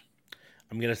leaders.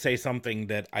 I'm going to say something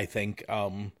that I think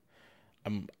I'm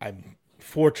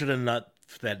fortunate enough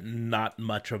that not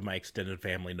much of my extended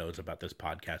family knows about this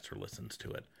podcast or listens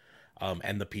to it.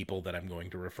 And the people that I'm going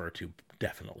to refer to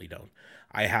definitely don't.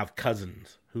 I have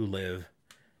cousins who live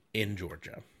in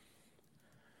Georgia.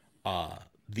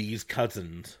 These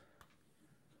cousins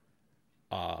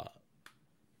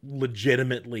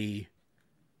legitimately,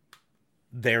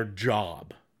 their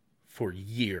job for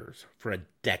years, for a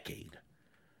decade,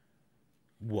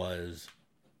 was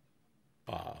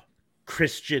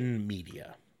Christian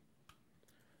media,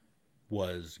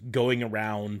 was going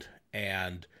around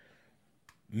and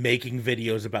making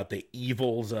videos about the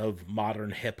evils of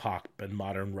modern hip-hop and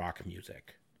modern rock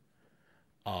music.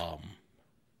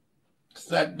 It's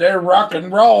that their rock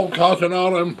and roll causing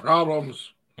all them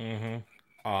problems.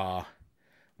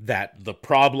 That the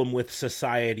problem with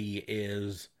society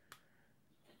is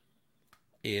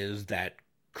that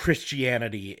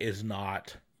Christianity is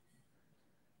not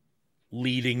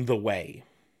leading the way.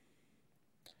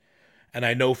 And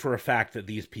I know for a fact that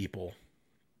these people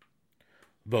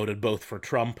voted both for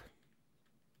Trump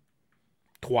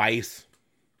twice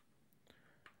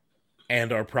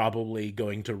and are probably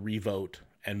going to re-vote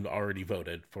and already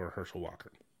voted for Herschel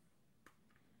Walker.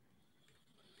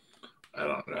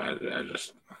 I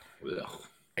just, ugh.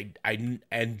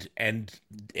 And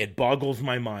it boggles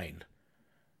my mind.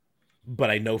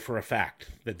 But I know for a fact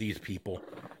that these people,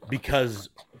 because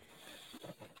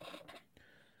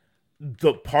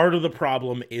the part of the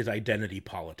problem is identity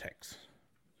politics.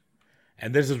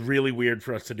 And this is really weird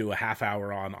for us to do a half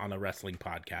hour on a wrestling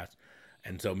podcast.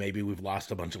 And so maybe we've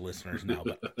lost a bunch of listeners now,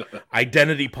 but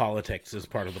identity politics is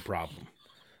part of the problem,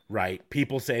 right?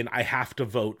 People saying, I have to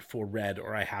vote for red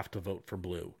or I have to vote for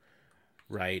blue,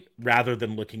 right? Rather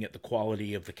than looking at the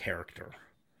quality of the character,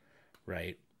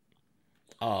 right?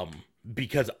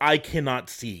 Because I cannot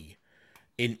see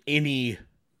in any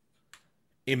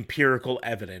empirical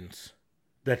evidence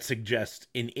that suggests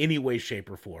in any way, shape,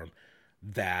 or form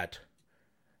that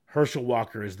Herschel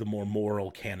Walker is the more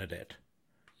moral candidate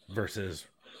versus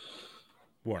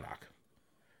Warnock.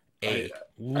 I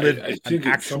think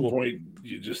at some point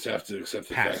you just have to accept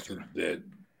the fact that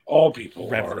all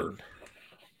people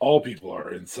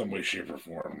are in some way, shape, or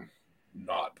form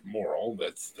not moral.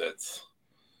 That's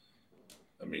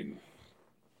I mean,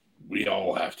 we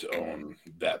all have to own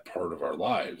that part of our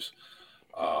lives.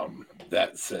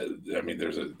 That said, I mean,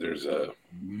 there's a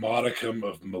modicum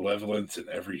of malevolence in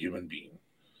every human being.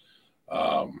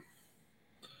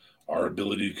 Our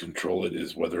ability to control it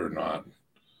is whether or not,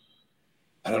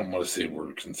 I don't want to say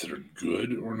we're considered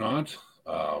good or not.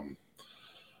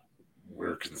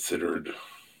 We're considered,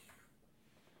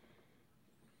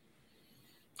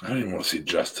 I don't even want to say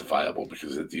justifiable,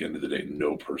 because at the end of the day,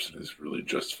 no person is really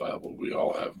justifiable. We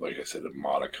all have, like I said, a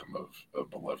modicum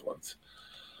of malevolence.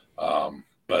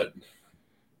 But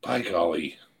by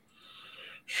golly,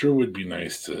 sure would be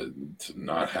nice to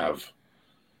not have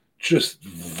just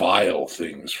vile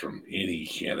things from any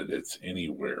candidates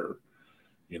anywhere,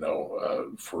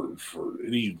 for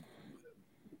any.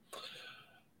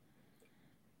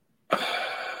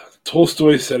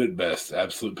 Tolstoy said it best: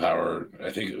 absolute power.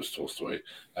 I think it was Tolstoy.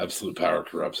 Absolute power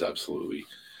corrupts absolutely.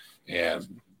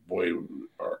 And boy,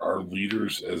 our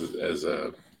leaders as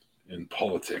in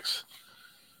politics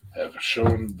have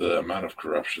shown the amount of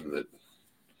corruption that.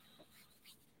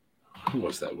 Who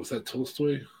was that? Was that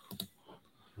Tolstoy?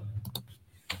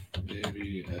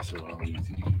 Maybe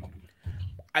S-O-L-E-T.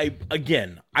 I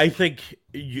think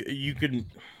you can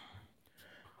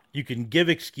give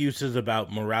excuses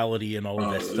about morality and all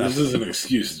of this stuff. This isn't an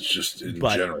excuse. It's just in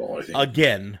general, I think.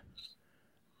 Again,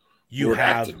 Lord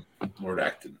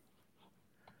Acton.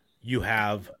 You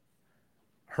have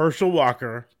Herschel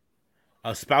Walker,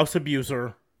 a spouse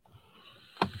abuser,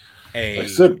 I'm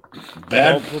still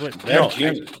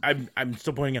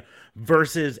pointing out,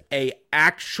 versus a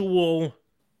actual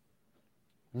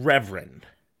reverend,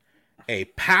 a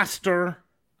pastor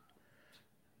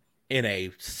in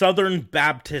a Southern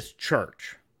Baptist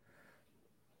church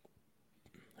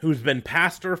who's been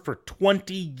pastor for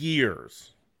 20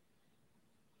 years.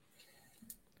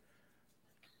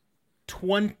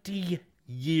 20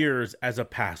 years as a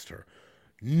pastor.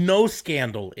 No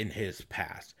scandal in his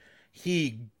past.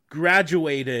 He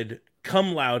graduated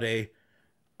cum laude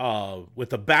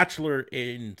with a bachelor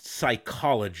in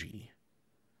psychology,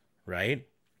 right?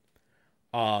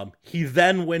 He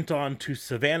then went on to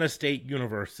Savannah State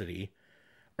University,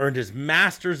 earned his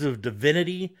master's of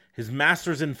divinity, his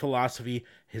master's in philosophy,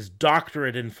 his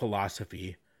doctorate in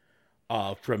philosophy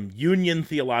from Union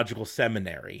Theological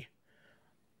Seminary,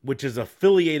 which is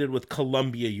affiliated with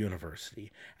Columbia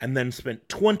University, and then spent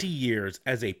 20 years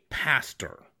as a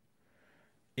pastor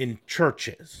in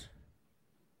churches.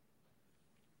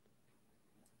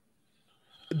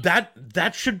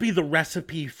 That should be the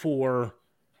recipe for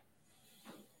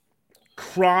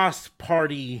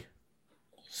cross-party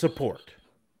support.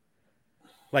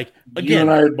 Like, again, you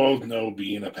and I both know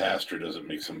being a pastor doesn't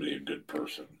make somebody a good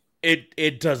person.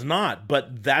 It does not,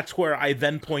 but that's where I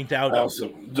then point out I also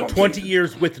don't 20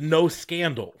 years with no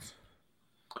scandals.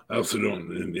 I also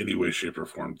don't in any way, shape, or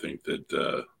form think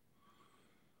that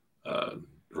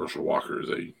Herschel Walker is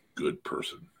a good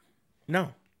person.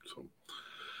 No. So,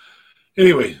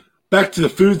 anyway, back to the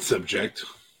food subject.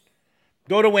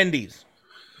 Go to Wendy's.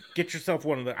 Get yourself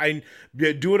one of the.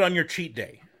 Do it on your cheat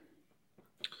day.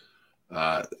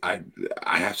 I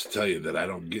have to tell you that I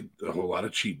don't get a whole lot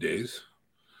of cheat days,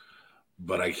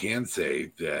 but I can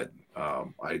say that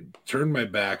I turned my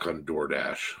back on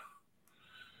DoorDash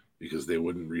because they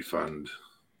wouldn't refund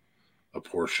a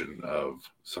portion of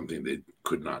something they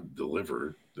could not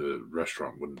deliver. The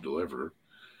restaurant wouldn't deliver.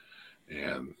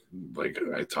 And like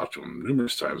I talked to them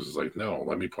numerous times, it's like, no,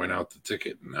 let me point out the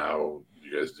ticket and how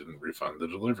you guys didn't refund the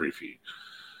delivery fee.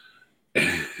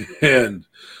 And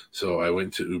so I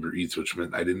went to Uber Eats, which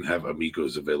meant I didn't have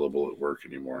Amigos available at work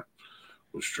anymore,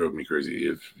 which drove me crazy.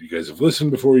 If you guys have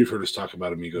listened before, you've heard us talk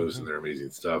about Amigos and their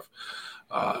amazing stuff.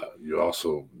 You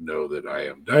also know that I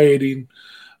am dieting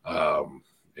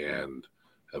and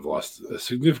have lost a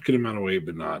significant amount of weight,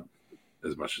 but not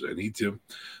as much as I need to.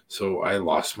 So I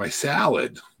lost my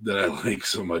salad that I like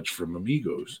so much from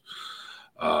Amigos.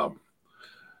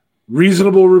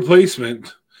 Reasonable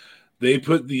replacement. They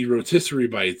put the rotisserie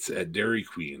bites at Dairy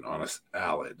Queen on a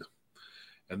salad.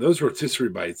 And those rotisserie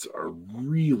bites are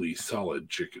really solid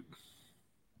chicken.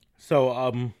 So,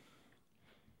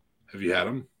 have you had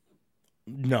them?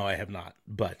 No, I have not.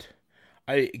 But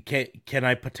can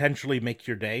I potentially make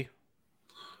your day?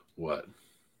 What?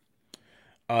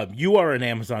 You are an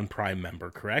Amazon Prime member,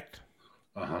 correct?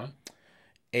 Uh-huh.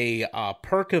 A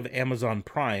perk of Amazon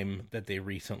Prime that they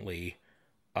recently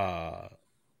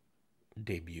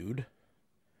debuted,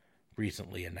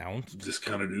 recently announced.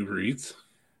 Discounted Uber Eats?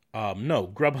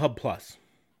 No, Grubhub Plus.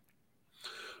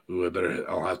 Ooh,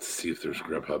 I'll have to see if there's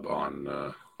Grubhub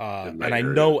on. And I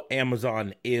know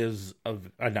Amazon is not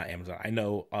Amazon. I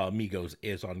know Amigos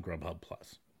is on Grubhub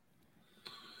Plus.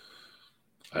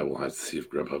 I will have to see if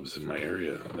Grubhub's in my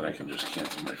area, and then I can just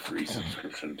cancel my free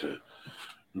subscription to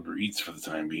Uber Eats for the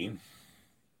time being.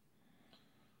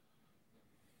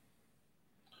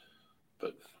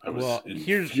 But I was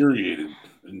infuriated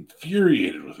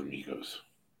with Amigos,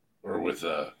 or with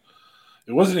it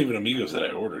wasn't even Amigos that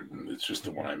I ordered. It's just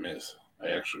the one I miss.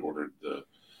 I actually ordered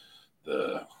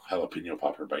the jalapeno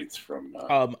popper bites from.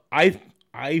 I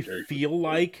feel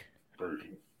like Burger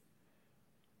King.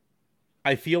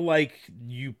 I feel like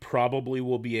you probably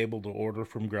will be able to order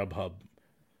from Grubhub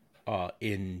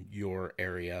in your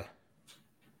area.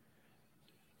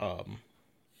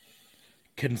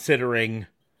 Considering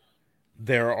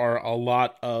there are a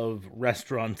lot of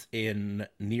restaurants in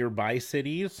nearby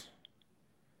cities.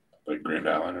 Like Grand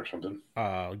Island or something?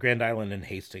 Grand Island and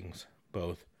Hastings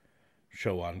both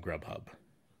show on Grubhub.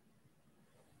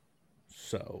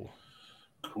 So.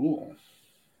 Cool.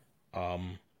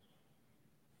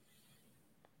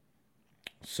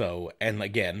 So, and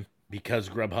again, because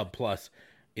Grubhub Plus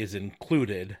is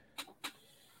included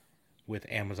with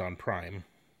Amazon Prime,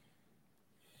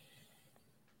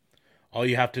 all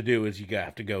you have to do is you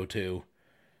have to go to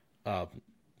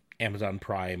Amazon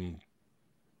Prime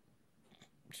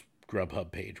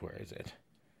Grubhub page. Where is it?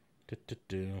 I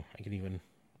can even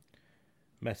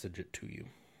message it to you.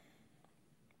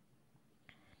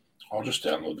 I'll just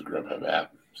download the Grubhub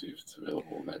app, see if it's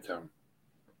available in that town.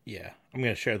 Yeah, I'm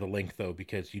going to share the link, though,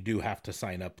 because you do have to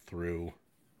sign up through...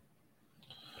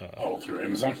 through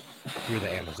Amazon? Through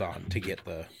the Amazon to get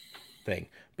the thing.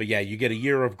 But yeah, you get a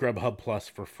year of Grubhub Plus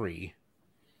for free.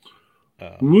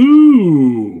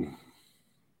 Woo!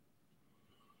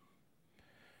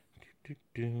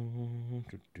 I'm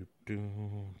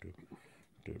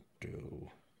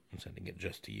sending it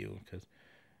just to you, because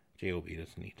JOB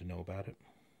doesn't need to know about it.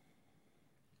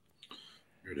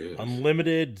 Here it is.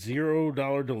 Unlimited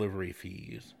 $0 delivery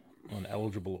fees on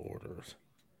eligible orders.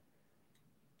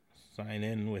 Sign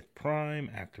in with Prime,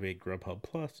 activate Grubhub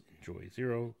Plus, enjoy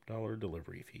 $0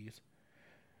 delivery fees.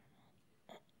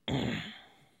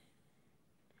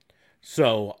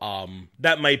 So,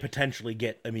 that might potentially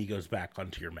get Amigos back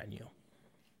onto your menu.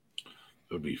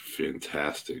 That would be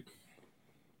fantastic.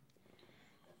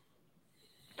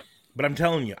 But I'm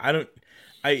telling you,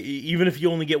 even if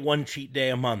you only get one cheat day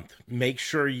a month, make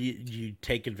sure you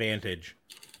take advantage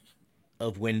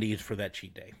of Wendy's for that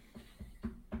cheat day.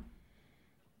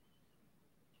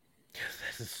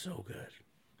 This is so good.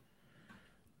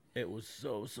 It was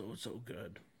so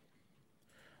good.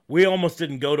 We almost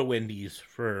didn't go to Wendy's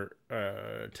for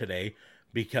today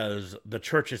because the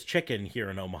Church's Chicken here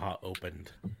in Omaha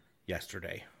opened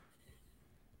yesterday.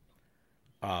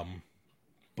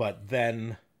 But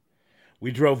then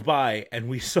we drove by and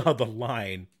we saw the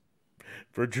line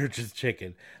for Church's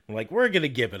Chicken. I'm like, we're gonna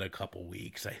give it a couple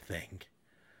weeks, I think.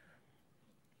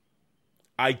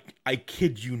 I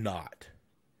kid you not.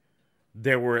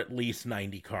 There were at least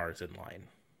 90 cars in line.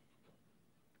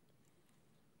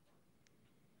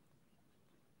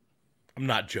 I'm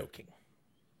not joking.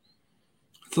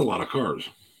 It's a lot of cars.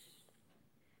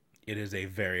 It is a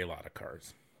very lot of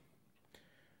cars.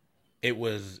 It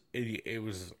was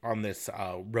on this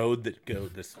road that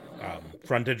goes, this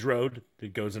frontage road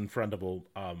that goes in front of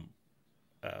a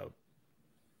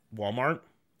Walmart.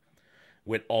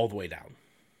 Went all the way down.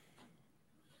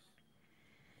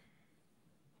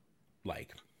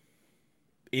 Like,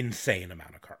 insane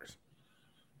amount of cars.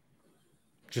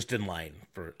 Just in line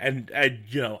for, and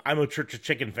you know, I'm a Church's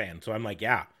Chicken fan, so I'm like,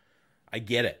 yeah, I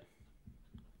get it.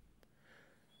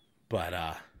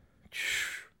 But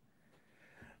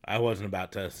I wasn't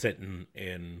about to sit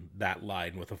in that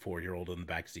line with a 4-year-old in the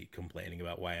backseat complaining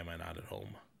about why am I not at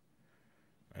home.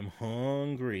 I'm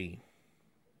hungry.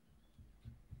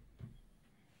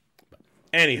 But,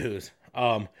 anywho's,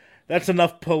 that's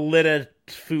enough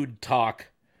food talk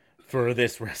for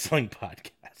this wrestling podcast.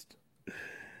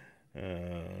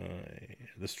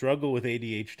 The struggle with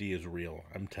ADHD is real.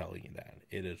 I'm telling you that.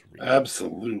 It is real.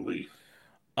 Absolutely.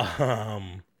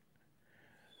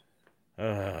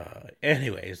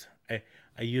 Anyways, I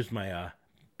used my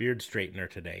beard straightener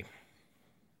today.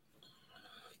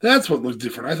 That's what looked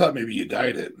different. I thought maybe you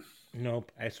dyed it.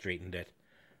 Nope, I straightened it.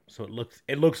 So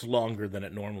it looks longer than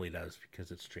it normally does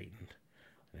because it's straightened.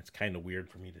 And it's kind of weird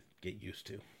for me to get used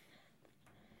to.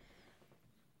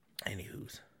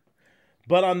 Anywho's.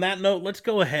 But on that note, let's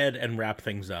go ahead and wrap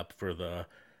things up for the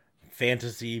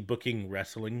Fantasy Booking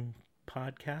Wrestling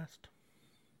podcast.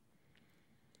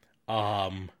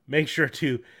 Make sure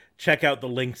to check out the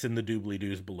links in the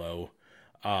doobly-doos below,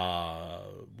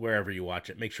 wherever you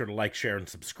watch it. Make sure to like, share, and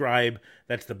subscribe.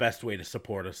 That's the best way to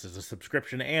support us, is a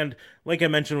subscription. And like I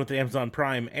mentioned with Amazon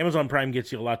Prime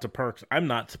gets you lots of perks. I'm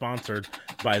not sponsored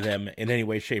by them in any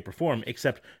way, shape, or form,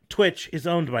 except Twitch is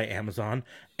owned by Amazon.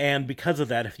 And because of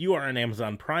that, if you are an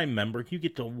Amazon Prime member, you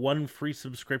get to 1 free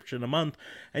subscription a month,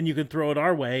 and you can throw it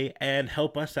our way and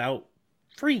help us out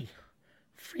free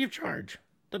of charge.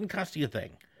 Doesn't cost you a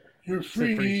thing. You're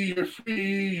free.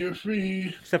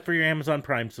 Except for your Amazon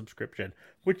Prime subscription,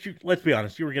 which, let's be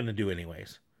honest, you were going to do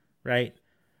anyways, right?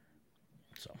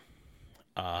 So,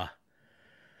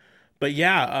 but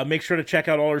yeah, make sure to check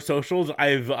out all our socials.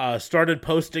 I've started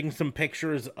posting some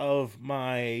pictures of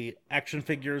my action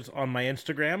figures on my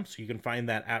Instagram, so you can find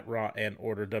that at Raw and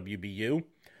Order WBU.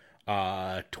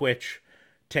 Twitch,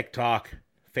 TikTok,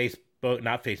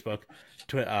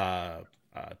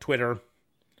 Twitter,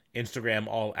 Instagram,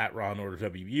 all at Raw and Order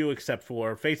WBU, except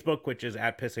for Facebook, which is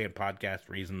at Pissant Podcast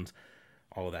Reasons,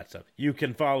 all of that stuff. You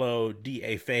can follow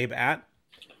DA Fabe at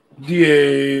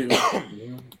DA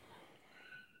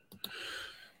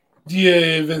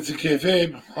Vincent K.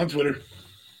 Fabe on Twitter.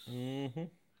 Mm-hmm.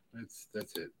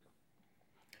 That's it.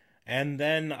 And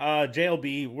then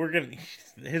JLB,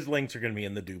 his links are gonna be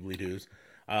in the doobly-doos.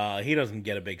 He doesn't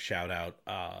get a big shout out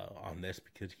on this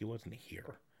because he wasn't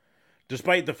here.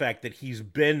 Despite the fact that he's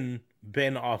been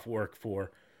off work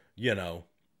for,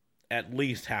 at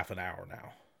least half an hour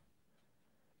now.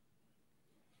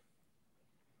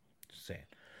 Just saying.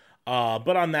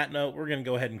 But on that note, we're going to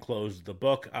go ahead and close the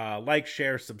book. Like,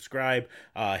 share, subscribe.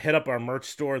 Hit up our merch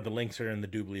store. The links are in the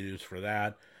doobly-doos for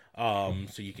that.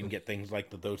 So you can get things like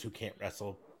the Those Who Can't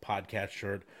Wrestle podcast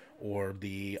shirt, or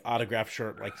the autograph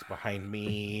shirt like's behind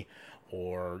me,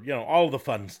 or, all the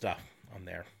fun stuff on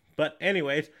there. But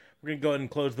anyways, we're going to go ahead and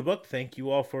close the book. Thank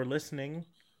you all for listening.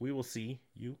 We will see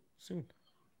you soon.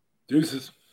 Deuces.